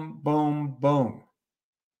 boom, boom, boom.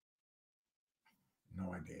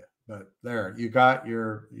 No idea, but there, you got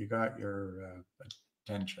your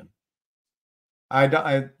attention. I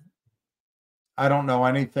don't know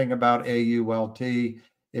anything about AULT.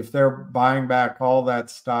 If they're buying back all that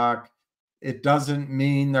stock, it doesn't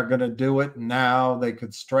mean they're going to do it now. They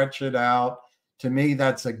could stretch it out. To me,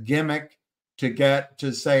 that's a gimmick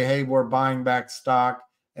to say, hey, we're buying back stock,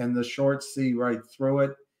 and the shorts see right through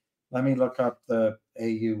it. Let me look up the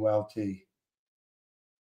AULT.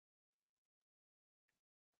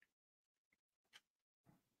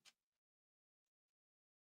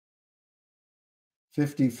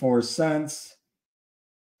 $0.54.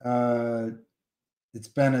 It's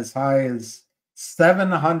been as high as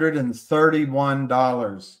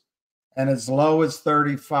 $731 and as low as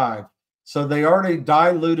 $35. So they already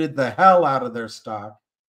diluted the hell out of their stock,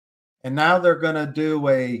 and now they're going to do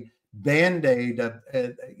a Band-Aid, an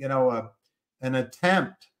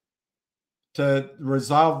attempt to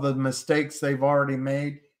resolve the mistakes they've already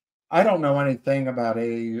made. I don't know anything about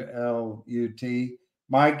AULT.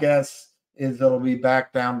 My guess is it'll be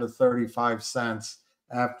back down to 35 cents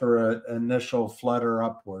after an initial flutter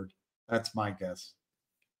upward. That's my guess.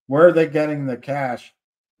 Where are they getting the cash?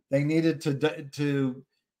 They needed to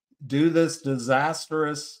do this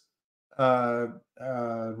disastrous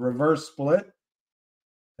reverse split,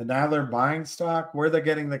 and now they're buying stock. Where are they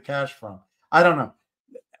getting the cash from? I don't know.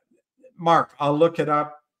 Mark, I'll look it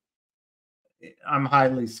up. I'm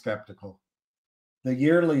highly skeptical. The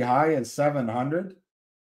yearly high is 700,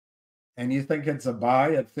 and you think it's a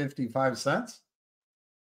buy at 55 cents?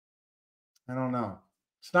 I don't know.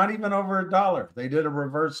 It's not even over $1. They did a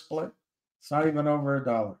reverse split. It's not even over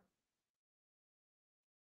 $1.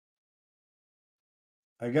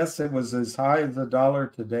 I guess it was as high as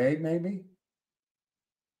 $1 today, maybe.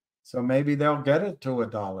 So maybe they'll get it to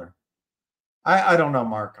 $1. I don't know,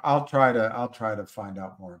 Mark. I'll try to find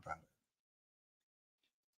out more about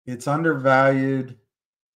it. It's undervalued.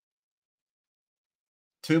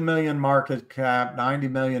 2 million market cap, 90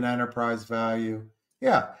 million enterprise value.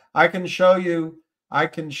 Yeah, I can show you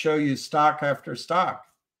stock after stock.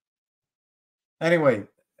 Anyway,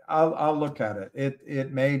 I'll look at it.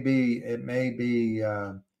 It may be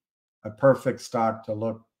a perfect stock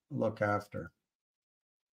to look after.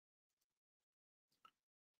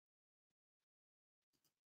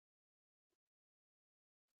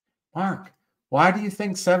 Mark, why do you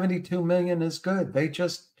think 72 million is good? They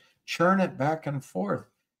just churn it back and forth.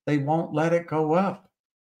 They won't let it go up.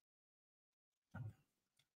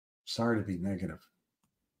 Sorry to be negative.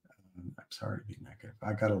 I'm sorry to be negative.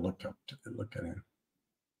 I got to look at it.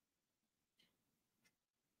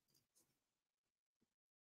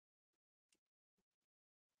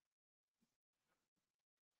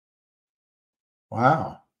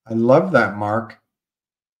 Wow. I love that, Mark.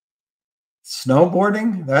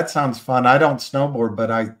 Snowboarding? That sounds fun. I don't snowboard,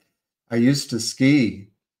 but I used to ski.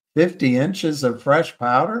 50 inches of fresh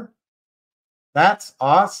powder? That's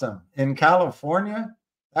awesome. In California?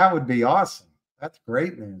 That would be awesome. That's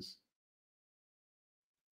great news.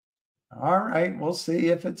 All right, we'll see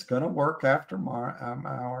if it's going to work after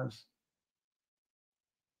hours.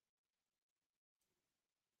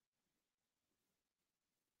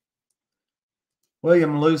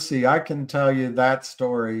 William Lucy, I can tell you that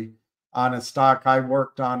story on a stock I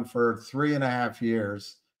worked on for 3.5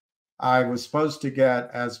 years. I was supposed to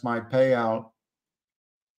get, as my payout,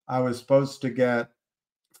 I was supposed to get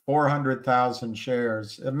 400,000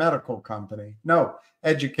 shares, a medical company. No,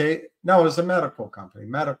 it was a medical company.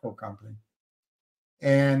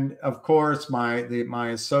 And of course, my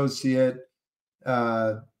associate,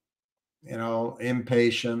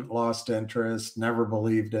 impatient, lost interest, never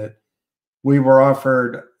believed it. We were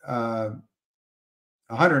offered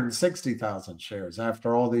 160,000 shares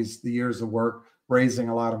after all the years of work, raising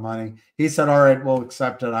a lot of money. He said, "All right, we'll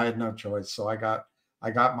accept it." I had no choice, so I got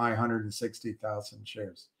my 160,000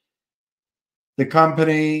 shares. The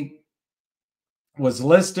company was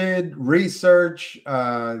listed, research,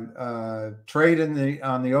 trade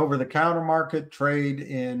on the over-the-counter market, trade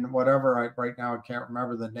in whatever. Right now, I can't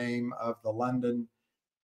remember the name of the London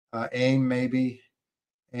AIM, maybe,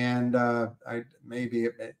 and maybe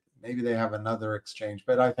they have another exchange,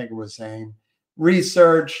 but I think it was AIM.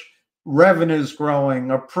 Research, revenues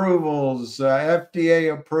growing, approvals,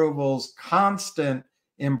 FDA approvals, constant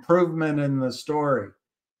improvement in the story,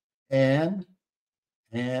 and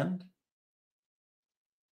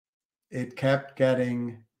it kept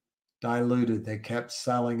getting diluted. They kept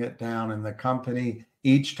selling it down, and the company,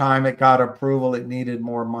 each time it got approval, it needed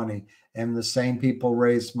more money, and the same people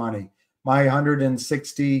raised money. My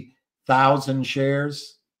 160,000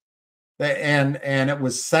 shares, and it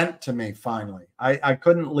was sent to me finally. I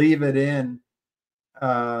couldn't leave it in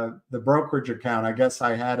the brokerage account. I guess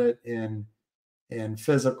I had it in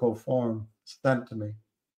physical form, sent to me.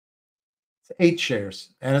 It's 8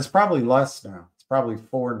 shares, and it's probably less now. It's probably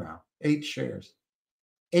 4 now. 8 shares.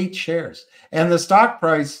 8 shares. And the stock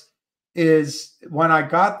price is, when I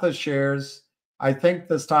got the shares, I think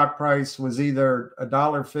the stock price was either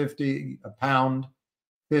 $1.50, a pound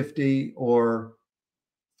 50, or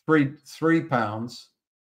 3 pounds.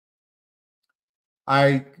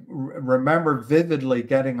 I remember vividly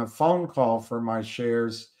getting a phone call for my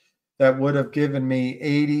shares that would have given me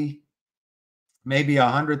 80, maybe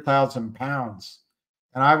 100,000 pounds.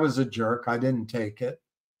 And I was a jerk. I didn't take it,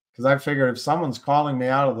 because I figured if someone's calling me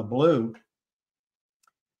out of the blue,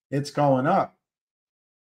 it's going up.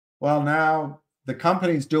 Well, now the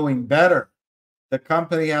company's doing better. The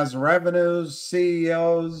company has revenues,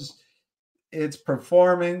 CEOs, it's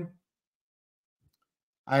performing.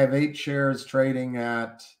 I have 8 shares trading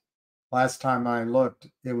at, last time I looked,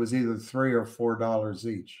 it was either $3 or $4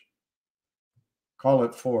 each. Call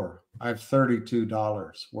it 4. I have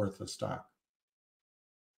 $32 worth of stock.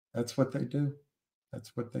 That's what they do.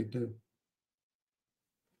 That's what they do.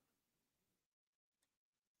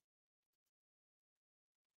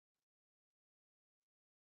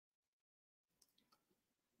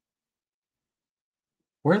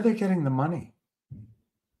 Where are they getting the money?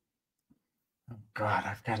 Oh God,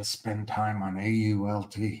 I've got to spend time on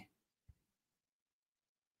AULT.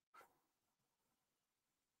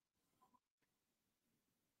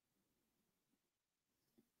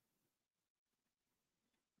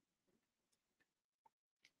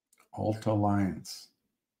 Alt Alliance.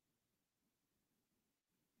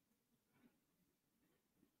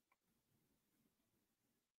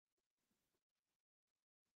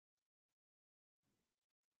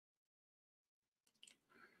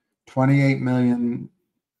 $28 million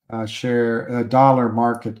dollar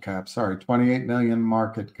market cap. Sorry, 28 million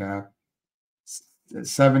market cap.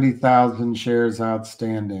 70,000 shares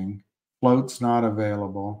outstanding. Float's not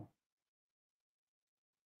available.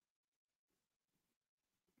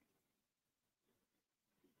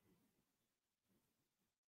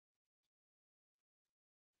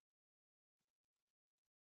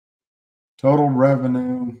 Total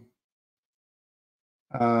revenue,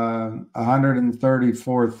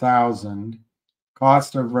 134,000.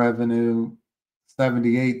 Cost of revenue,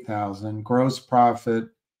 78,000. Gross profit,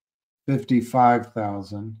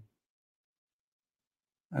 55,000.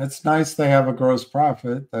 It's nice they have a gross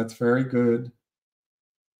profit. That's very good.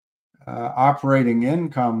 Operating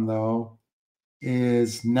income, though,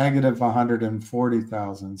 is negative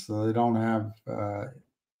 140,000. So they don't have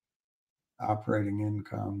operating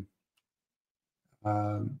income.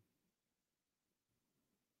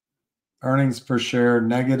 Earnings per share,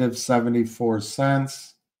 negative 74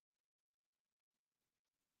 cents.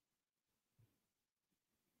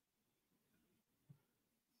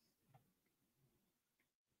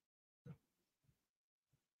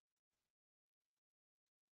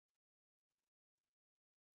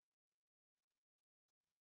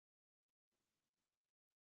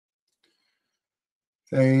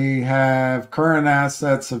 They have current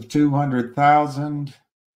assets of 200,000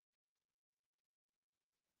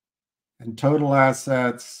 and total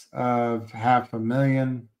assets of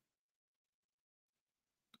 $500,000.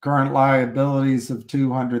 Current liabilities of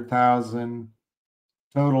 200,000,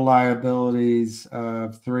 total liabilities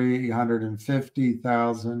of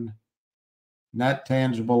 350,000, net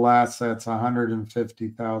tangible assets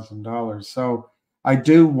 $150,000. So I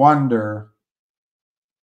do wonder,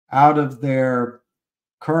 out of their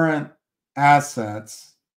current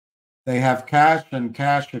assets, they have cash and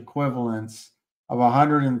cash equivalents of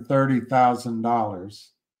 $130,000.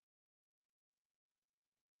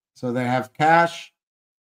 So they have cash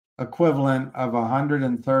equivalent of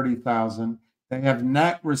 130,000. They have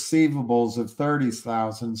net receivables of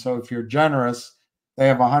 30,000. So if you're generous, they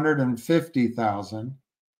have 150,000.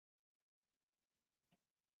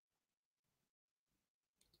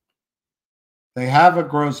 They have a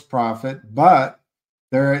gross profit, but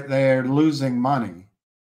they're losing money.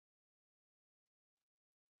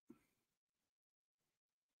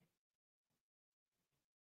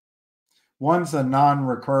 One's a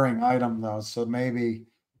non-recurring item though, so maybe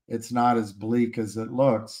it's not as bleak as it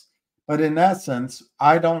looks. But in essence,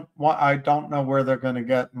 I don't know where they're going to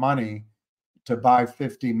get money to buy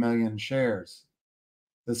 50 million shares.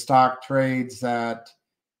 The stock trades at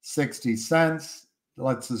 60 cents.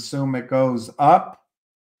 Let's assume it goes up.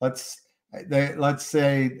 Let's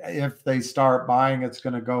say if they start buying, it's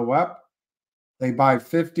going to go up. They buy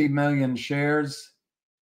 50 million shares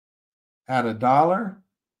at $1.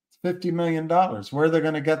 It's $50 million. Where are they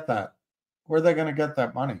going to get that? Where are they going to get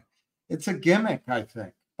that money? It's a gimmick, I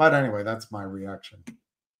think. But anyway, that's my reaction.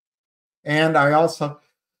 And I also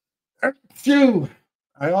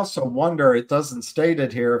wonder, it doesn't state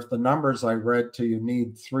it here, if the numbers I read to you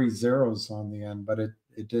need 3 zeros on the end, but it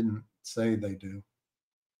didn't say they do.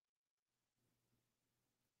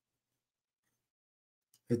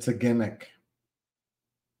 It's a gimmick.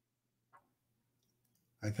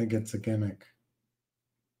 I think it's a gimmick.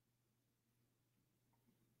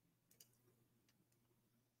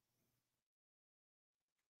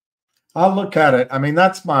 I'll look at it. I mean,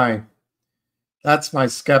 that's my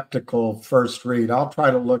skeptical first read. I'll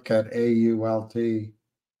try to look at AULT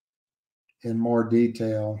in more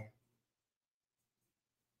detail,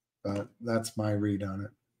 but that's my read on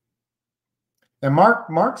it. And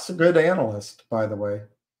Mark's a good analyst, by the way.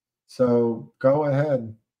 So go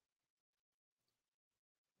ahead.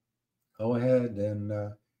 Go ahead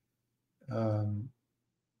and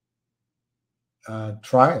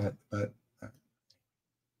try it, but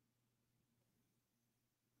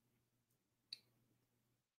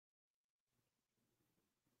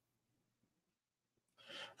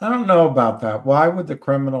I don't know about that. Why would the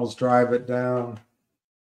criminals drive it down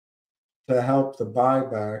to help the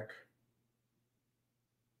buyback?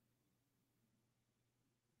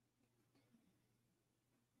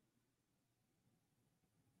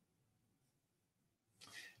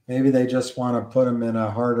 Maybe they just want to put them in a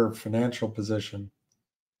harder financial position.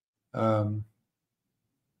 One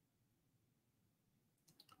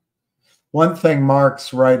thing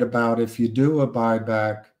Mark's right about, if you do a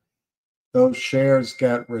buyback, those shares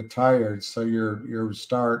get retired. So they're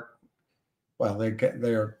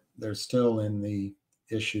still in the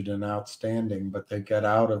issued and outstanding, but they get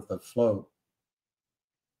out of the float.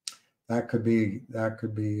 That could be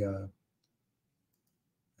a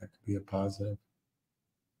positive.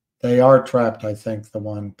 They are trapped, I think, the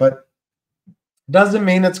one, but doesn't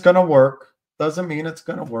mean it's going to work. Doesn't mean it's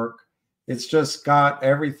going to work. It's just got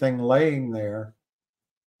everything laying there.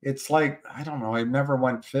 It's like, I don't know, I never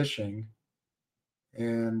went fishing,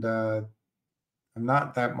 and I'm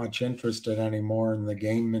not that much interested anymore in the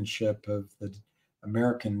gamemanship of the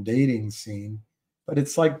American dating scene, but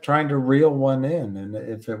it's like trying to reel one in, and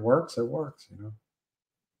if it works, it works, you know.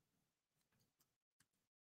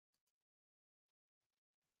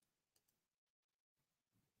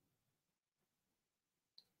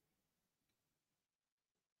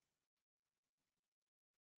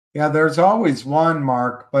 Yeah, there's always one,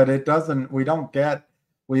 Mark, but it doesn't get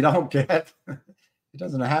it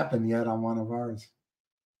doesn't happen yet on one of ours.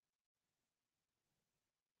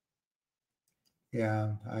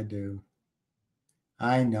 Yeah, I do.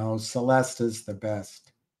 I know. Celeste is the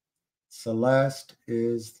best. Celeste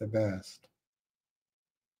is the best.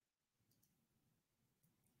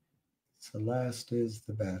 Celeste is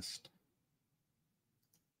the best.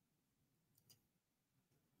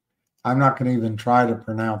 I'm not going to even try to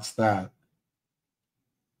pronounce that.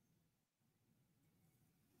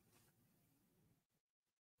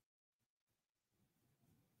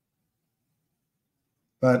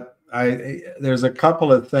 But there's a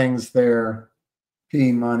couple of things there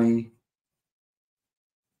P money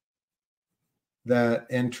that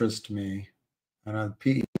interest me. And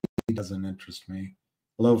P doesn't interest me.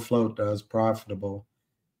 Low float does, profitable.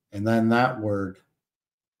 And then that word.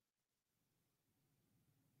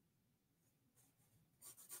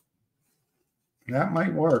 That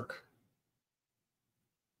might work.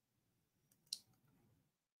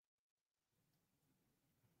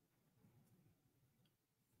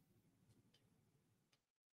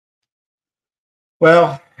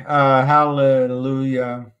 Well,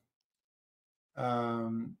 hallelujah.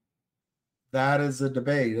 That is a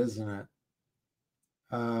debate, isn't it?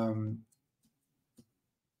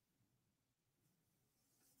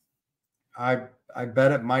 I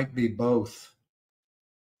bet it might be both.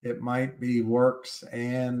 It might be works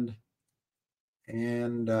and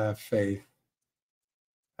faith.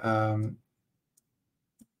 And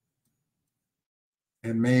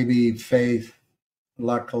maybe faith,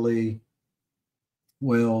 luckily,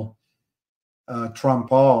 will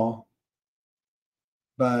trump all.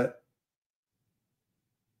 But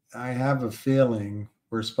I have a feeling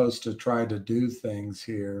we're supposed to try to do things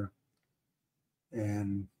here.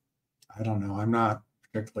 And I don't know. I'm not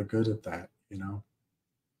particularly good at that, you know,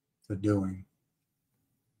 the doing.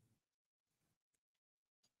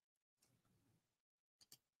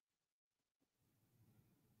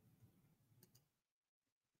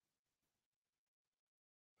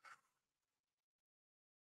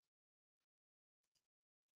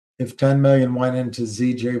 If 10 million went into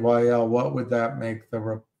ZJYL, what would that make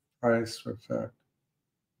the price reflect?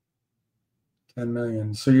 10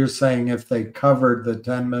 million. So you're saying if they covered the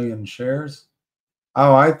 10 million shares?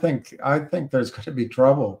 Oh, I think there's going to be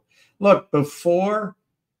trouble. Look, before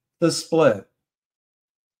the split,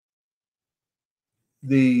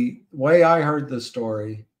 the way I heard the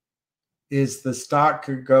story is the stock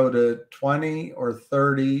could go to $20,000 or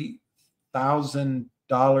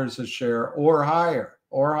 $30,000 a share or higher.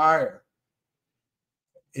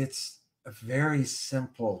 It's a very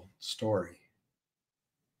simple story.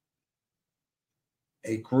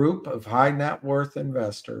 A group of high net worth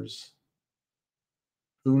investors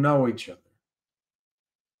who know each other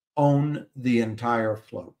own the entire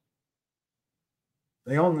float.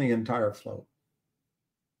 They own the entire float.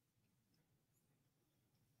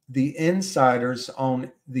 The insiders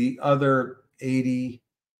own the other 80.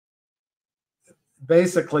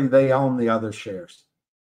 Basically, they own the other shares.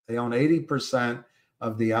 They own 80%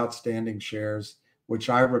 of the outstanding shares, which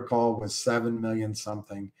I recall was 7 million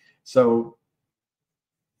something. So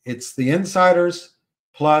it's the insiders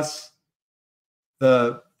plus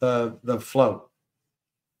the float.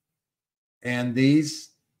 And these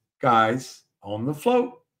guys own the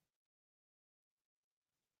float.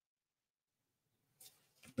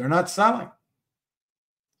 They're not selling.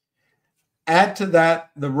 Add to that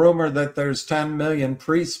the rumor that there's 10 million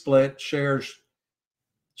pre-split shares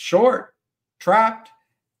short, trapped,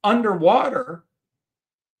 underwater,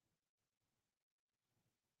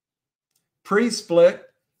 pre-split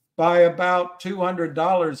by about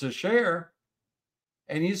 $200 a share,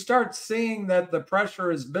 and you start seeing that the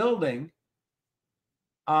pressure is building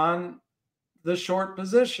on the short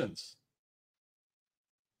positions.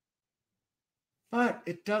 But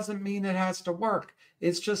it doesn't mean it has to work.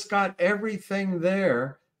 It's just got everything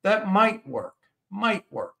there that might work.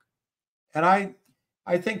 And I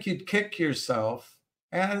think you'd kick yourself,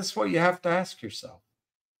 and that's what you have to ask yourself.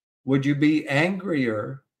 Would you be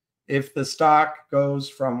angrier if the stock goes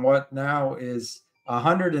from what now is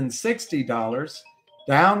 $160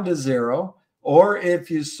 down to zero, or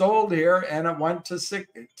if you sold here and it went to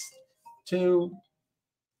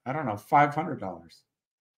I don't know, $500?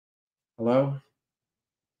 Hello?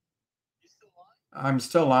 I'm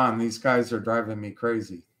still on. These guys are driving me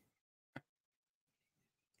crazy.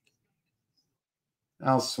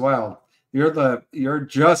 Oh, swell. You're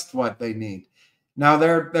just what they need. Now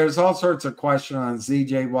there's all sorts of questions on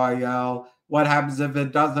ZJYL. What happens if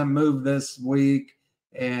it doesn't move this week?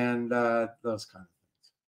 And those kind of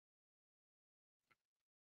things.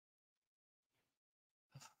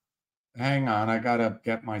 Hang on, I gotta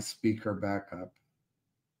get my speaker back up.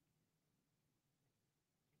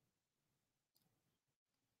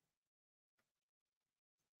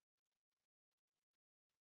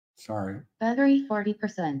 Sorry. Battery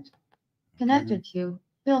 40%. Connected to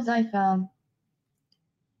Bill's iPhone.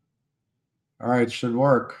 All right, should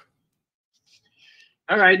work.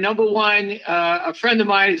 All right, number one, a friend of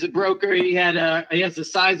mine is a broker. He has a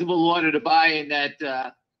sizable order to buy in that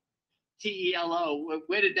TELO.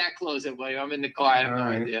 Where did that close at, William? I'm in the car. I have no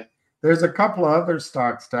idea. There's a couple of other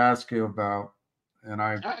stocks to ask you about, and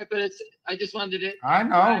all right, but I just wanted it. I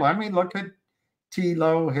know. Let me look at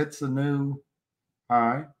TELO hits a new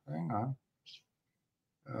high. Hang on.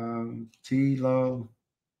 T low.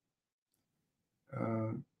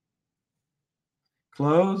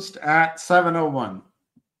 Closed at 701,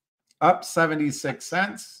 up 76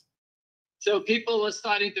 cents. So people are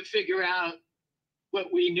starting to figure out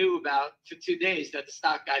what we knew about for 2 days, that the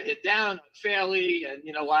stock got hit down unfairly, and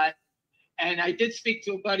you know what? And I did speak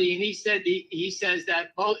to a buddy, and he said he says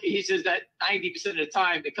that 90% of the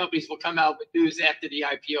time the companies will come out with news after the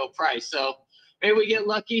IPO price. So maybe we get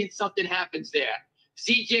lucky and something happens there.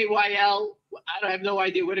 ZJYL, I have no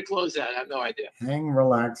idea where to close at. I have no idea.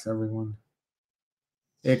 Relax, everyone.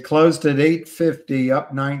 It closed at 850,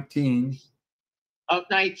 up 19. Up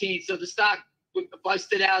 19. So the stock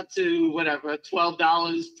busted out to whatever,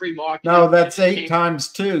 $12 pre-market. No, that's 8 times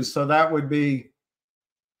 2. So that would be.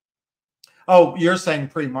 Oh, you're saying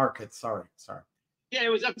pre-market. Sorry. Yeah, it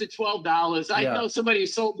was up to $12. I know somebody who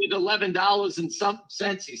sold it $11 and some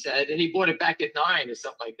cents, he said, and he bought it back at $9 or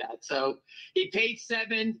something like that. So he paid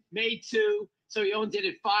 $7, made $2, so he owns it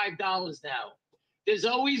at $5 now. There's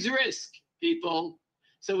always risk, people.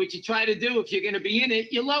 So what you try to do, if you're going to be in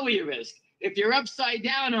it, you lower your risk. If you're upside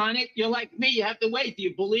down on it, you're like me, you have to wait. Do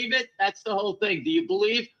you believe it? That's the whole thing. Do you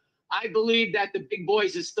believe? I believe that the big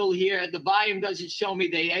boys are still here. The volume doesn't show me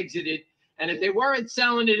they exited. And if they weren't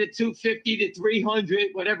selling it at 250 to 300,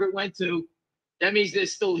 whatever it went to, that means they're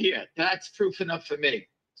still here. That's proof enough for me.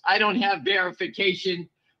 I don't have verification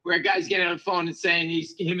where a guy's getting on the phone and saying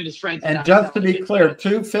him and his friends. And just to be clear,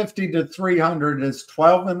 250 to 300 is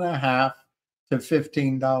 $12.50 to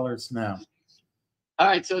 $15 now. All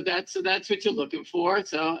right, so that's what you're looking for.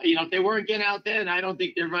 So if they weren't getting out then, I don't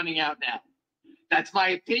think they're running out now. That's my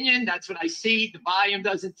opinion. That's what I see. The volume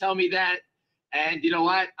doesn't tell me that. And you know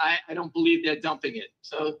what? I don't believe they're dumping it.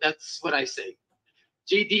 So that's what I see.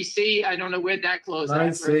 GDC, I don't know where that closed I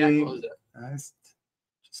at. see.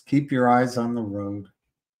 Just keep your eyes on the road.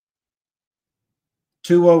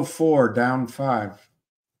 204, down 5.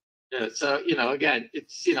 Yeah, so, again,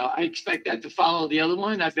 it's, I expect that to follow the other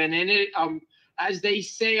one. I've been in it. As they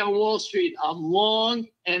say on Wall Street, I'm long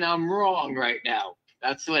and I'm wrong right now.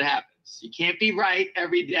 That's what happens. You can't be right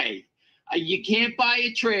every day. You can't buy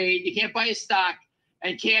a trade, you can't buy a stock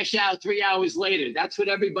and cash out 3 hours later. That's what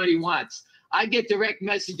everybody wants. I get direct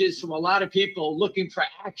messages from a lot of people looking for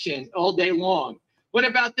action all day long. What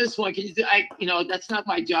about this one? Can you do? That's not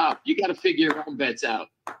my job. You got to figure your own bets out.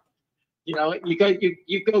 You go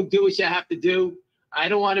do what you have to do. I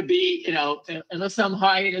don't want to be, unless I'm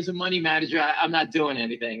hired as a money manager, I'm not doing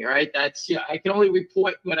anything. All right. I can only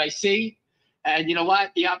report what I see. And you know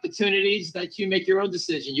what? The opportunities that you make your own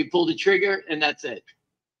decision. You pull the trigger and that's it.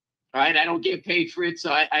 All right. I don't get paid for it.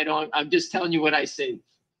 So I'm just telling you what I see.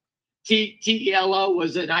 TELO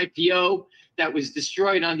was an IPO that was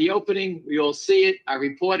destroyed on the opening. We all see it. I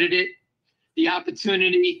reported it. The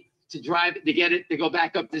opportunity to drive it, to get it, to go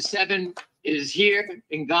back up to 7 is here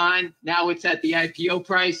and gone. Now it's at the IPO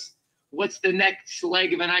price. What's the next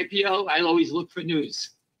leg of an IPO? I always look for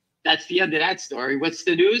news. That's the end of that story. What's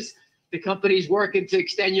the news? The company's working to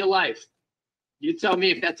extend your life. You tell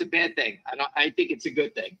me if that's a bad thing. I think it's a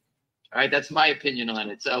good thing. All right, that's my opinion on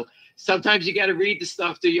it. So sometimes you got to read the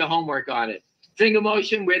stuff, do your homework on it. Finger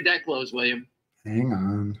motion, where'd that close, William? Hang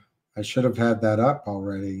on. I should have had that up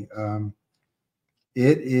already.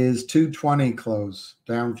 It is 220 close,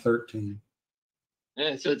 down 13.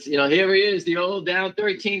 Yeah, so it's, here he is, the old down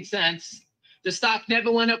 13 cents. The stock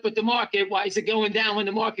never went up with the market. Why is it going down when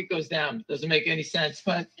the market goes down? Doesn't make any sense.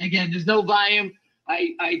 But again, there's no volume.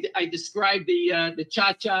 I described the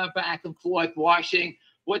cha-cha back and forth washing.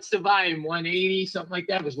 What's the volume? 180, something like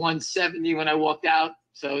that. It was 170 when I walked out.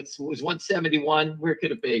 So it was 171. Where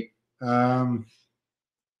could it be? Volume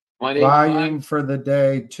 185? for the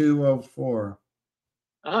day, 204.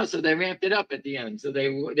 Oh, so they ramped it up at the end. So they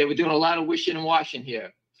were doing a lot of wishing and washing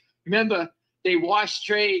here. Remember, they wash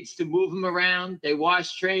trades to move them around. They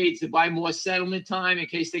wash trades to buy more settlement time in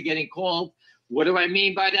case they're getting called. What do I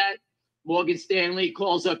mean by that? Morgan Stanley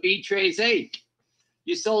calls up E-Trades. Hey,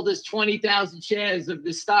 you sold us 20,000 shares of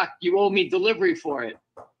the stock. You owe me delivery for it.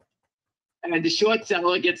 And the short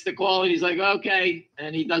seller gets the call and he's like, okay.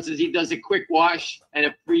 And he does a quick wash and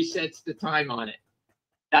it resets the time on it.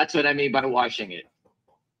 That's what I mean by washing it.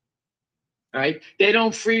 All right.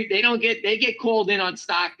 They get called in on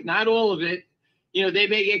stock, not all of it. They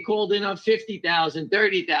may get called in on 50,000,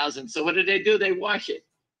 30,000. So what do? They wash it.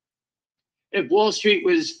 If Wall Street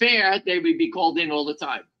was fair, they would be called in all the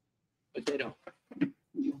time, but they don't.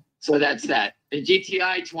 So that's that. The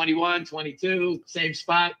GTI 21, 22, same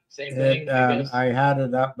spot, same thing. I had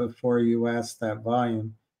it up before you asked that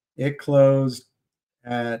volume. It closed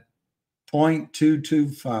at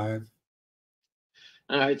 0.225.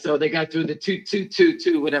 All right, so they got through the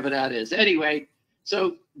 2222, whatever that is. Anyway,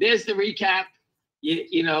 so there's the recap.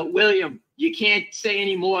 You know, William, you can't say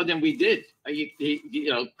any more than we did. You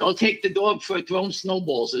know, go take the dog for throwing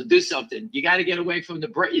snowballs or do something. You got to get away from the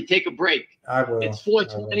break. You take a break. I will. It's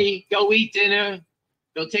 4:20. Go eat dinner.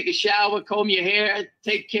 Go take a shower. Comb your hair.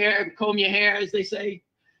 Take care. Comb your hair, as they say.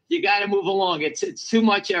 You got to move along. It's too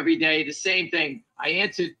much every day. The same thing. I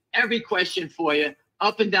answered every question for you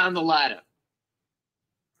up and down the ladder.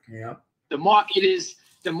 Yeah. The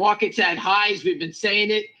market's at highs. We've been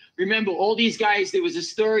saying it. Remember, all these guys, there was a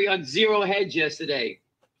story on Zero Hedge yesterday.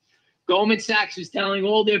 Goldman Sachs was telling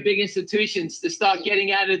all their big institutions to start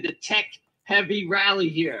getting out of the tech-heavy rally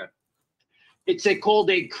here. It's called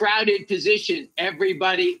a crowded position.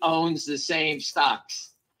 Everybody owns the same stocks.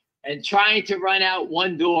 And trying to run out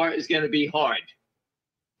one door is going to be hard.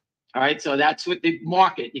 All right, so that's what the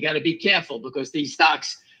market, you got to be careful because these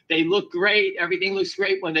stocks, they look great. Everything looks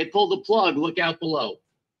great. When they pull the plug, look out below.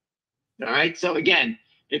 All right, so again,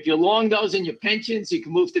 if you're long those in your pensions, you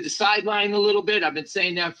can move to the sideline a little bit. I've been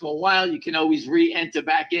saying that for a while. You can always re-enter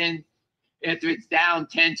back in. After it's down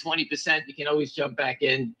 10, 20%, you can always jump back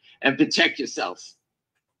in and protect yourself.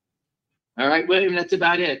 All right, William, that's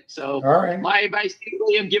about it. So All right. my advice to you,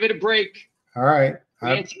 William, give it a break. All right.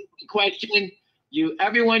 Answer the question.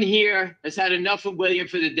 Everyone here has had enough of William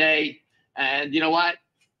for the day. And you know what?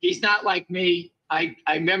 He's not like me. I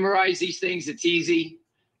memorize these things. It's easy.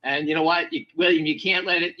 And you know what, William, you can't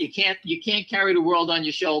carry the world on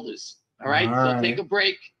your shoulders. All right. So take a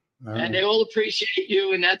break. And they all appreciate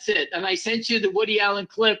you. And that's it. And I sent you the Woody Allen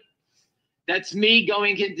clip. That's me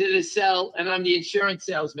going into the cell, and I'm the insurance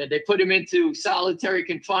salesman. They put him into solitary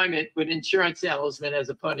confinement with insurance salesman as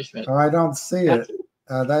a punishment. Oh, I don't see it.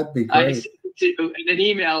 That'd be great. I sent it to in an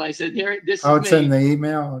email. I said, "Here, this is Oh, it's me." in the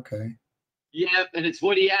email. Okay. Yeah, and it's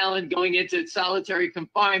Woody Allen going into solitary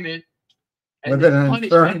confinement with an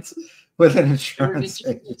insurance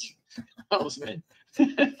salesman.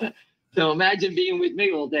 So imagine being with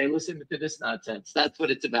me all day listening to this nonsense. That's what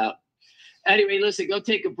it's about. Anyway, listen, go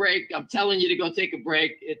take a break. I'm telling you to go take a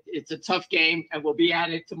break. It's a tough game, and we'll be at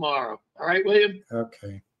it tomorrow. All right, William?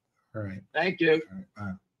 Okay. All right. Thank you. All right,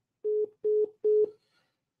 bye.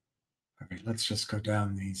 Okay, let's just go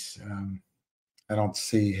down these. I don't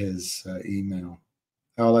see his email.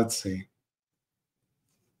 Oh, let's see.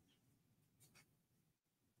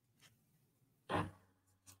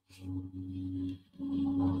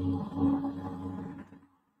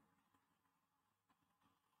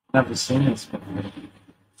 Never seen this before.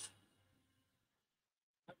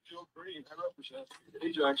 Joe Green, I represent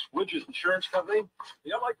Ajax Widget Insurance Company.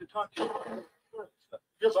 Yeah, I'd like to talk to you about insurance stuff.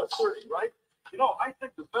 You're about 30, right? You know, I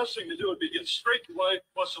think the best thing to do would be get straight away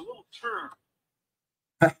plus a little turn.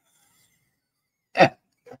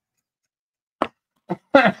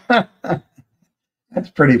 That's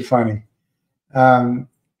pretty funny.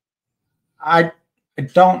 I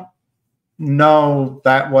don't know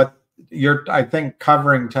that what you're, I think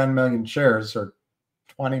covering 10 million shares or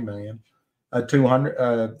 20 million,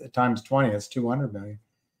 200 times 20 is 200 million.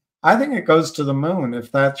 I think it goes to the moon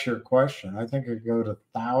if that's your question. I think it could go to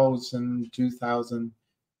 $1,000, $2,000,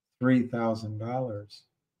 $3,000.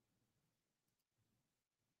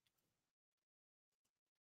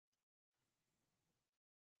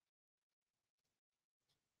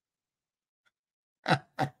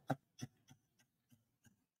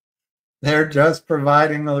 They're just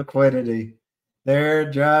providing liquidity.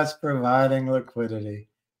 They're just providing liquidity.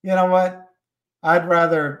 You know what? I'd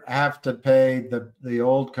rather have to pay the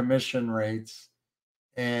old commission rates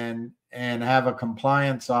and have a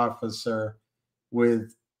compliance officer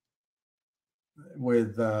with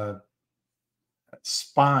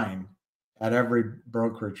spine at every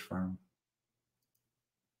brokerage firm.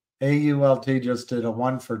 AULT just did a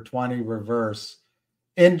 1 for 20 reverse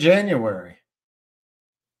in January.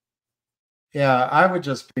 Yeah, I would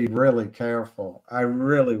just be really careful. I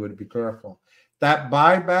really would be careful. That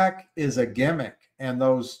buyback is a gimmick, and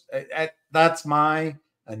that's my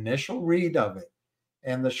initial read of it.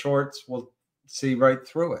 And the shorts will see right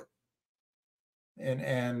through it.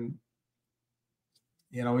 And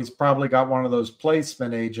you know, he's probably got one of those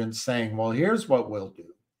placement agents saying, well, here's what we'll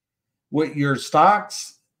do. With your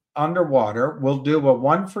stocks underwater, we'll do a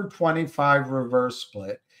 1 for 25 reverse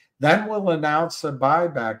split. Then we'll announce a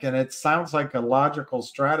buyback. And it sounds like a logical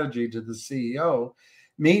strategy to the CEO.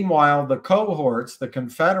 Meanwhile, the cohorts, the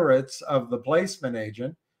confederates of the placement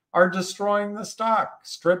agent, are destroying the stock,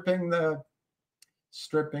 stripping the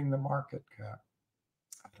market cap.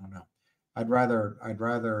 I don't know. I'd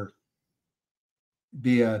rather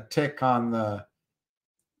be a tick on the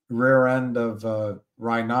rear end of a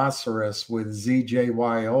rhinoceros with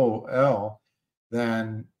ZJYL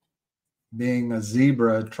than being a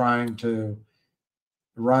zebra trying to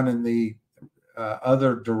run in the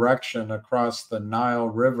other direction across the Nile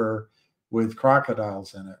River with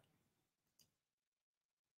crocodiles in it.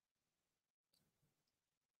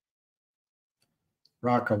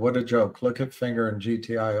 Raka, what a joke. Look at Finger and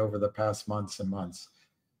GTI over the past months and months.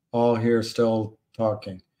 All here still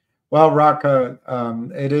talking. Well, Raka,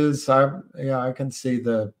 it is, I can see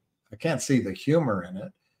I can't see the humor in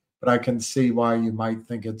it, but I can see why you might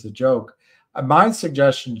think it's a joke. My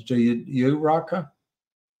suggestion to you, Raka,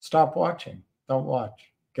 stop watching. Don't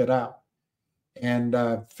watch. Get out. And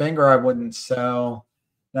Finger, I wouldn't sell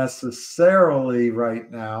necessarily right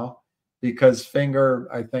now because Finger,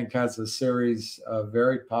 I think, has a series of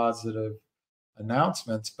very positive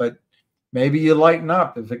announcements, but maybe you lighten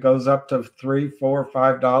up. If it goes up to $3, $4,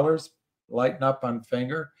 $5, lighten up on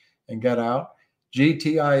Finger and get out.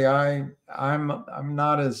 GTII, I'm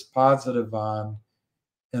not as positive on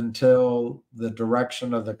until the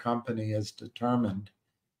direction of the company is determined.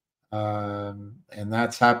 And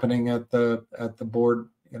that's happening at the board,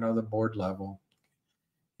 the board level.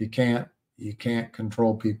 You can't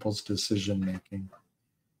control people's decision making.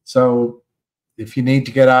 So if you need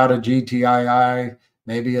to get out of GTII,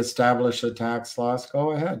 maybe establish a tax loss,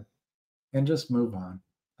 go ahead and just move on.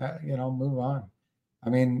 Move on. I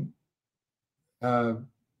mean,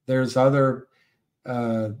 there's other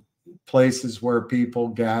places where people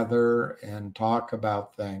gather and talk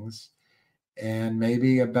about things. And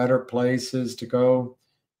maybe a better place is to go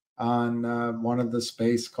on one of the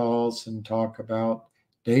space calls and talk about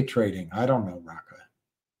day trading. I don't know, Raka.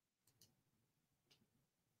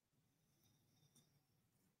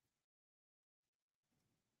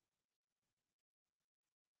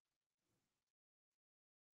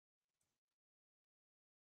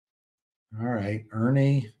 All right,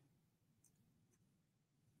 Ernie.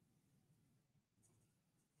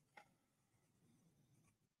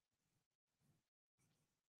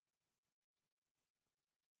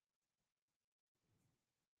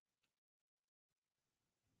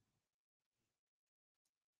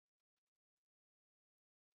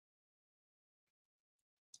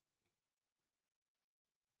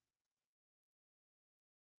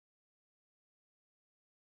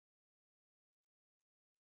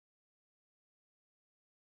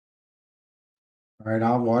 All right,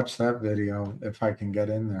 I'll watch that video if I can get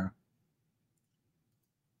in there.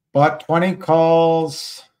 Bought 20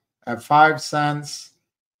 calls at 5 cents.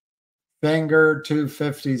 Finger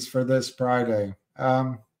 250s for this Friday.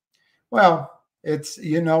 Well, it's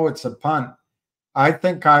it's a punt. I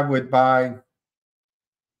think I would buy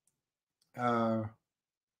I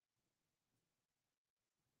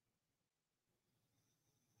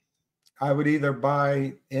would either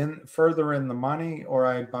buy in further in the money or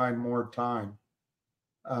I'd buy more time.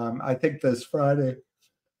 I think this Friday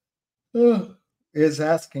is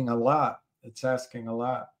asking a lot. It's asking a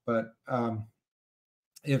lot. But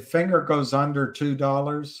if Finger goes under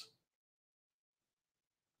 $2,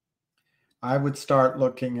 I would start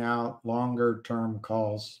looking out longer term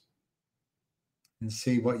calls and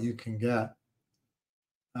see what you can get.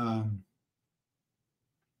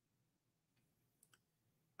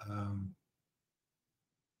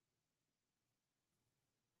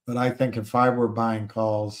 But I think if I were buying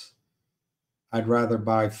calls, I'd rather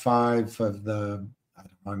buy 5 of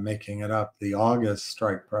I'm making it up, the August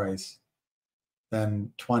strike price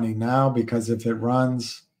than 20 now, because if it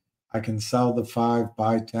runs, I can sell the 5,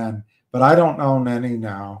 buy 10. But I don't own any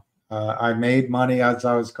now. I made money as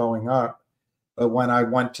I was going up. But when I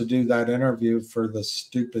went to do that interview for the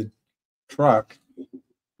stupid truck,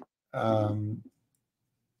 I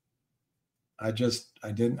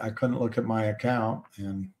couldn't look at my account,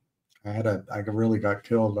 and I really got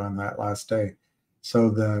killed on that last day. So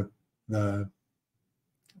the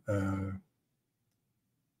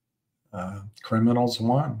criminals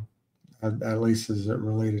won, at least as it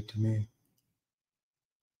related to me.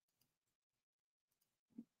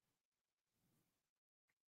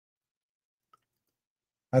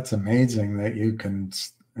 That's amazing that you can.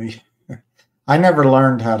 I never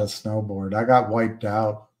learned how to snowboard. I got wiped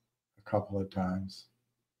out a couple of times.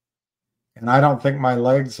 And I don't think my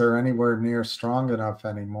legs are anywhere near strong enough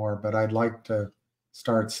anymore, but I'd like to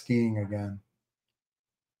start skiing again.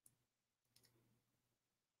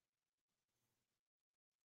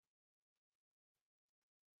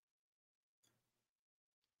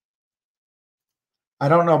 I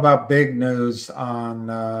don't know about big news on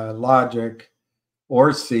Logic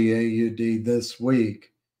or CAUD this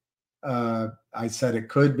week. I said it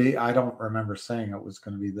could be. I don't remember saying it was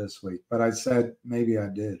going to be this week, but I said maybe I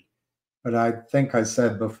did. But I think I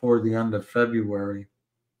said before the end of February.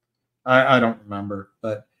 I don't remember,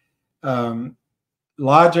 but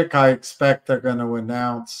Logic, I expect they're going to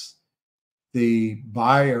announce the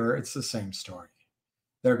buyer. It's the same story.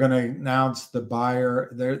 They're going to announce the buyer,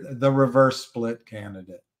 the reverse split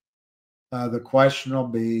candidate. The question will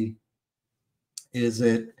be, is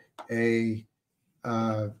it a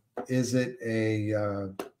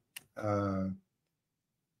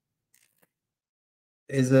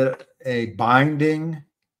binding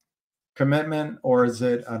commitment, or is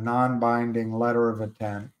it a non-binding letter of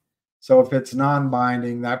intent? So if it's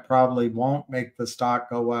non-binding, that probably won't make the stock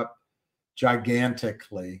go up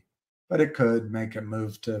gigantically, but it could make it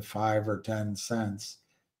move to 5 or 10 cents.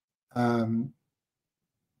 The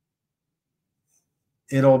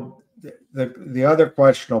other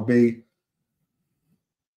question will be,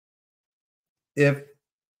 if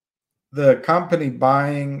the company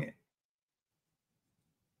buying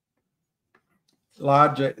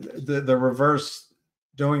Logic, the reverse,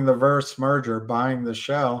 doing the reverse merger, buying the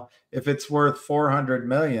shell, if it's worth 400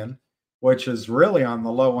 million, which is really on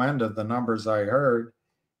the low end of the numbers I heard,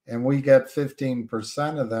 and we get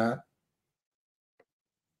 15% of that,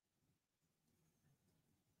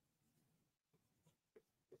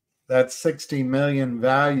 that's 60 million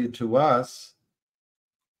value to us.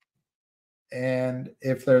 And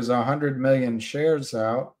if there's 100 million shares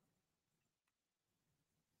out,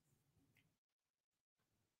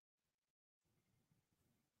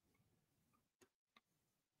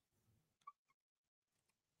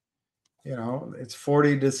 you know, it's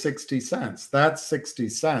 40 to 60 cents. That's 60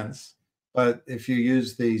 cents. But if you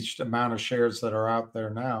use the amount of shares that are out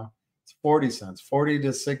there now, it's 40 cents, 40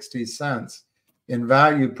 to 60 cents in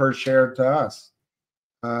value per share to us.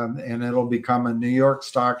 And it'll become a New York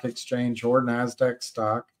Stock Exchange or NASDAQ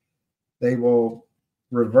stock. They will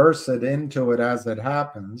reverse it into it as it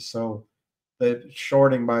happens, so that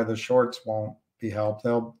shorting by the shorts won't be helped.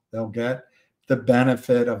 They'll get the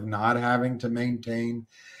benefit of not having to maintain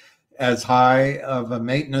as high of a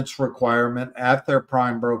maintenance requirement at their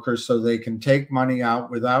prime brokers, so they can take money out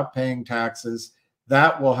without paying taxes.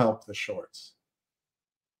 That will help the shorts.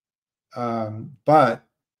 But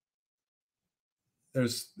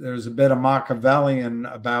there's a bit of Machiavellian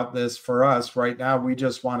about this for us right now. We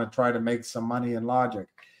just want to try to make some money in Logic.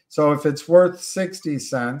 So if it's worth 60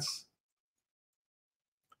 cents,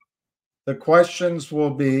 the questions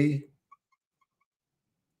will be,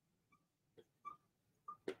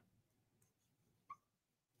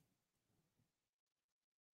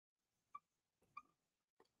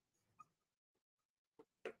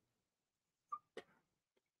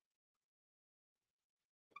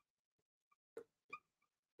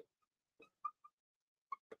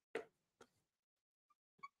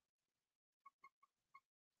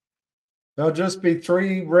 there'll just be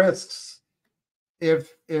 3 risks.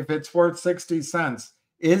 If it's worth 60 cents,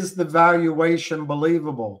 is the valuation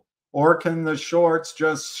believable? Or can the shorts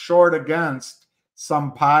just short against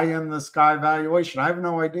some pie in the sky valuation? I have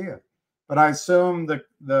no idea. But I assume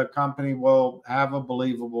the company will have a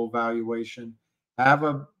believable valuation, have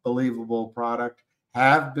a believable product,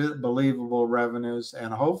 have believable revenues,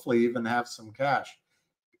 and hopefully even have some cash.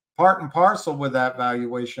 Part and parcel with that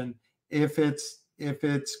valuation, if it's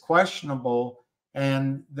questionable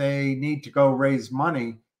and they need to go raise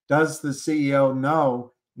money, does the CEO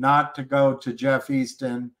know not to go to Jeff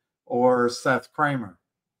Easton or Seth Kramer?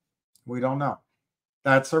 We don't know.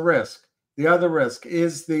 That's a risk. The other risk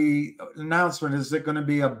is the announcement. Is it going to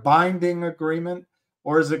be a binding agreement,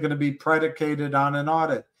 or is it going to be predicated on an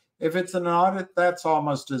audit? If it's an audit, that's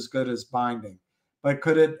almost as good as binding. But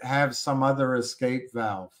could it have some other escape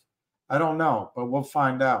valve? I don't know, but we'll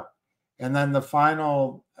find out. And then the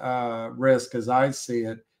final risk, as I see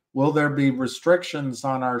it, will there be restrictions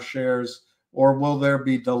on our shares, or will there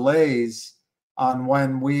be delays on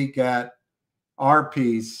when we get our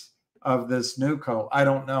piece of this new co? I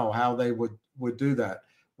don't know how they would do that.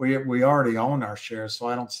 We already own our shares, so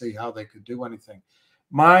I don't see how they could do anything.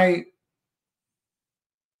 I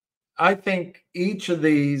think each of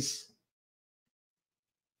these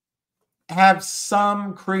have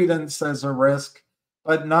some credence as a risk,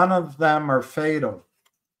 but none of them are fatal.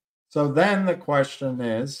 So then the question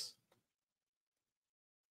is,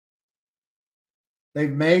 they've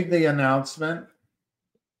made the announcement.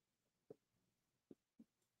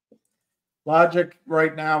 Logic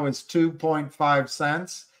right now is 2.5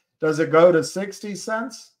 cents. Does it go to 60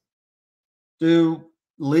 cents? Do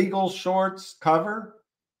legal shorts cover?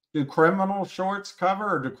 Do criminal shorts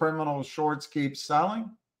cover, or do criminal shorts keep selling?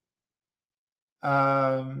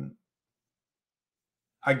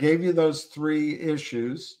 I gave you those 3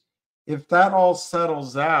 issues. If that all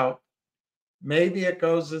settles out, maybe it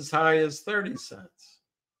goes as high as 30 cents.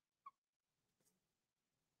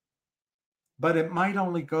 But it might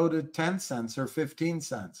only go to 10 cents or 15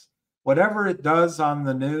 cents. Whatever it does on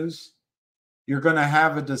the news, you're going to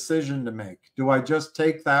have a decision to make. Do I just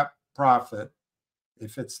take that profit,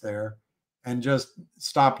 if it's there, and just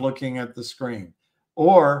stop looking at the screen?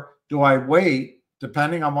 Or do I wait,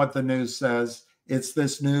 depending on what the news says, it's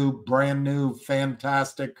this new, brand new,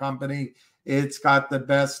 fantastic company. It's got the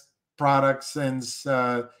best product since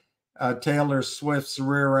Taylor Swift's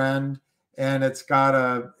rear end, and it's got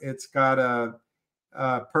a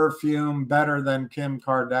perfume better than Kim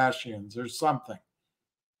Kardashian's or something.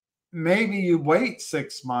 Maybe you wait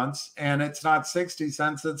 6 months and it's not 60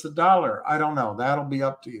 cents, it's $1. I don't know. That'll be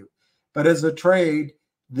up to you. But as a trade,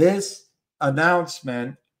 this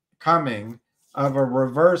announcement coming of a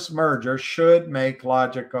reverse merger should make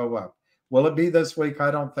Logic go up. Will it be this week? I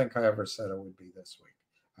don't think I ever said it would be this week.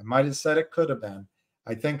 I might have said it could have been.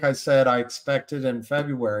 I think I said I expected in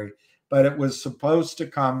February, but it was supposed to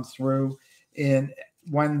come through in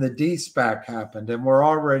when the de-SPAC happened, and we're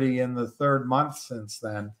already in the 3rd month since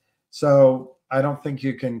then. So I don't think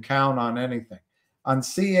you can count on anything. On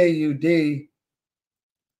CAUD,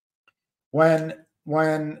 when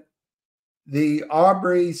the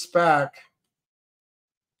Aubrey SPAC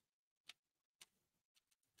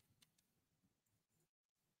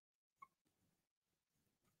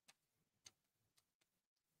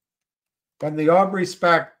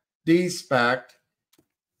de-SPACed,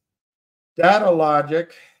 Data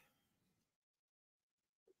Logic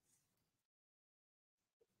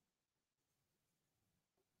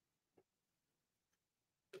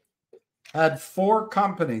had 4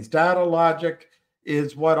 companies. Data Logic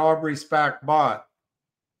is what Aubrey SPAC bought.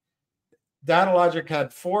 Data Logic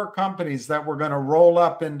had 4 companies that were going to roll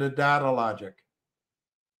up into Data Logic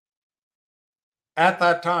at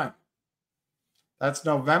that time. That's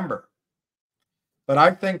November. But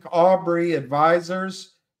I think Aubrey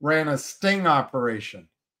Advisors ran a sting operation.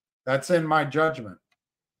 That's in my judgment.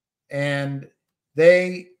 And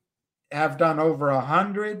they have done over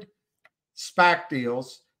 100 SPAC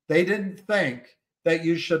deals. They didn't think that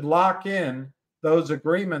you should lock in those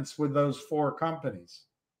agreements with those 4 companies,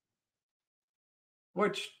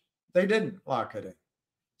 which they didn't lock it in.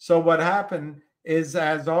 So what happened is,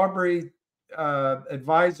 as Aubrey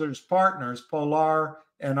Advisors partners, Polar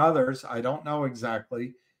and others, I don't know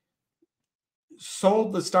exactly,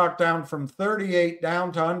 sold the stock down from 38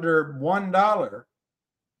 down to under $1,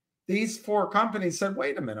 these 4 companies said,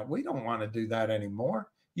 wait a minute, we don't want to do that anymore.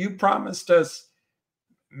 You promised us,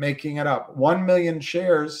 making it up, 1 million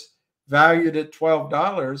shares valued at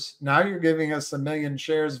 $12. Now you're giving us 1 million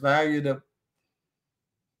shares valued at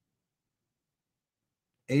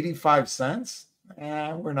 85 cents?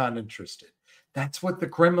 We're not interested. That's what the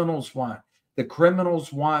criminals want. The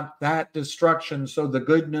criminals want that destruction so the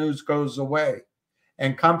good news goes away.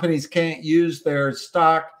 And companies can't use their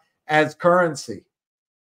stock as currency.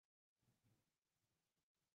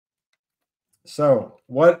 So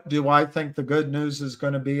what do I think the good news is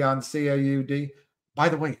going to be on CAUD? By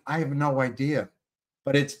the way, I have no idea.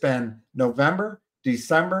 But it's been November,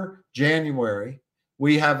 December, January.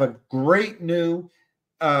 We have a great new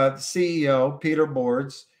CEO, Peter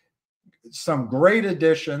Boards, some great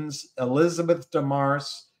additions, Elizabeth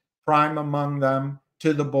DeMars, prime among them,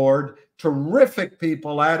 to the board. Terrific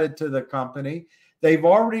people added to the company. They've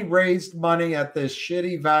already raised money at this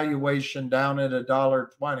shitty valuation down at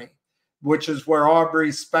 $1.20, which is where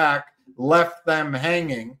Aubrey SPAC left them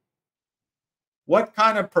hanging. What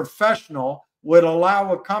kind of professional would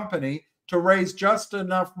allow a company to raise just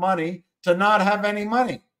enough money to not have any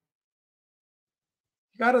money?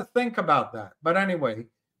 You got to think about that. But anyway,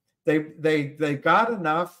 they got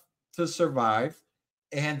enough to survive,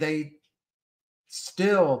 and they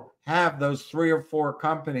still have those 3 or 4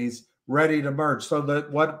 companies ready to merge. So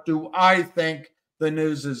that, what do I think the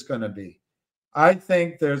news is going to be? I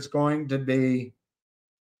think there's going to be,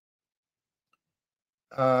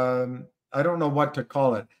 I don't know what to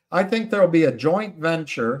call it. I think there'll be a joint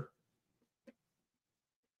venture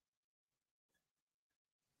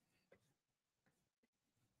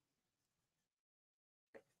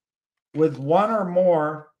with 1 or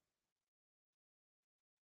more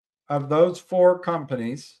of those 4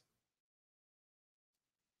 companies.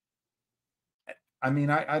 I mean,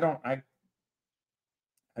 I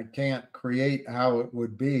can't create how it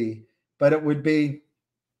would be, but it would be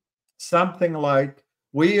something like,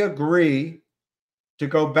 we agree to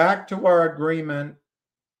go back to our agreement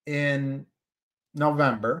in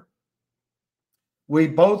November. we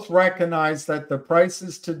both recognize that the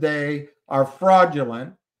prices today are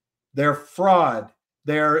fraudulent. They're fraud.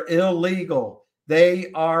 They're illegal. They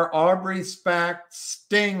are Aubrey SPAC's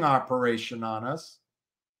sting operation on us.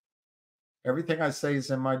 Everything I say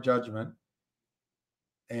is in my judgment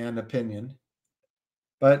and opinion.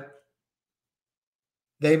 But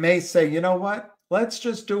they may say, you know what? Let's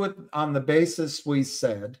just do it on the basis we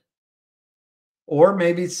said, or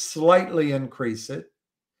maybe slightly increase it.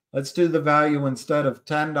 Let's do the value instead of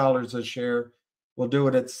 $10 a share. We'll do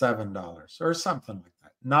it at $7 or something like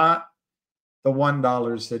that. Not the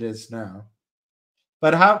 $1 it is now.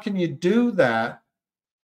 But how can you do that?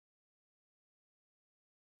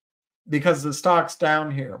 Because the stock's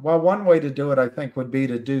down here. Well, one way to do it, I think, would be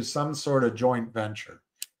to do some sort of joint venture.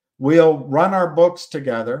 We'll run our books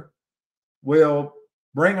together. We'll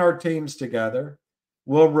bring our teams together.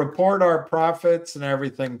 We'll report our profits and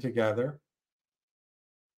everything together.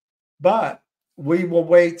 But we will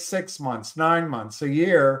wait 6 months, 9 months, a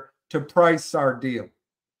year to price our deal.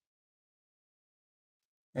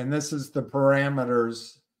 And this is the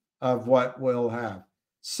parameters of what we'll have.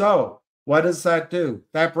 So what does that do?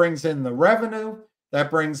 That brings in the revenue. That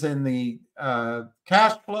brings in the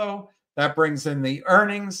cash flow. That brings in the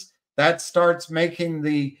earnings. That starts making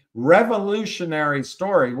the revolutionary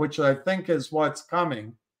story, which I think is what's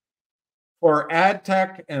coming for ad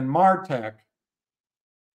tech and martech,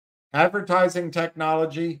 advertising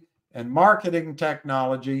technology and marketing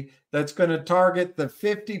technology, that's going to target the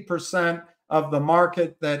 50% of the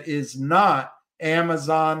market that is not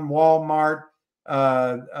Amazon, Walmart,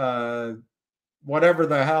 whatever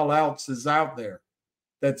the hell else is out there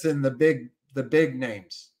that's in the big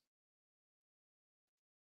names.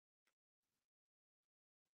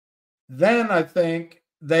 Then I think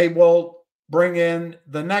they will bring in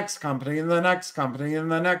the next company and the next company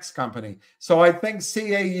and the next company. So I think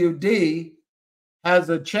CAUD has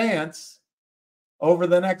a chance over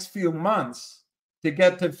the next few months to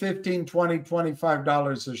get to $15, $20,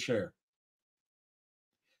 $25 a share.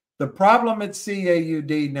 The problem at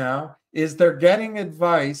CAUD now is they're getting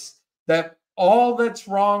advice that all that's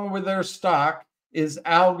wrong with their stock is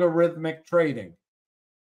algorithmic trading.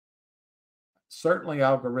 Certainly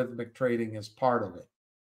algorithmic trading is part of it.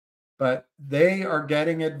 But they are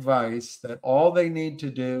getting advice that all they need to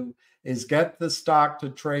do is get the stock to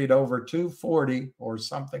trade over 240 or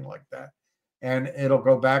something like that. And it'll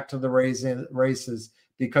go back to the races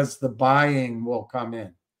because the buying will come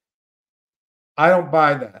in. I don't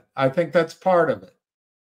buy that. I think that's part of it.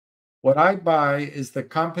 What I buy is the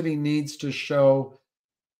company needs to show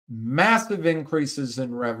massive increases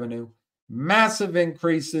in revenue, massive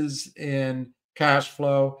increases in cash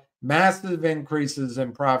flow, massive increases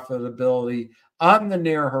in profitability on the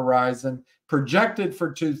near horizon, projected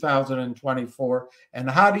for 2024. And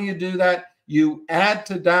how do you do that? You add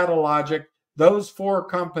to Data Logic those 4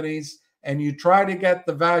 companies, and you try to get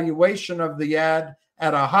the valuation of the ad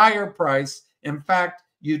at a higher price. In fact,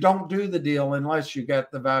 you don't do the deal unless you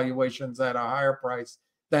get the valuations at a higher price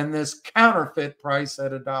than this counterfeit price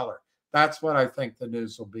at $1. That's what I think the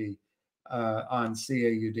news will be on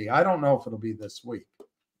CAUD. I don't know if it'll be this week.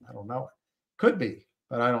 I don't know. Could be,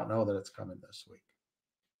 but I don't know that it's coming this week.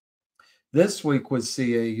 This week with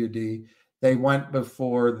CAUD, they went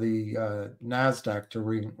before the NASDAQ to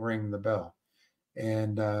ring the bell.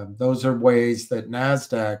 And those are ways that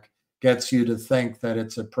NASDAQ gets you to think that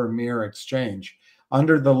it's a premier exchange.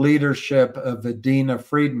 Under the leadership of Adina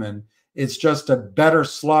Friedman, it's just a better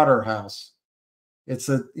slaughterhouse. It's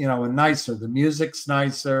a nicer, the music's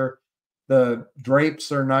nicer, the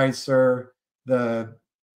drapes are nicer, the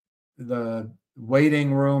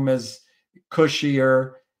waiting room is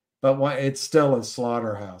cushier, but it's still a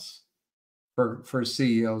slaughterhouse for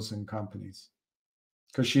CEOs and companies,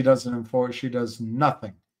 because she does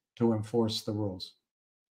nothing to enforce the rules.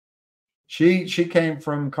 She came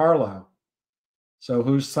from Carlisle, so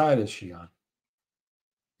whose side is she on?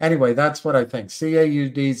 Anyway, that's what I think.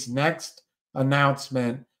 CAUD's next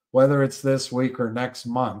announcement, whether it's this week or next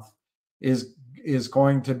month, is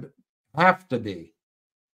going to have to be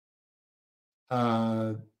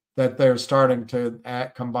that they're starting to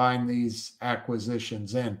combine these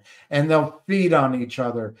acquisitions in, and they'll feed on each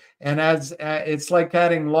other. And as it's like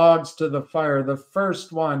adding logs to the fire. The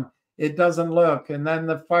first one, it doesn't look, and then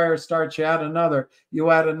the fire starts. You add another, and you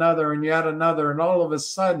add another, and all of a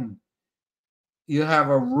sudden, you have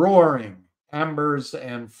a roaring embers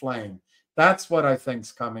and flame. That's what I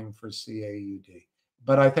think's coming for CAUD,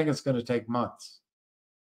 but I think it's going to take months.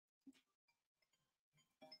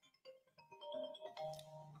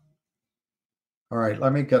 All right,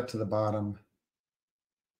 let me get to the bottom.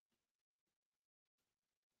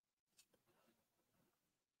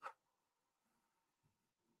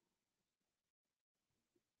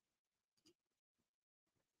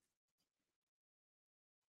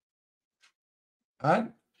 I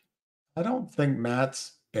don't think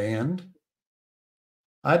Matt's banned.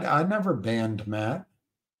 I never banned Matt.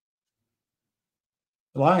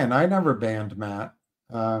 Lion, I never banned Matt.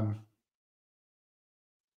 I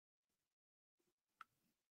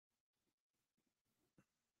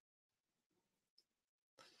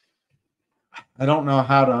don't know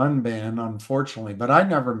how to unban, unfortunately, but I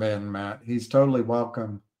never banned Matt. He's totally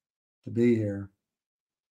welcome to be here.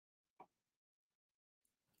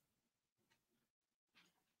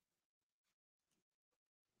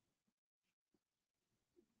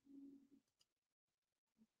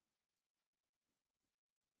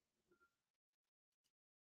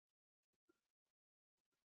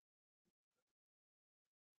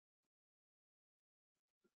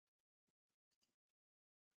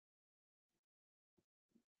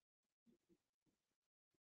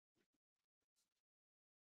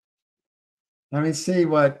 Let me see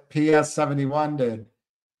what PS71 did.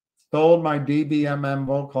 Sold my DBMM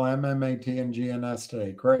vocal MMAT and GNS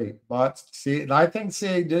today. Great. But see, I think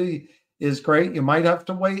CAD is great. You might have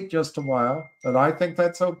to wait just a while, but I think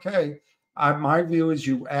that's okay. My view is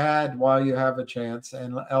you add while you have a chance.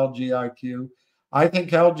 And LGIQ, I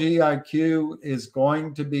think LGIQ is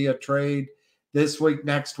going to be a trade this week,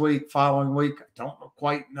 next week, following week. I don't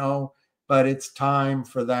quite know, but it's time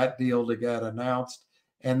for that deal to get announced.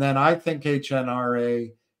 And then I think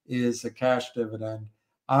HNRA is a cash dividend.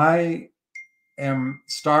 I am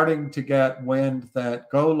starting to get wind that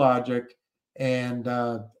GoLogic and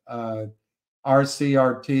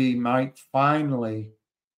RCRT might finally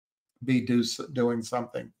be doing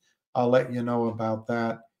something. I'll let you know about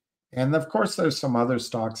that. And of course, there's some other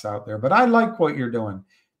stocks out there, but I like what you're doing.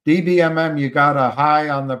 DBMM, you got a high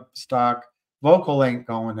on the stock. Vocal ain't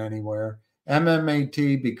going anywhere.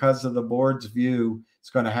 MMAT, because of the board's view, is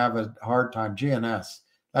going to have a hard time. GNS,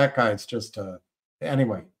 that guy's just a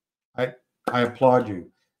anyway. I applaud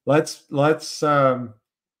you. Let's CAUD,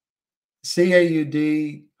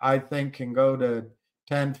 I think, can go to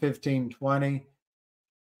 10, 15, 20.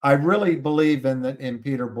 I really believe in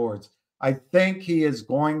Peter Boards. I think he is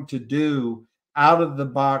going to do out of the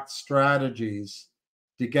box strategies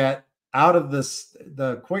to get out of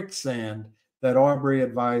the quicksand that Aubrey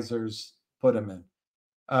Advisors put him in,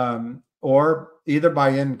 or either by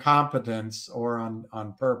incompetence or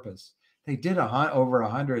on purpose. They did over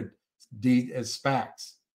 100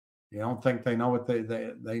 SPACs. You don't think they know what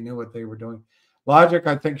they knew what they were doing? Logic,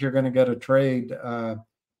 I think you're going to get a trade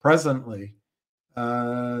presently.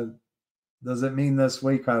 Does it mean this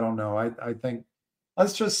week? I don't know. I think,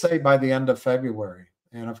 let's just say by the end of February.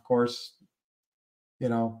 And of course, you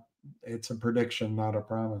know, it's a prediction, not a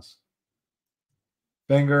promise.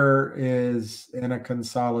 Finger is in a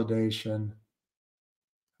consolidation.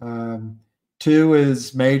 2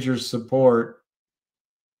 is major support.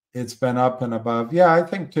 It's been up and above. Yeah, I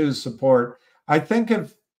think 2 is support. I think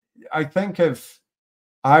if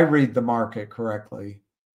I read the market correctly,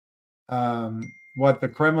 what the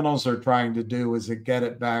criminals are trying to do is to get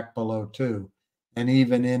it back below 2 and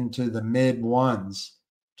even into the mid 1s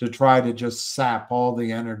to try to just sap all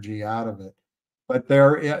the energy out of it. But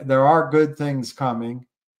there are good things coming.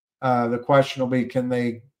 The question will be, can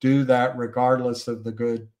they do that regardless of the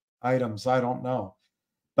good items? I don't know.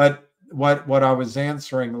 But what I was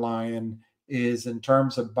answering, Lion, is in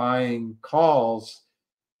terms of buying calls,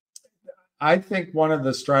 I think one of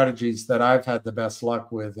the strategies that I've had the best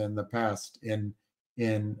luck with in the past in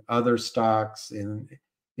other stocks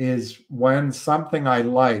is when something I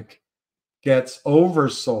like gets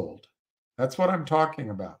oversold. That's what I'm talking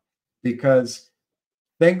about, because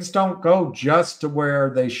things don't go just to where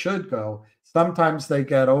they should go. Sometimes they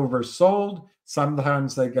get oversold,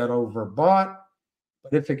 sometimes they get overbought.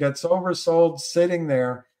 But if it gets oversold sitting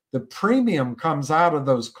there, the premium comes out of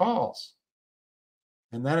those calls.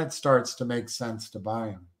 And then it starts to make sense to buy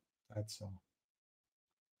them. That's all.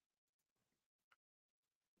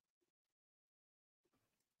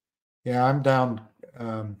 Yeah, I'm down.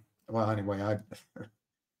 Well, anyway,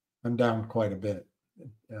 I'm down quite a bit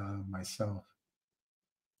myself.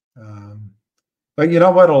 But you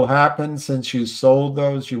know what will happen since you sold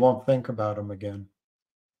those? You won't think about them again.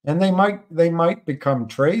 And they might become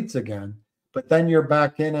trades again, but then you're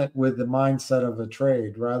back in it with the mindset of a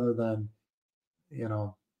trade rather than, you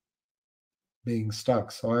know, being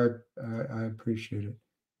stuck. So I appreciate it.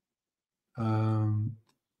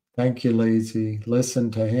 Thank you, Lazy.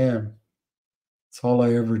 Listen to him. That's all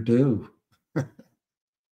I ever do.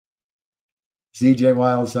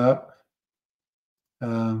 ZJYL's up.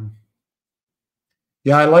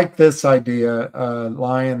 Yeah, I like this idea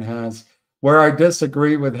Lion has. Where I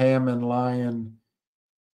disagree with him and Lion,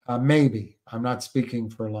 maybe, I'm not speaking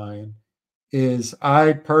for Lion, is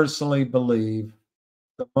I personally believe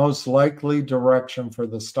the most likely direction for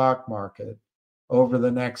the stock market over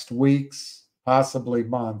the next weeks, possibly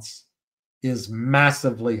months, is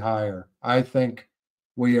massively higher. I think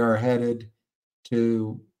we are headed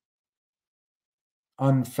to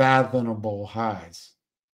unfathomable highs.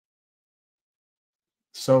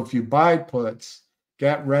 So if you buy puts,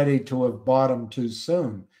 get ready to have bought them too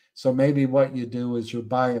soon. So maybe what you do is you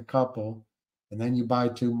buy a couple, and then you buy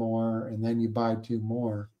two more, and then you buy two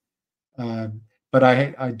more. But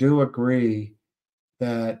I do agree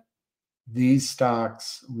that these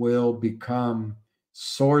stocks will become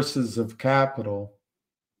sources of capital.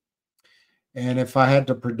 And if I had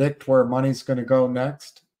to predict where money's going to go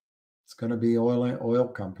next, it's going to be oil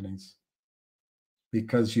companies,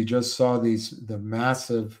 because you just saw the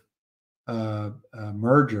massive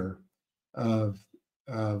merger of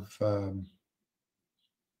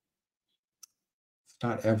it's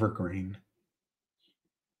not Evergreen.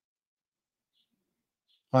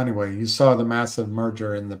 Anyway, you saw the massive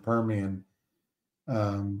merger in the Permian.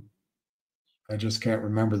 I just can't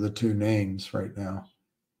remember the two names right now.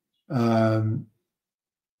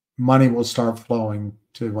 Money will start flowing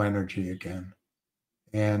to energy again,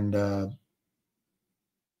 and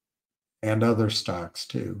other stocks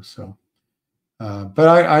too. So, but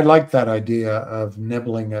I like that idea of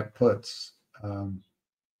nibbling at puts.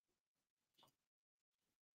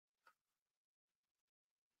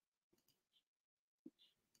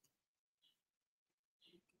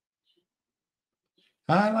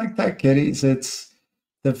 I like that, kiddies. It's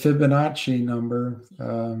the Fibonacci number.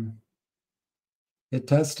 It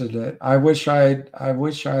tested it. I wish I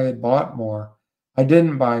had bought more. I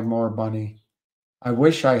didn't buy more, Bunny. I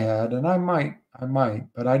wish I had, and I might,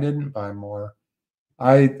 but I didn't buy more.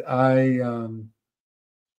 I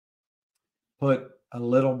put a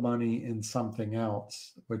little money in something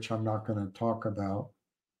else, which I'm not going to talk about.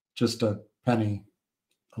 Just a penny,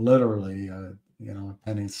 literally, a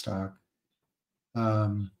penny stock.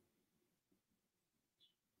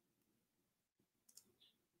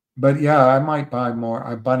 But yeah, I might buy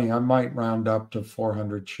more. Bunny, I might round up to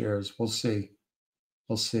 400 shares. We'll see.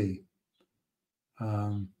 We'll see.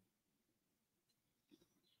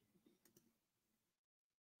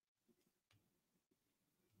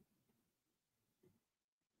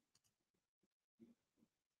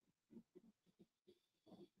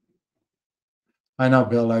 I know,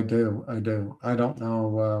 Bill. I do. I don't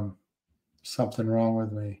know. Something wrong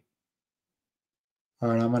with me. All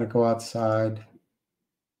right, I'm going to go outside.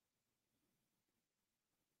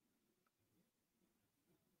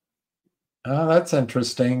 Oh, that's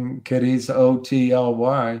interesting. Kitties,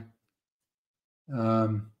 OTLY.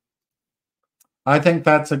 I think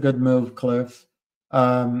that's a good move, Cliff.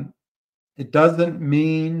 It doesn't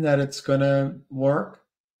mean that it's going to work,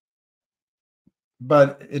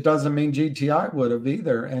 but it doesn't mean GTI would have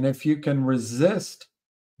either. And if you can resist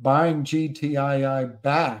buying GTII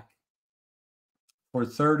back for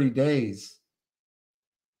 30 days,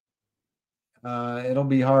 it'll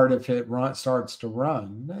be hard if it starts to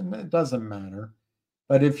run, and it doesn't matter.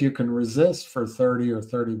 But if you can resist for 30 or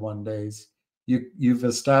 31 days, you've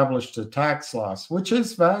established a tax loss, which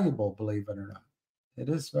is valuable, believe it or not. It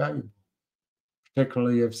is valuable,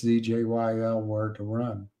 particularly if ZJYL were to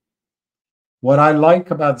run. What I like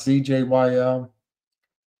about ZJYL,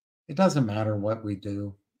 it doesn't matter what we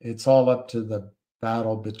do. It's all up to the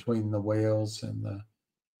battle between the whales and the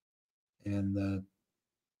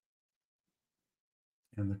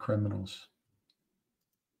criminals.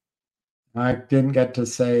 I didn't get to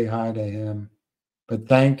say hi to him, but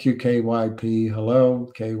thank you, KYP.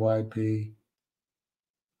 Hello, KYP.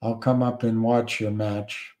 I'll come up and watch your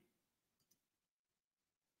match.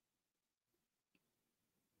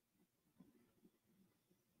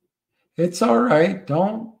 It's all right.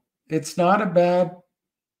 It's not a bad.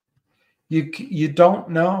 You don't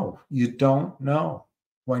know. You don't know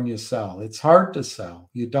when you sell. It's hard to sell.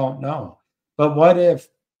 You don't know. But what if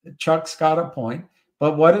Chuck's got a point?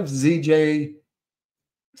 But what if ZJYL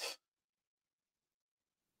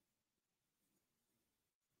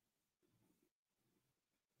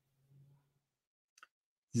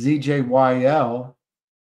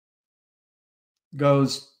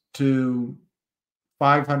goes to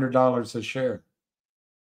 $500 a share?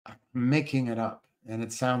 I'm making it up, and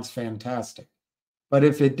it sounds fantastic. But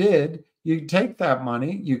if it did, you take that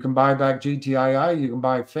money, you can buy back GTII, you can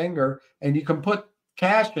buy Finger, and you can put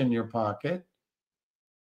cash in your pocket.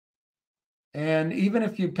 And even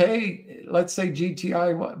if you pay, let's say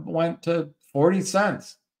GTI went to 40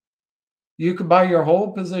 cents, you could buy your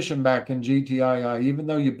whole position back in GTII, even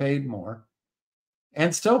though you paid more,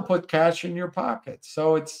 and still put cash in your pocket.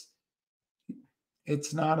 So it's,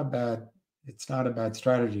 it's not a bad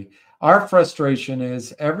strategy. Our frustration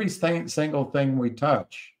is every single thing we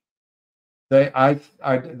touch. That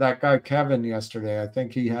guy Kevin yesterday, I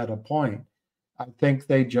think he had a point. I think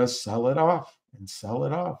they just sell it off and sell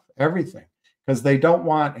it off, everything, because they don't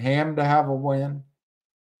want Ham to have a win.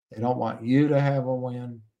 They don't want you to have a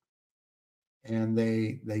win. And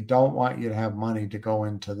they don't want you to have money to go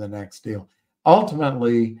into the next deal.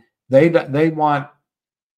 Ultimately, they want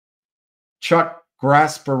Chuck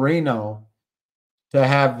Gasparino to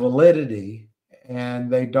have validity,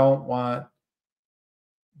 and they don't want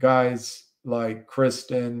guys like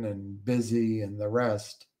Kristen and Busy and the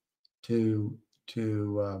rest to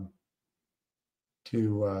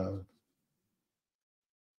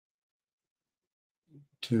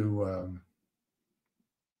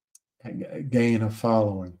gain a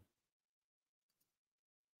following.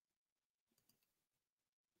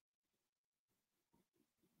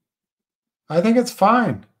 I think it's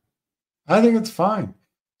fine. I think it's fine.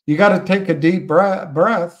 You got to take a deep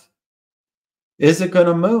breath. Is it going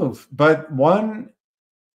to move? But one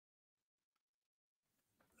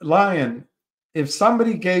Lion, if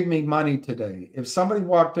somebody gave me money today, if somebody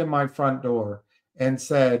walked in my front door and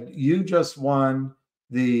said, you just won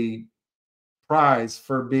the prize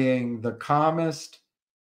for being the calmest,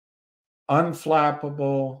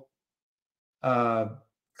 unflappable,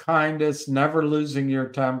 kindest, never losing your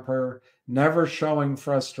temper, never showing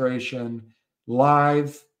frustration,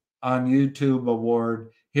 live on YouTube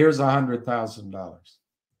award, here's $100,000.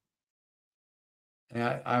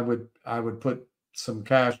 I would put some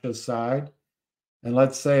cash aside, and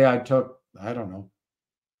let's say I took, I don't know,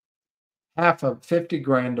 half of 50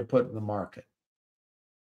 grand to put in the market.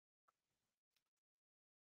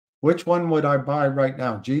 Which one would I buy right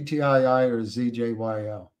now, GTII or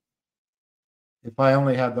ZJYL? If I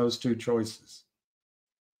only had those two choices,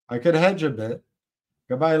 I could hedge a bit,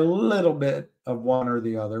 could buy a little bit of one or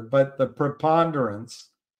the other, but the preponderance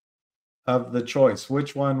of the choice,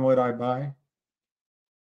 which one would I buy?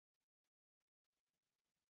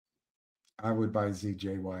 I would buy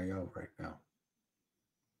ZJYL right now.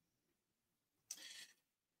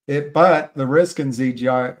 But the risk in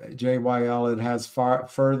ZJYL, it has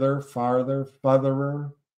farther,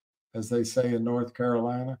 as they say in North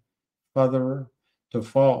Carolina, farther to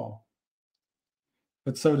fall.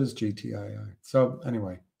 But so does GTII. So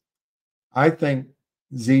anyway, I think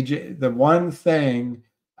the one thing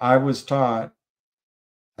I was taught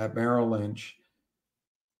at Merrill Lynch,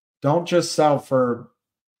 don't just sell for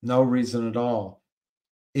no reason at all.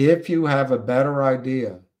 If you have a better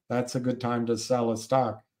idea, that's a good time to sell a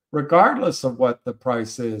stock, regardless of what the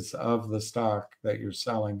price is of the stock that you're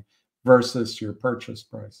selling versus your purchase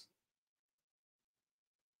price.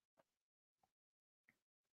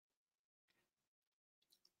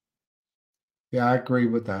 Yeah, I agree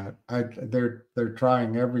with that. They're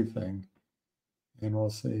trying everything, and we'll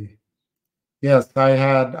see. Yes, I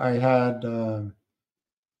had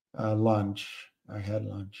lunch. I had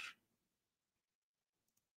lunch.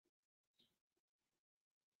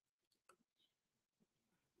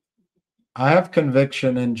 I have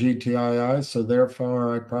conviction in GTII, so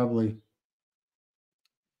therefore I probably.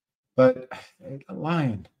 But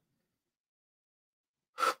Lion,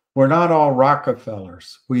 we're not all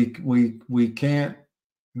Rockefellers. We can't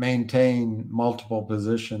maintain multiple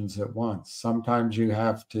positions at once. Sometimes you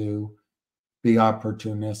have to be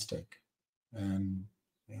opportunistic, and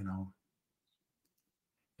in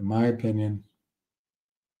my opinion,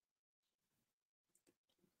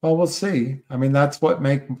 well, we'll see. I mean, that's what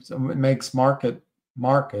makes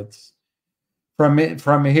markets. From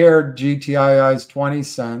here, GTII is 20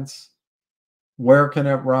 cents. Where can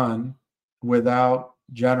it run without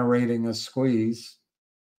generating a squeeze?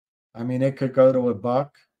 I mean, it could go to $1.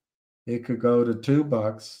 It could go to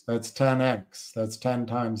 $2. That's 10x. That's 10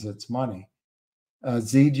 times its money.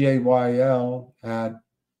 ZJYL at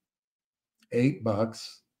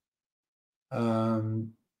 $8.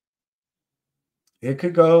 It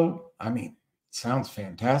could go, I mean, sounds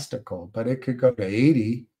fantastical, but it could go to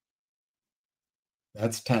 80.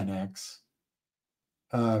 That's 10x.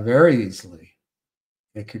 Very easily.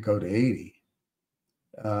 It could go to 80.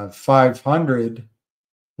 500,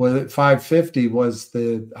 was 550 was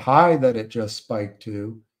the high that it just spiked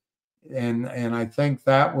to. And I think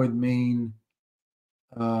that would mean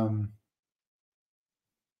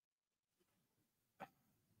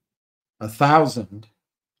 1,000.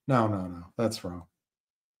 No, that's wrong.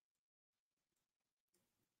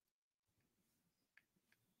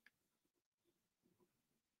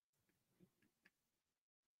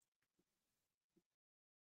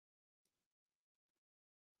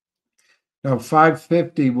 No,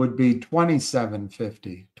 550 would be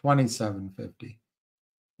 2750, 2750.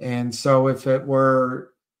 And so if it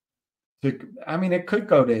were to, I mean, it could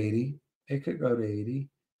go to 80. It could go to 80.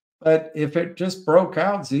 But if it just broke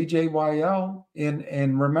out, ZJYL,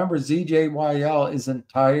 and remember, ZJYL isn't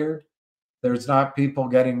tired. There's not people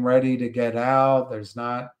getting ready to get out. There's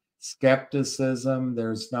not skepticism.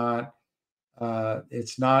 There's not,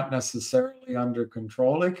 it's not necessarily under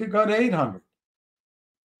control. It could go to 800.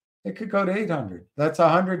 It could go to 800. That's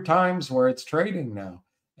 100 times where it's trading now.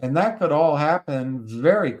 And that could all happen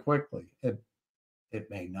very quickly. It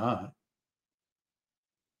may not.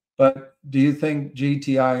 But do you think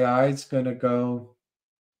GTII is going to go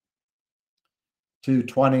to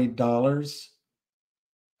 $20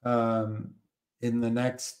 in the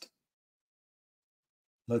next,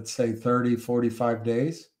 let's say, 30, 45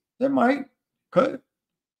 days? It might, could.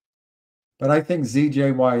 But I think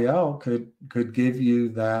ZJYL could give you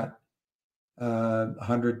that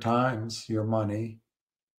 100 times your money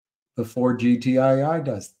before GTII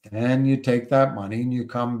does. Then you take that money and you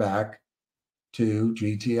come back to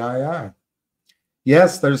GTII.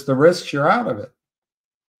 Yes, there's the risks, you're out of it.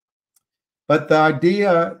 But the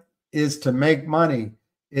idea is to make money.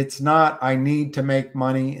 It's not, I need to make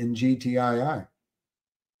money in GTII.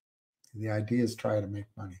 The idea is try to make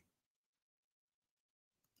money.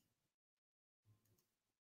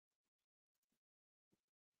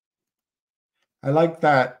 I like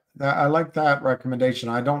that. I like that recommendation.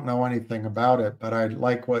 I don't know anything about it, but I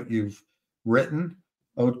like what you've written.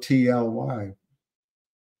 OTLY.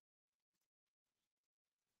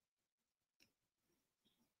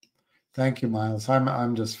 Thank you, Miles.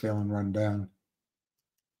 I'm just feeling run down.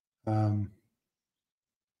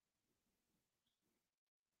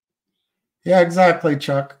 Yeah, exactly,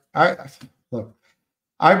 Chuck. Look,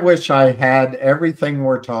 I wish I had everything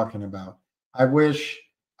we're talking about. I wish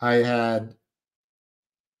I had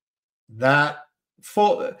that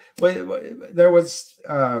full. There was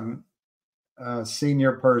a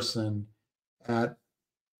senior person at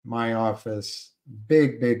my office,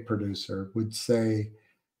 big producer, would say,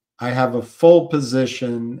 I have a full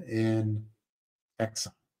position in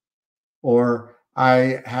Exxon, or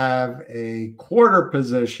I have a quarter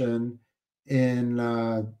position in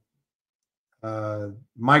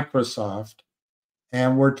Microsoft,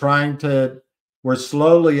 and we're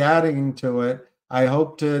slowly adding to it. I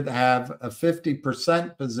hope to have a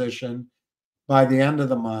 50% position by the end of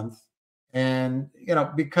the month. And,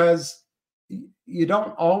 because you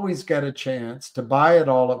don't always get a chance to buy it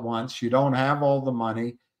all at once. You don't have all the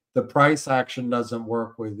money. The price action doesn't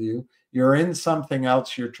work with you. You're in something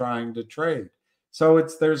else you're trying to trade. So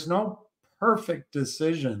there's no perfect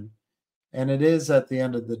decision. And it is, at the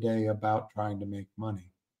end of the day, about trying to make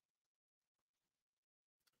money.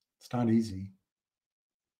 It's not easy.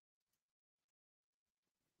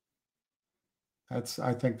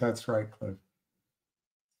 I think that's right, Cliff.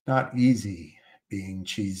 Not easy being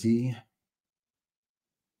cheesy.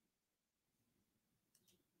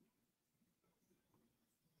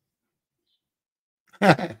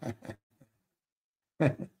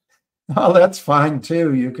 Oh, that's fine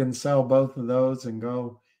too. You can sell both of those and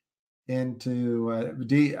go into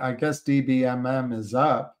I guess DBMM is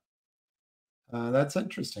up. That's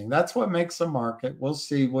interesting. That's what makes a market. We'll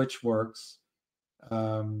see which works.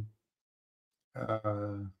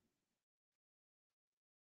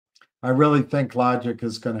 I really think Logic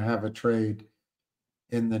is going to have a trade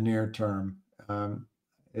in the near term.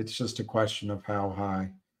 It's just a question of how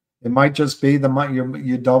high. It might just be the money,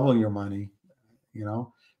 you double your money,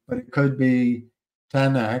 but it could be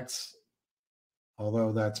 10x,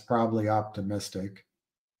 although that's probably optimistic.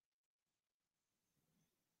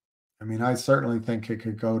 I mean, I certainly think it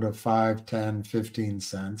could go to 5, 10, 15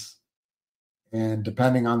 cents. And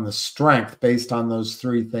depending on the strength, based on those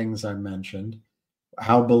three things I mentioned,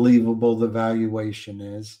 how believable the valuation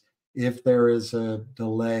is, if there is a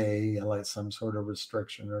delay, like some sort of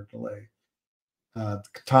restriction or delay,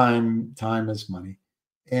 time is money.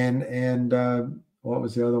 And what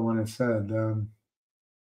was the other one I said?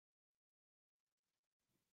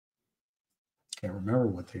 Can't remember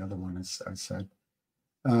what the other one is. I said.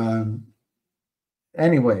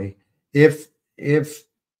 Anyway,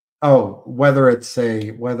 whether it's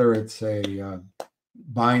a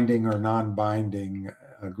binding or non-binding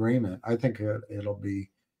agreement, I think it'll be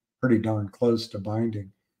pretty darn close to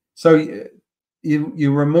binding. So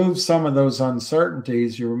you remove some of those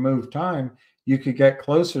uncertainties, you remove time, you could get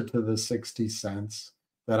closer to the 60 cents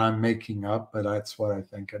that I'm making up, but that's what I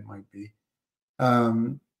think it might be.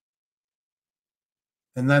 And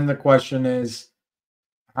then the question is,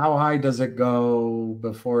 how high does it go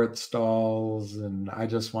before it stalls? And I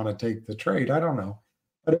just want to take the trade. I don't know.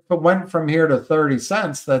 But if it went from here to 30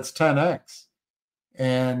 cents, that's 10x.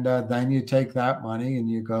 And then you take that money and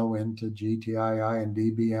you go into GTII and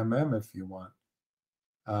DBMM if you want.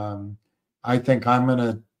 I think I'm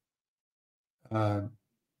going to,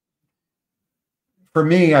 for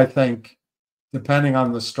me, I think, depending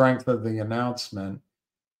on the strength of the announcement,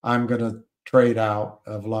 I'm going to trade out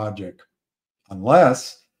of Logic.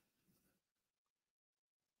 Unless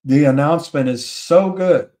the announcement is so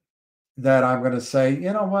good that I'm going to say,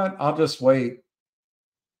 you know what, I'll just wait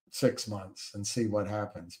 6 months and see what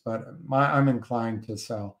happens. But I'm inclined to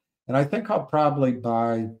sell. And I think I'll probably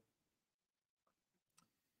buy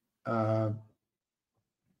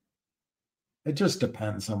it just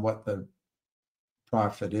depends on what the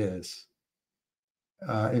profit is.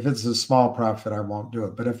 If it's a small profit, I won't do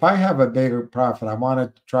it. But if I have a bigger profit, I want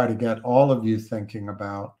to try to get all of you thinking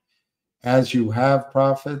about, as you have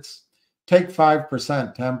profits, take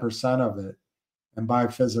 5%, 10% of it and buy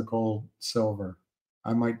physical silver.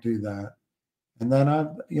 I might do that. And then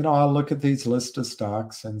I'll look at these list of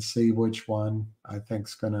stocks and see which one I think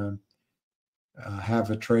is going to have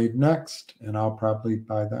a trade next, and I'll probably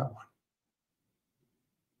buy that one.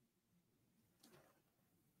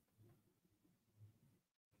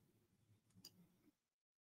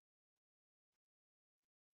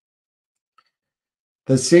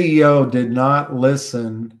 The CEO did not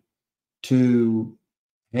listen to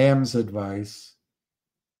Ham's advice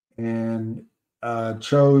and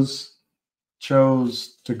chose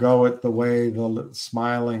to go it the way the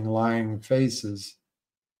smiling, lying faces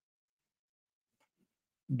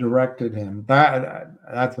directed him.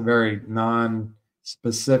 That's a very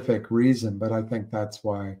non-specific reason, but I think that's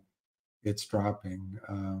why it's dropping.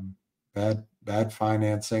 Bad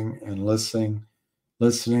financing and listening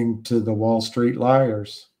to the Wall Street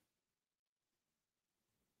liars.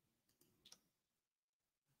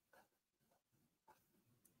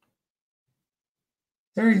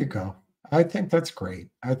 There you go. I think that's great.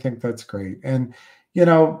 I think that's great. And,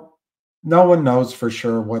 no one knows for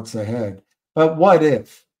sure what's ahead. But what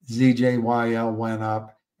if ZJYL went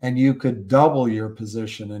up and you could double your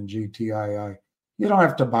position in GTII? You don't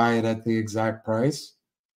have to buy it at the exact price.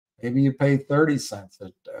 Maybe you pay 30 cents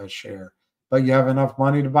a share, but you have enough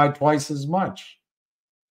money to buy twice as much.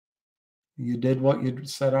 You did what you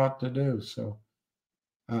set out to do. So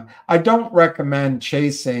I don't recommend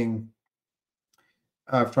chasing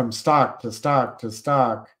from stock to stock to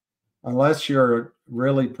stock unless you're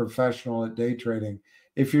really professional at day trading.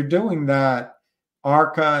 If you're doing that,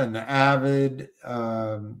 ARCA and Avid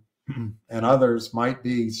and others might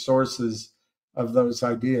be sources of those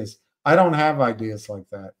ideas. I don't have ideas like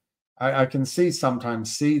that. I can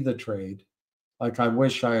sometimes see the trade. Like I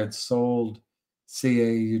wish I had sold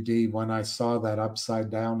CAUD when I saw that upside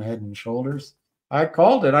down head and shoulders. I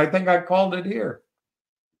called it. I think I called it here.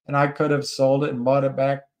 And I could have sold it and bought it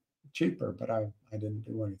back cheaper, but I didn't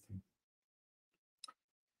do anything.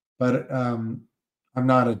 But I'm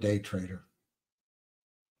not a day trader.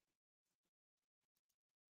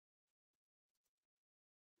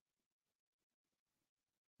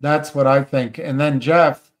 That's what I think. And then,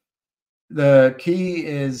 Jeff, the key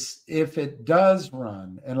is if it does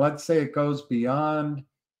run, and let's say it goes beyond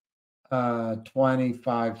 $25,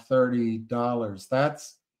 $30,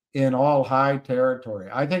 that's in all high territory.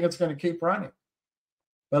 I think it's going to keep running.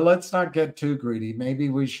 But let's not get too greedy. Maybe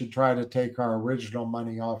we should try to take our original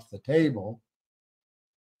money off the table.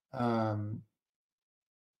 Or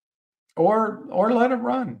let it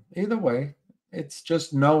run. Either way, it's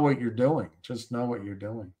just know what you're doing. Just know what you're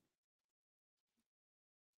doing.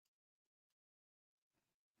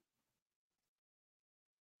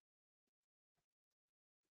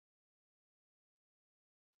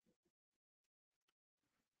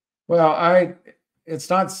 Well, it's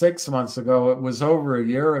not 6 months ago. It was over a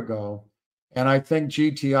year ago. And I think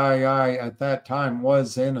GTII at that time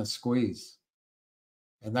was in a squeeze.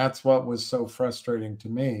 And that's what was so frustrating to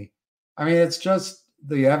me. I mean, it's just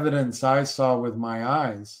the evidence I saw with my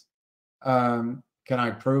eyes. Can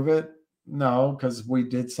I prove it? No, because we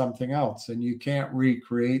did something else. And you can't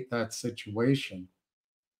recreate that situation.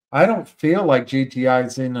 I don't feel like GTI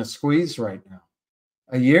is in a squeeze right now.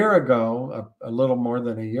 A year ago, a little more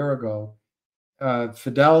than a year ago,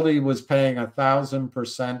 Fidelity was paying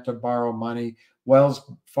 1,000% to borrow money.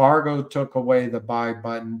 Wells Fargo took away the buy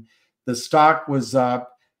button. The stock was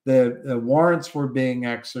up. The warrants were being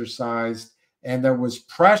exercised, and there was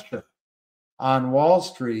pressure on Wall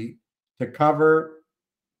Street to cover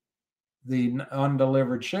the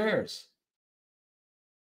undelivered shares.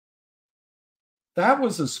 that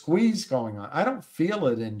was a squeeze going on. I don't feel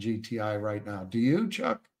it in GTI right now. Do you,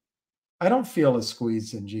 Chuck? I don't feel a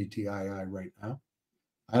squeeze in GTII right now.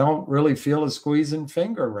 I don't really feel a squeeze in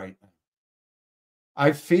Finger right now.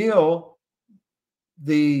 I feel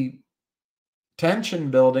the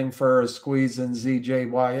tension building for a squeeze in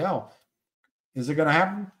ZJYL. Is it going to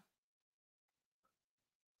happen?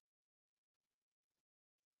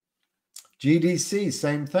 GDC,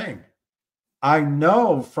 same thing. I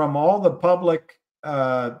know from all the public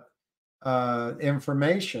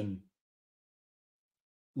information,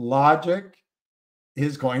 Logic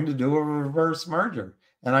is going to do a reverse merger.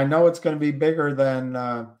 And I know it's going to be bigger than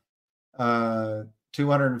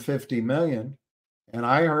 250 million. And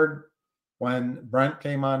I heard when Brent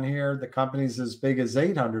came on here, the company's as big as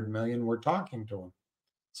 800 million. We're talking to him.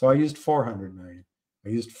 So I used 400 million. I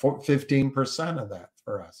used 15% of that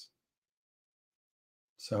for us.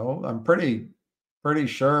 So I'm pretty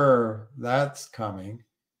sure that's coming.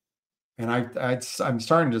 And I'm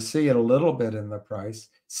starting to see it a little bit in the price.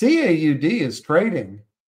 CAUD is trading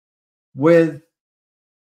with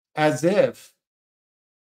as if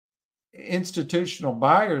institutional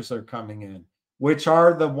buyers are coming in, which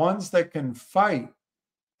are the ones that can fight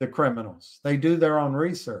the criminals. They do their own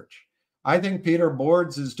research. I think Peter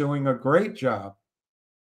Boards is doing a great job.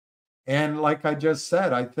 And like I just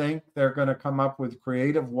said, I think they're going to come up with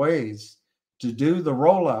creative ways to do the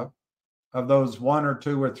roll-up of those 1 or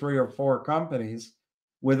 2 or 3 or 4 companies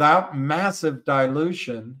without massive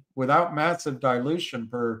dilution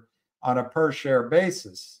on a per share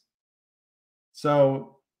basis.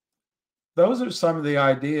 So those are some of the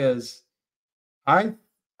ideas. I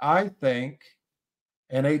think,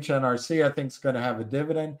 and HNRC, I think is going to have a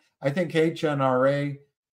dividend. I think HNRA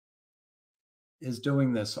is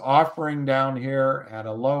doing this offering down here at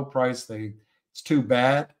a low price. It's too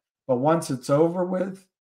bad. But once it's over with,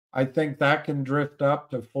 I think that can drift up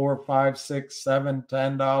to $4, $5, $6, $7,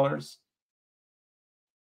 $10.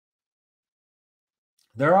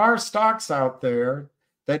 There are stocks out there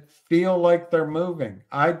that feel like they're moving.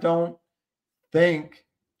 I don't think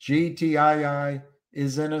GTII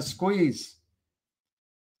is in a squeeze.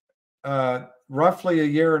 Roughly a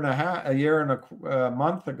year and a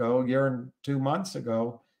month ago, a year and 2 months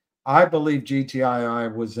ago, I believe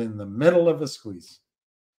GTII was in the middle of a squeeze.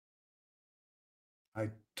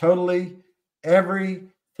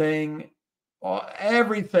 Everything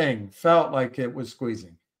felt like it was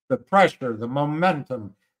squeezing. The pressure, the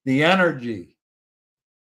momentum, the energy.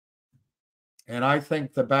 And I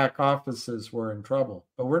think the back offices were in trouble.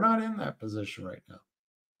 But we're not in that position right now.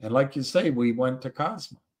 And like you say, we went to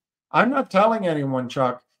Cosmo. I'm not telling anyone,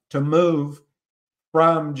 Chuck, to move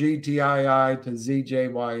from GTII to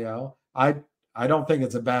ZJYL. I don't think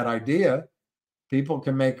it's a bad idea. People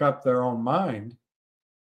can make up their own mind.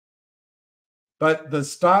 But the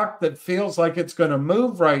stock that feels like it's going to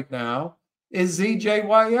move right now is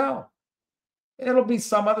ZJYL. It'll be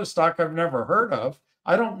some other stock I've never heard of.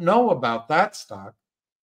 I don't know about that stock.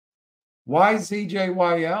 Why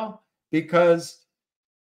ZJYL? Because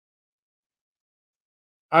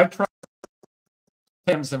I trust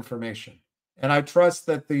Tim's information, and I trust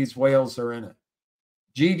that these whales are in it.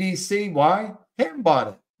 GDC, why? Ham bought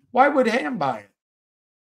it. Why would Ham buy it?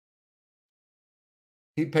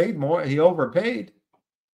 He paid more. He overpaid,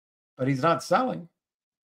 but he's not selling.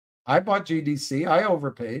 I bought GDC. I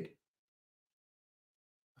overpaid.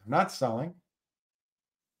 I'm not selling.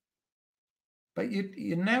 But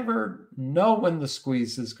you never know when the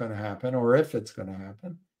squeeze is going to happen or if it's going to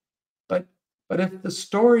happen. But if the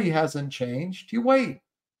story hasn't changed, you wait.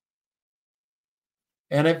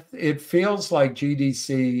 And if it feels like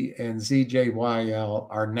GDC and ZJYL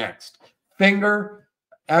are next. Finger,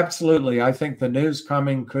 absolutely. I think the news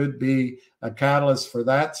coming could be a catalyst for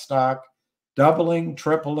that stock, doubling,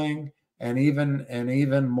 tripling, and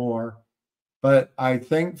even more. But I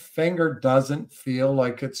think Finger doesn't feel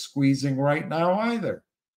like it's squeezing right now either.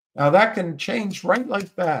 Now that can change right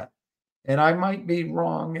like that. And I might be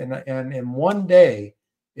wrong. And in one day,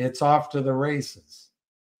 it's off to the races.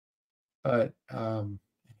 But I'm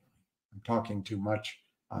talking too much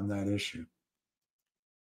on that issue.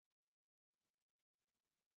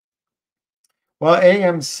 Well,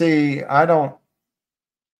 AMC, I don't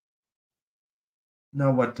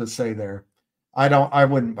know what to say there. I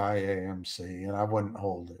wouldn't buy AMC and I wouldn't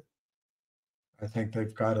hold it. I think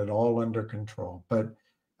they've got it all under control. But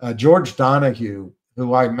George Donahue,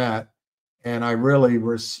 who I met, and I really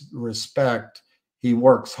respect, he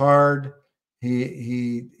works hard.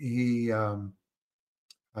 He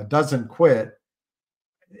doesn't quit.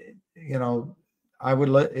 You know, I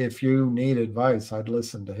would if you need advice, I'd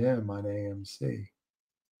listen to him on AMC.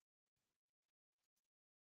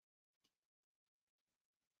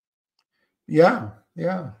 Yeah,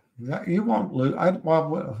 yeah. You won't lose.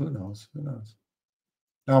 Well, who knows? Who knows?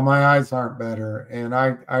 No, my eyes aren't better, and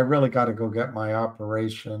I really got to go get my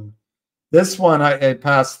operation. This one, I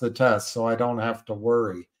passed the test, so I don't have to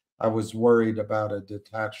worry. I was worried about a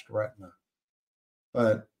detached retina,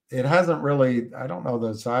 but it hasn't really. I don't know,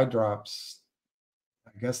 those eye drops.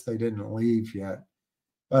 I guess they didn't leave yet,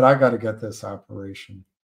 but I got to get this operation.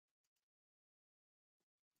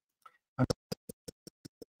 I'm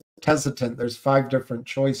hesitant. There's 5 different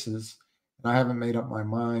choices, and I haven't made up my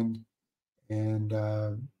mind, and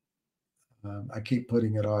I keep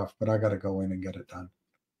putting it off, but I got to go in and get it done.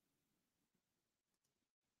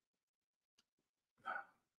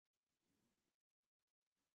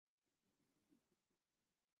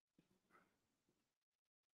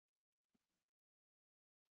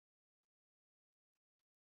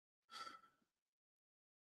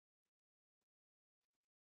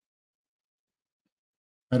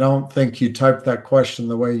 I don't think you typed that question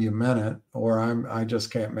the way you meant it, or I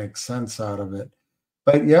just can't make sense out of it.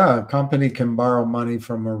 But yeah, a company can borrow money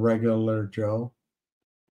from a regular Joe.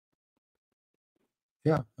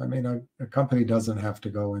 Yeah, I mean, a company doesn't have to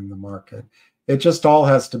go in the market. It just all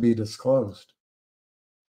has to be disclosed.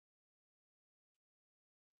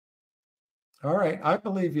 All right, I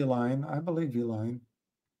believe you, Lion. I believe you, Lion.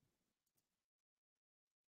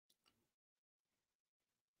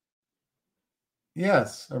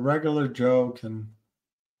 Yes, a regular Joe can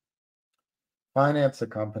finance a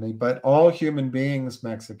company, but all human beings,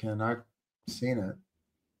 Mexican, I've seen it.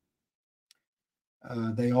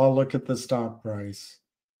 They all look at the stock price,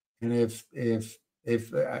 and if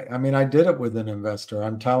I mean, I did it with an investor.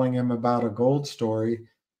 I'm telling him about a gold story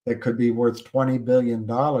that could be worth $20 billion,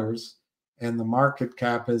 and the market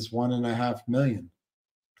cap is $1.5 million.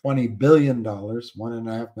 $20 billion,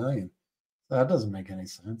 $1.5 million. That doesn't make any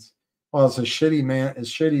sense. Well, it's a shitty man, a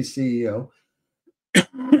shitty CEO.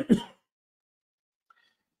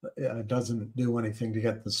 It doesn't do anything to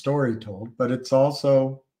get the story told, but it's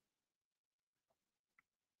also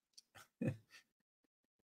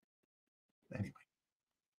anyway.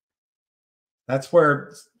 That's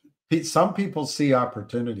where some people see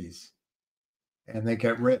opportunities and they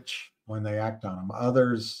get rich when they act on them.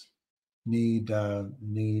 Others need the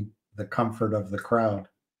comfort of the crowd.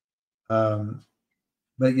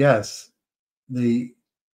 But yes, the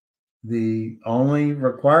only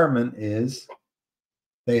requirement is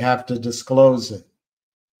they have to disclose it.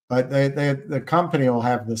 But the company will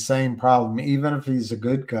have the same problem. Even if he's a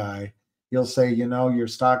good guy, he'll say, you know, your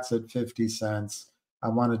stock's at 50 cents. I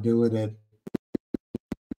want to do it at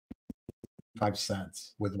 5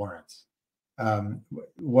 cents with warrants.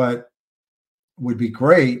 What would be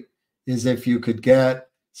great is if you could get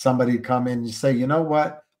somebody to come in and say, you know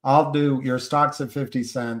what, I'll do, your stock's at 50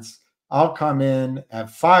 cents. I'll come in at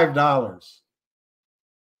 $5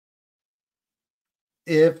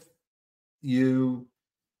 if you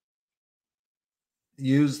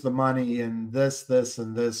use the money in this,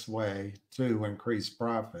 and this way to increase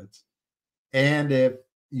profits. And if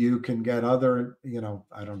you can get other, you know,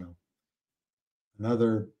 I don't know,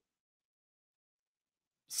 another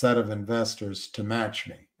set of investors to match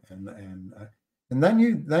me. And then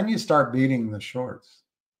you start beating the shorts.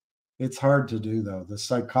 It's hard to do though. The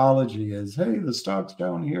psychology is, hey, the stock's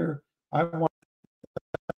down here. I want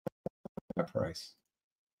a price.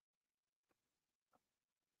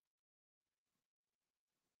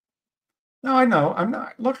 No, I know. I'm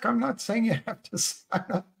not saying you have to sign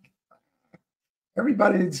up.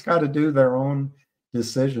 Everybody's got to do their own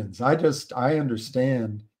decisions. I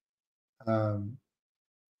understand. And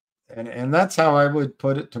that's how I would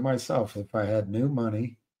put it to myself. If I had new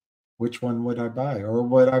money, which one would I buy? Or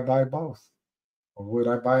would I buy both? Or would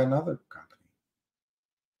I buy another company?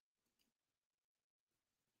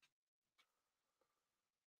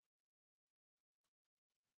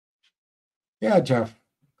 Yeah, Jeff.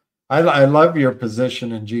 I love your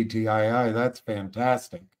position in GTII. That's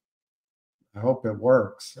fantastic. I hope it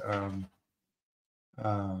works. I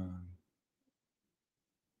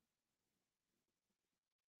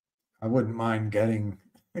wouldn't mind getting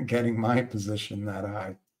my position that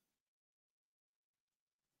high.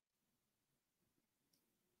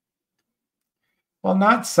 Well,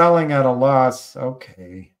 not selling at a loss.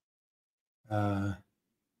 Okay.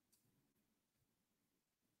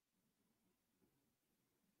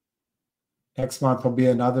 Next month will be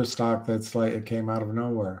another stock that's like it came out of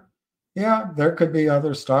nowhere. Yeah, there could be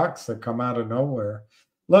other stocks that come out of nowhere.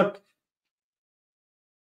 Look,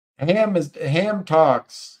 Ham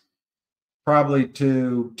talks probably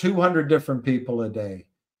to 200 different people a day,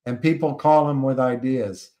 and people call him with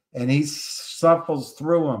ideas, and he shuffles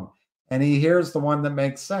through them, and he hears the one that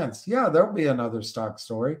makes sense. Yeah, there'll be another stock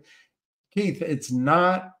story. Keith, it's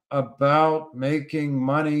not about making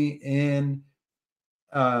money in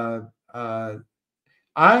I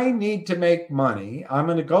need to make money. I'm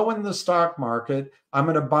going to go in the stock market. I'm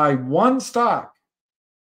going to buy one stock,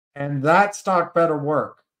 and that stock better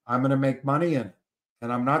work. I'm going to make money in it,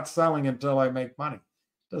 and I'm not selling until I make money.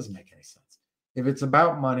 It doesn't make any sense. If it's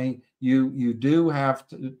about money, you do have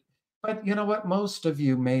to. But you know what? Most of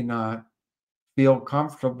you may not feel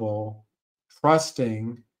comfortable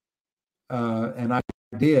trusting an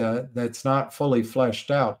idea that's not fully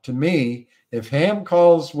fleshed out. To me, if Ham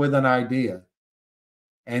calls with an idea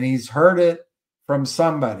and he's heard it from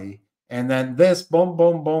somebody, and then this boom,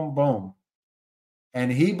 boom, boom, boom,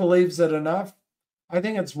 and he believes it enough, I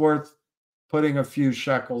think it's worth putting a few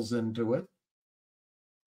shekels into it.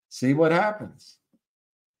 See what happens.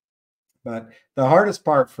 But the hardest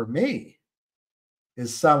part for me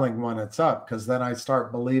is selling when it's up, because then I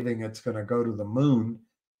start believing it's going to go to the moon,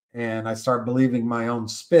 and I start believing my own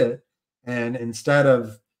spit. And instead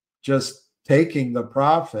of just taking the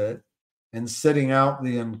profit and sitting out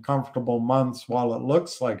the uncomfortable months while it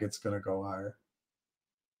looks like it's going to go higher,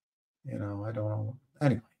 I don't know.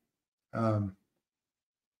 Anyway, all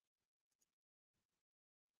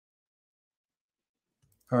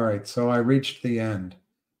right, so I reached the end.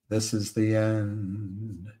 This is the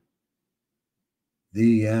end.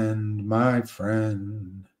 The end, my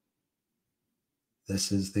friend.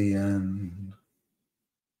 This is the end.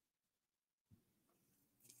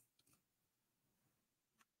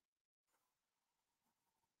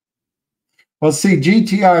 Well, see,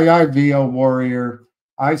 GTII VO Warrior,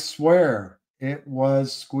 I swear it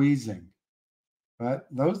was squeezing. But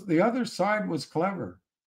the other side was clever.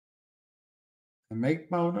 And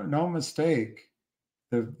make no mistake,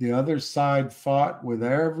 the other side fought with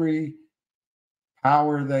every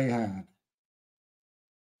power they had.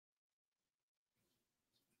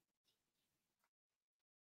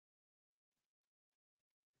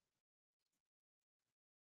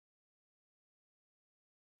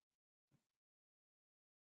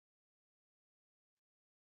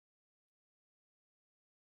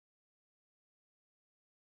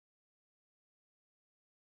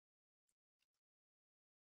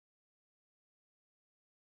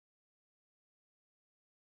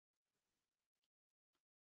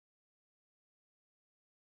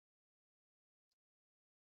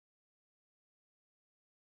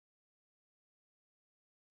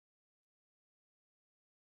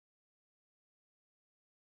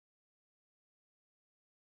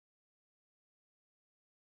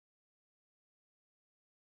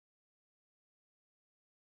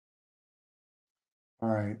 All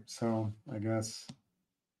right, so I guess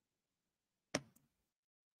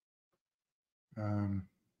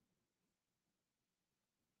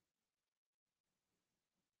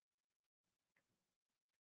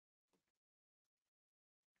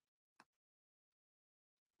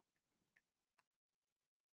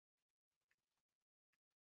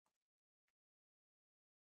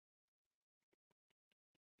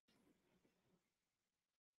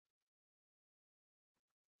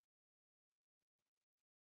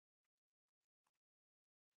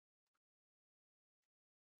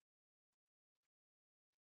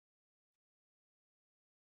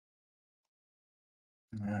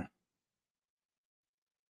yeah.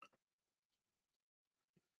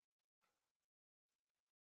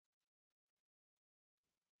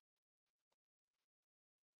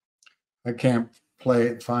 I can't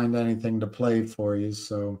find anything to play for you,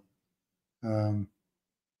 so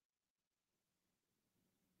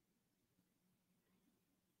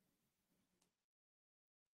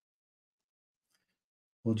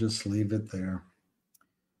we'll just leave it there.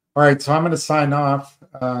 All right, so I'm going to sign off.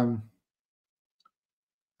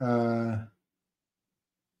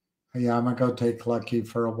 Yeah, I'm going to go take Lucky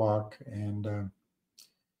for a walk, and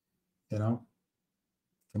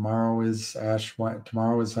tomorrow is Ash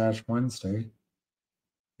Wednesday,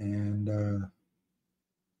 and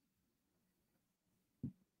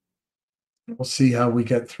we'll see how we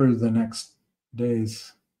get through the next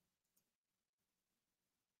days.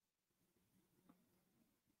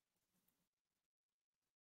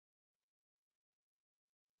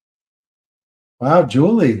 Wow,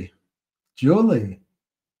 Julie, I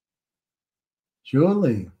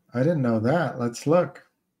didn't know that. Let's look.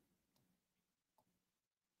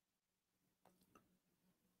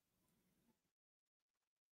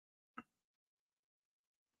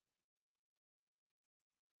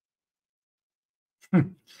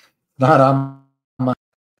 Not on my,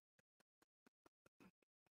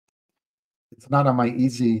 it's not on my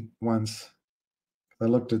easy ones. I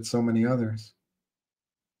looked at so many others.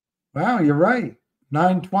 Wow, you're right.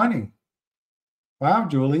 920. Wow,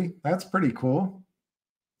 Julie, that's pretty cool.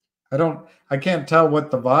 I can't tell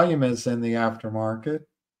what the volume is in the aftermarket,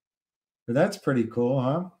 but that's pretty cool,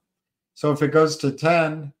 huh? So if it goes to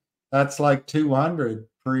 10, that's like 200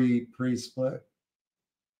 pre-split.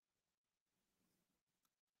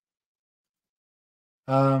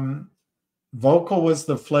 Vocal was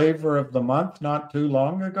the flavor of the month not too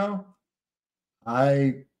long ago.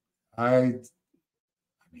 I don't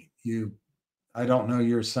know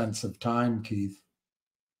your sense of time, Keith,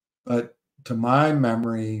 but to my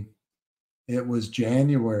memory, it was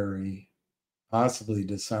January, possibly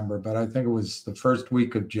December, but I think it was the first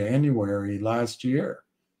week of January last year.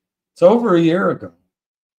 It's over a year ago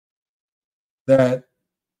that,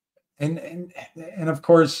 and of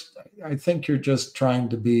course, I think you're just trying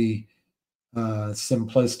to be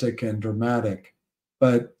simplistic and dramatic,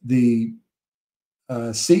 but the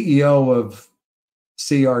CEO of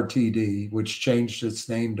CRTD, which changed its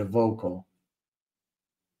name to Vocal,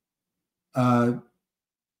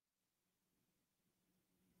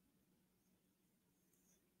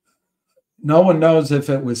 no one knows if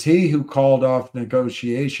it was he who called off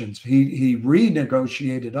negotiations. He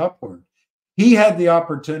renegotiated upward. He had the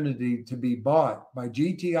opportunity to be bought by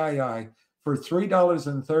GTII for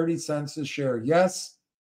 $3.30 a share. Yes,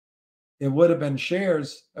 it would have been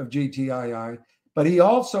shares of GTII, but he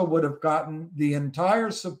also would have gotten the entire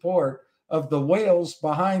support of the whales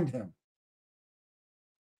behind him.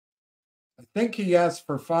 I think he asked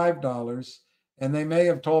for $5, and they may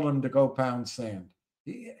have told him to go pound sand.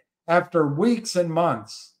 After weeks and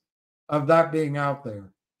months of that being out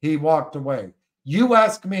there, he walked away. You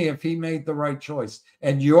ask me if he made the right choice,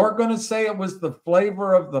 and you're going to say it was the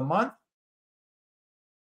flavor of the month?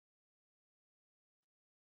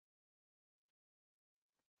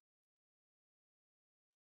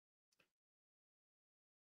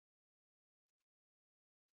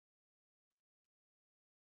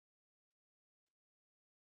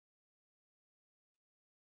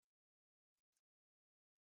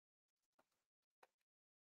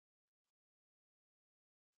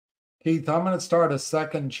 Keith, I'm going to start a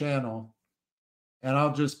second channel, and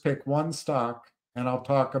I'll just pick one stock, and I'll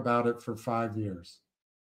talk about it for 5 years.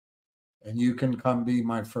 And you can come be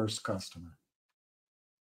my first customer.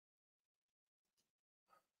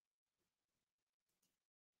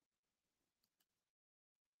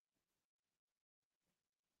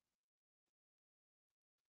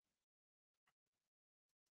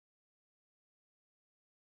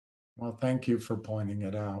 Well, thank you for pointing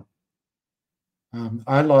it out.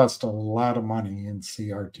 I lost a lot of money in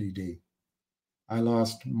CRTD. I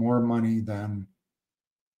lost more money than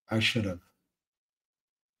I should have.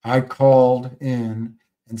 I called in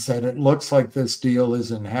and said, it looks like this deal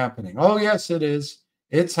isn't happening. Oh, yes, it is.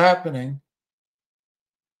 It's happening.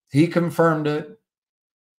 He confirmed it.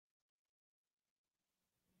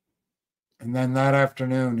 And then that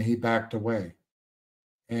afternoon, he backed away.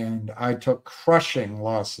 And I took crushing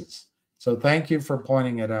losses. So thank you for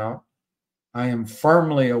pointing it out. I am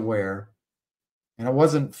firmly aware. And it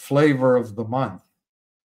wasn't flavor of the month.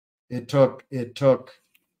 It took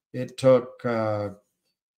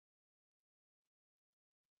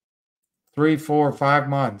 3, 4, 5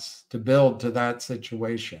 months to build to that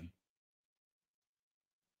situation.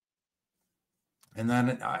 And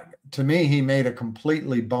then to me, he made a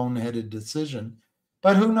completely boneheaded decision,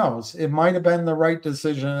 but who knows? It might've been the right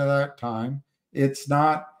decision at that time. It's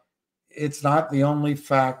not the only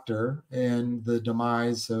factor in the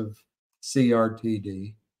demise of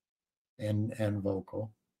CRTD and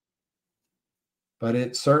Vocal, but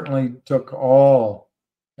it certainly took all.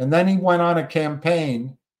 And then he went on a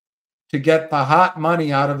campaign to get the hot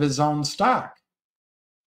money out of his own stock.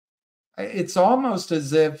 It's almost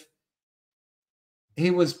as if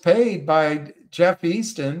he was paid by Jeff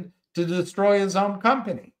Easton to destroy his own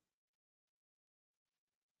company.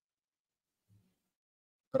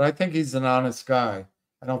 But I think he's an honest guy.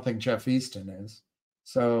 I don't think Jeff Easton is.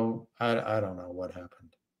 So I don't know what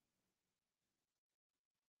happened.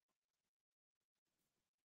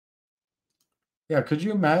 Yeah, could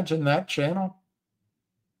you imagine that channel?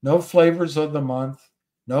 No flavors of the month,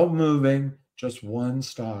 no moving, just one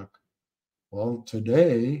stock. Well,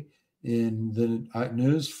 today in the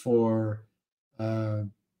news for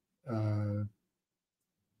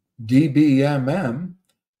DBMM,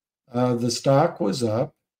 the stock was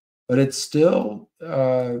up, but it's still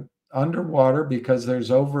underwater because there's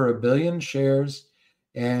over 1 billion shares,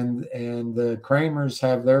 and the Kramers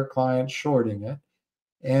have their clients shorting it.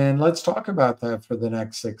 And let's talk about that for the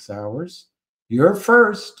next 6 hours. You're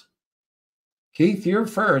first. Keith, you're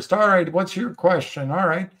first. All right, what's your question? All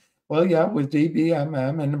right. Well, yeah, with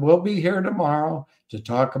DBMM, and we'll be here tomorrow to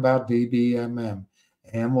talk about DBMM,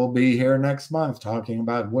 and we'll be here next month talking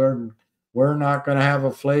about we're not going to have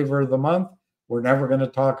a flavor of the month. We're never going to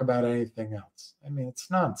talk about anything else. I mean, it's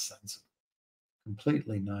nonsensical,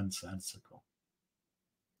 completely nonsensical.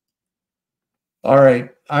 All right,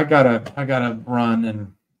 I gotta run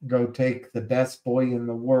and go take the best boy in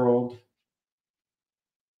the world,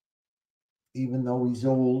 even though he's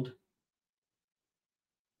old.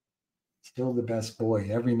 Still the best boy.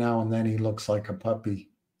 Every now and then he looks like a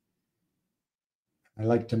puppy. I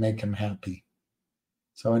like to make him happy.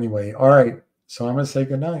 So anyway, all right. So I'm going to say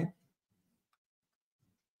goodnight.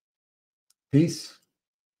 Peace.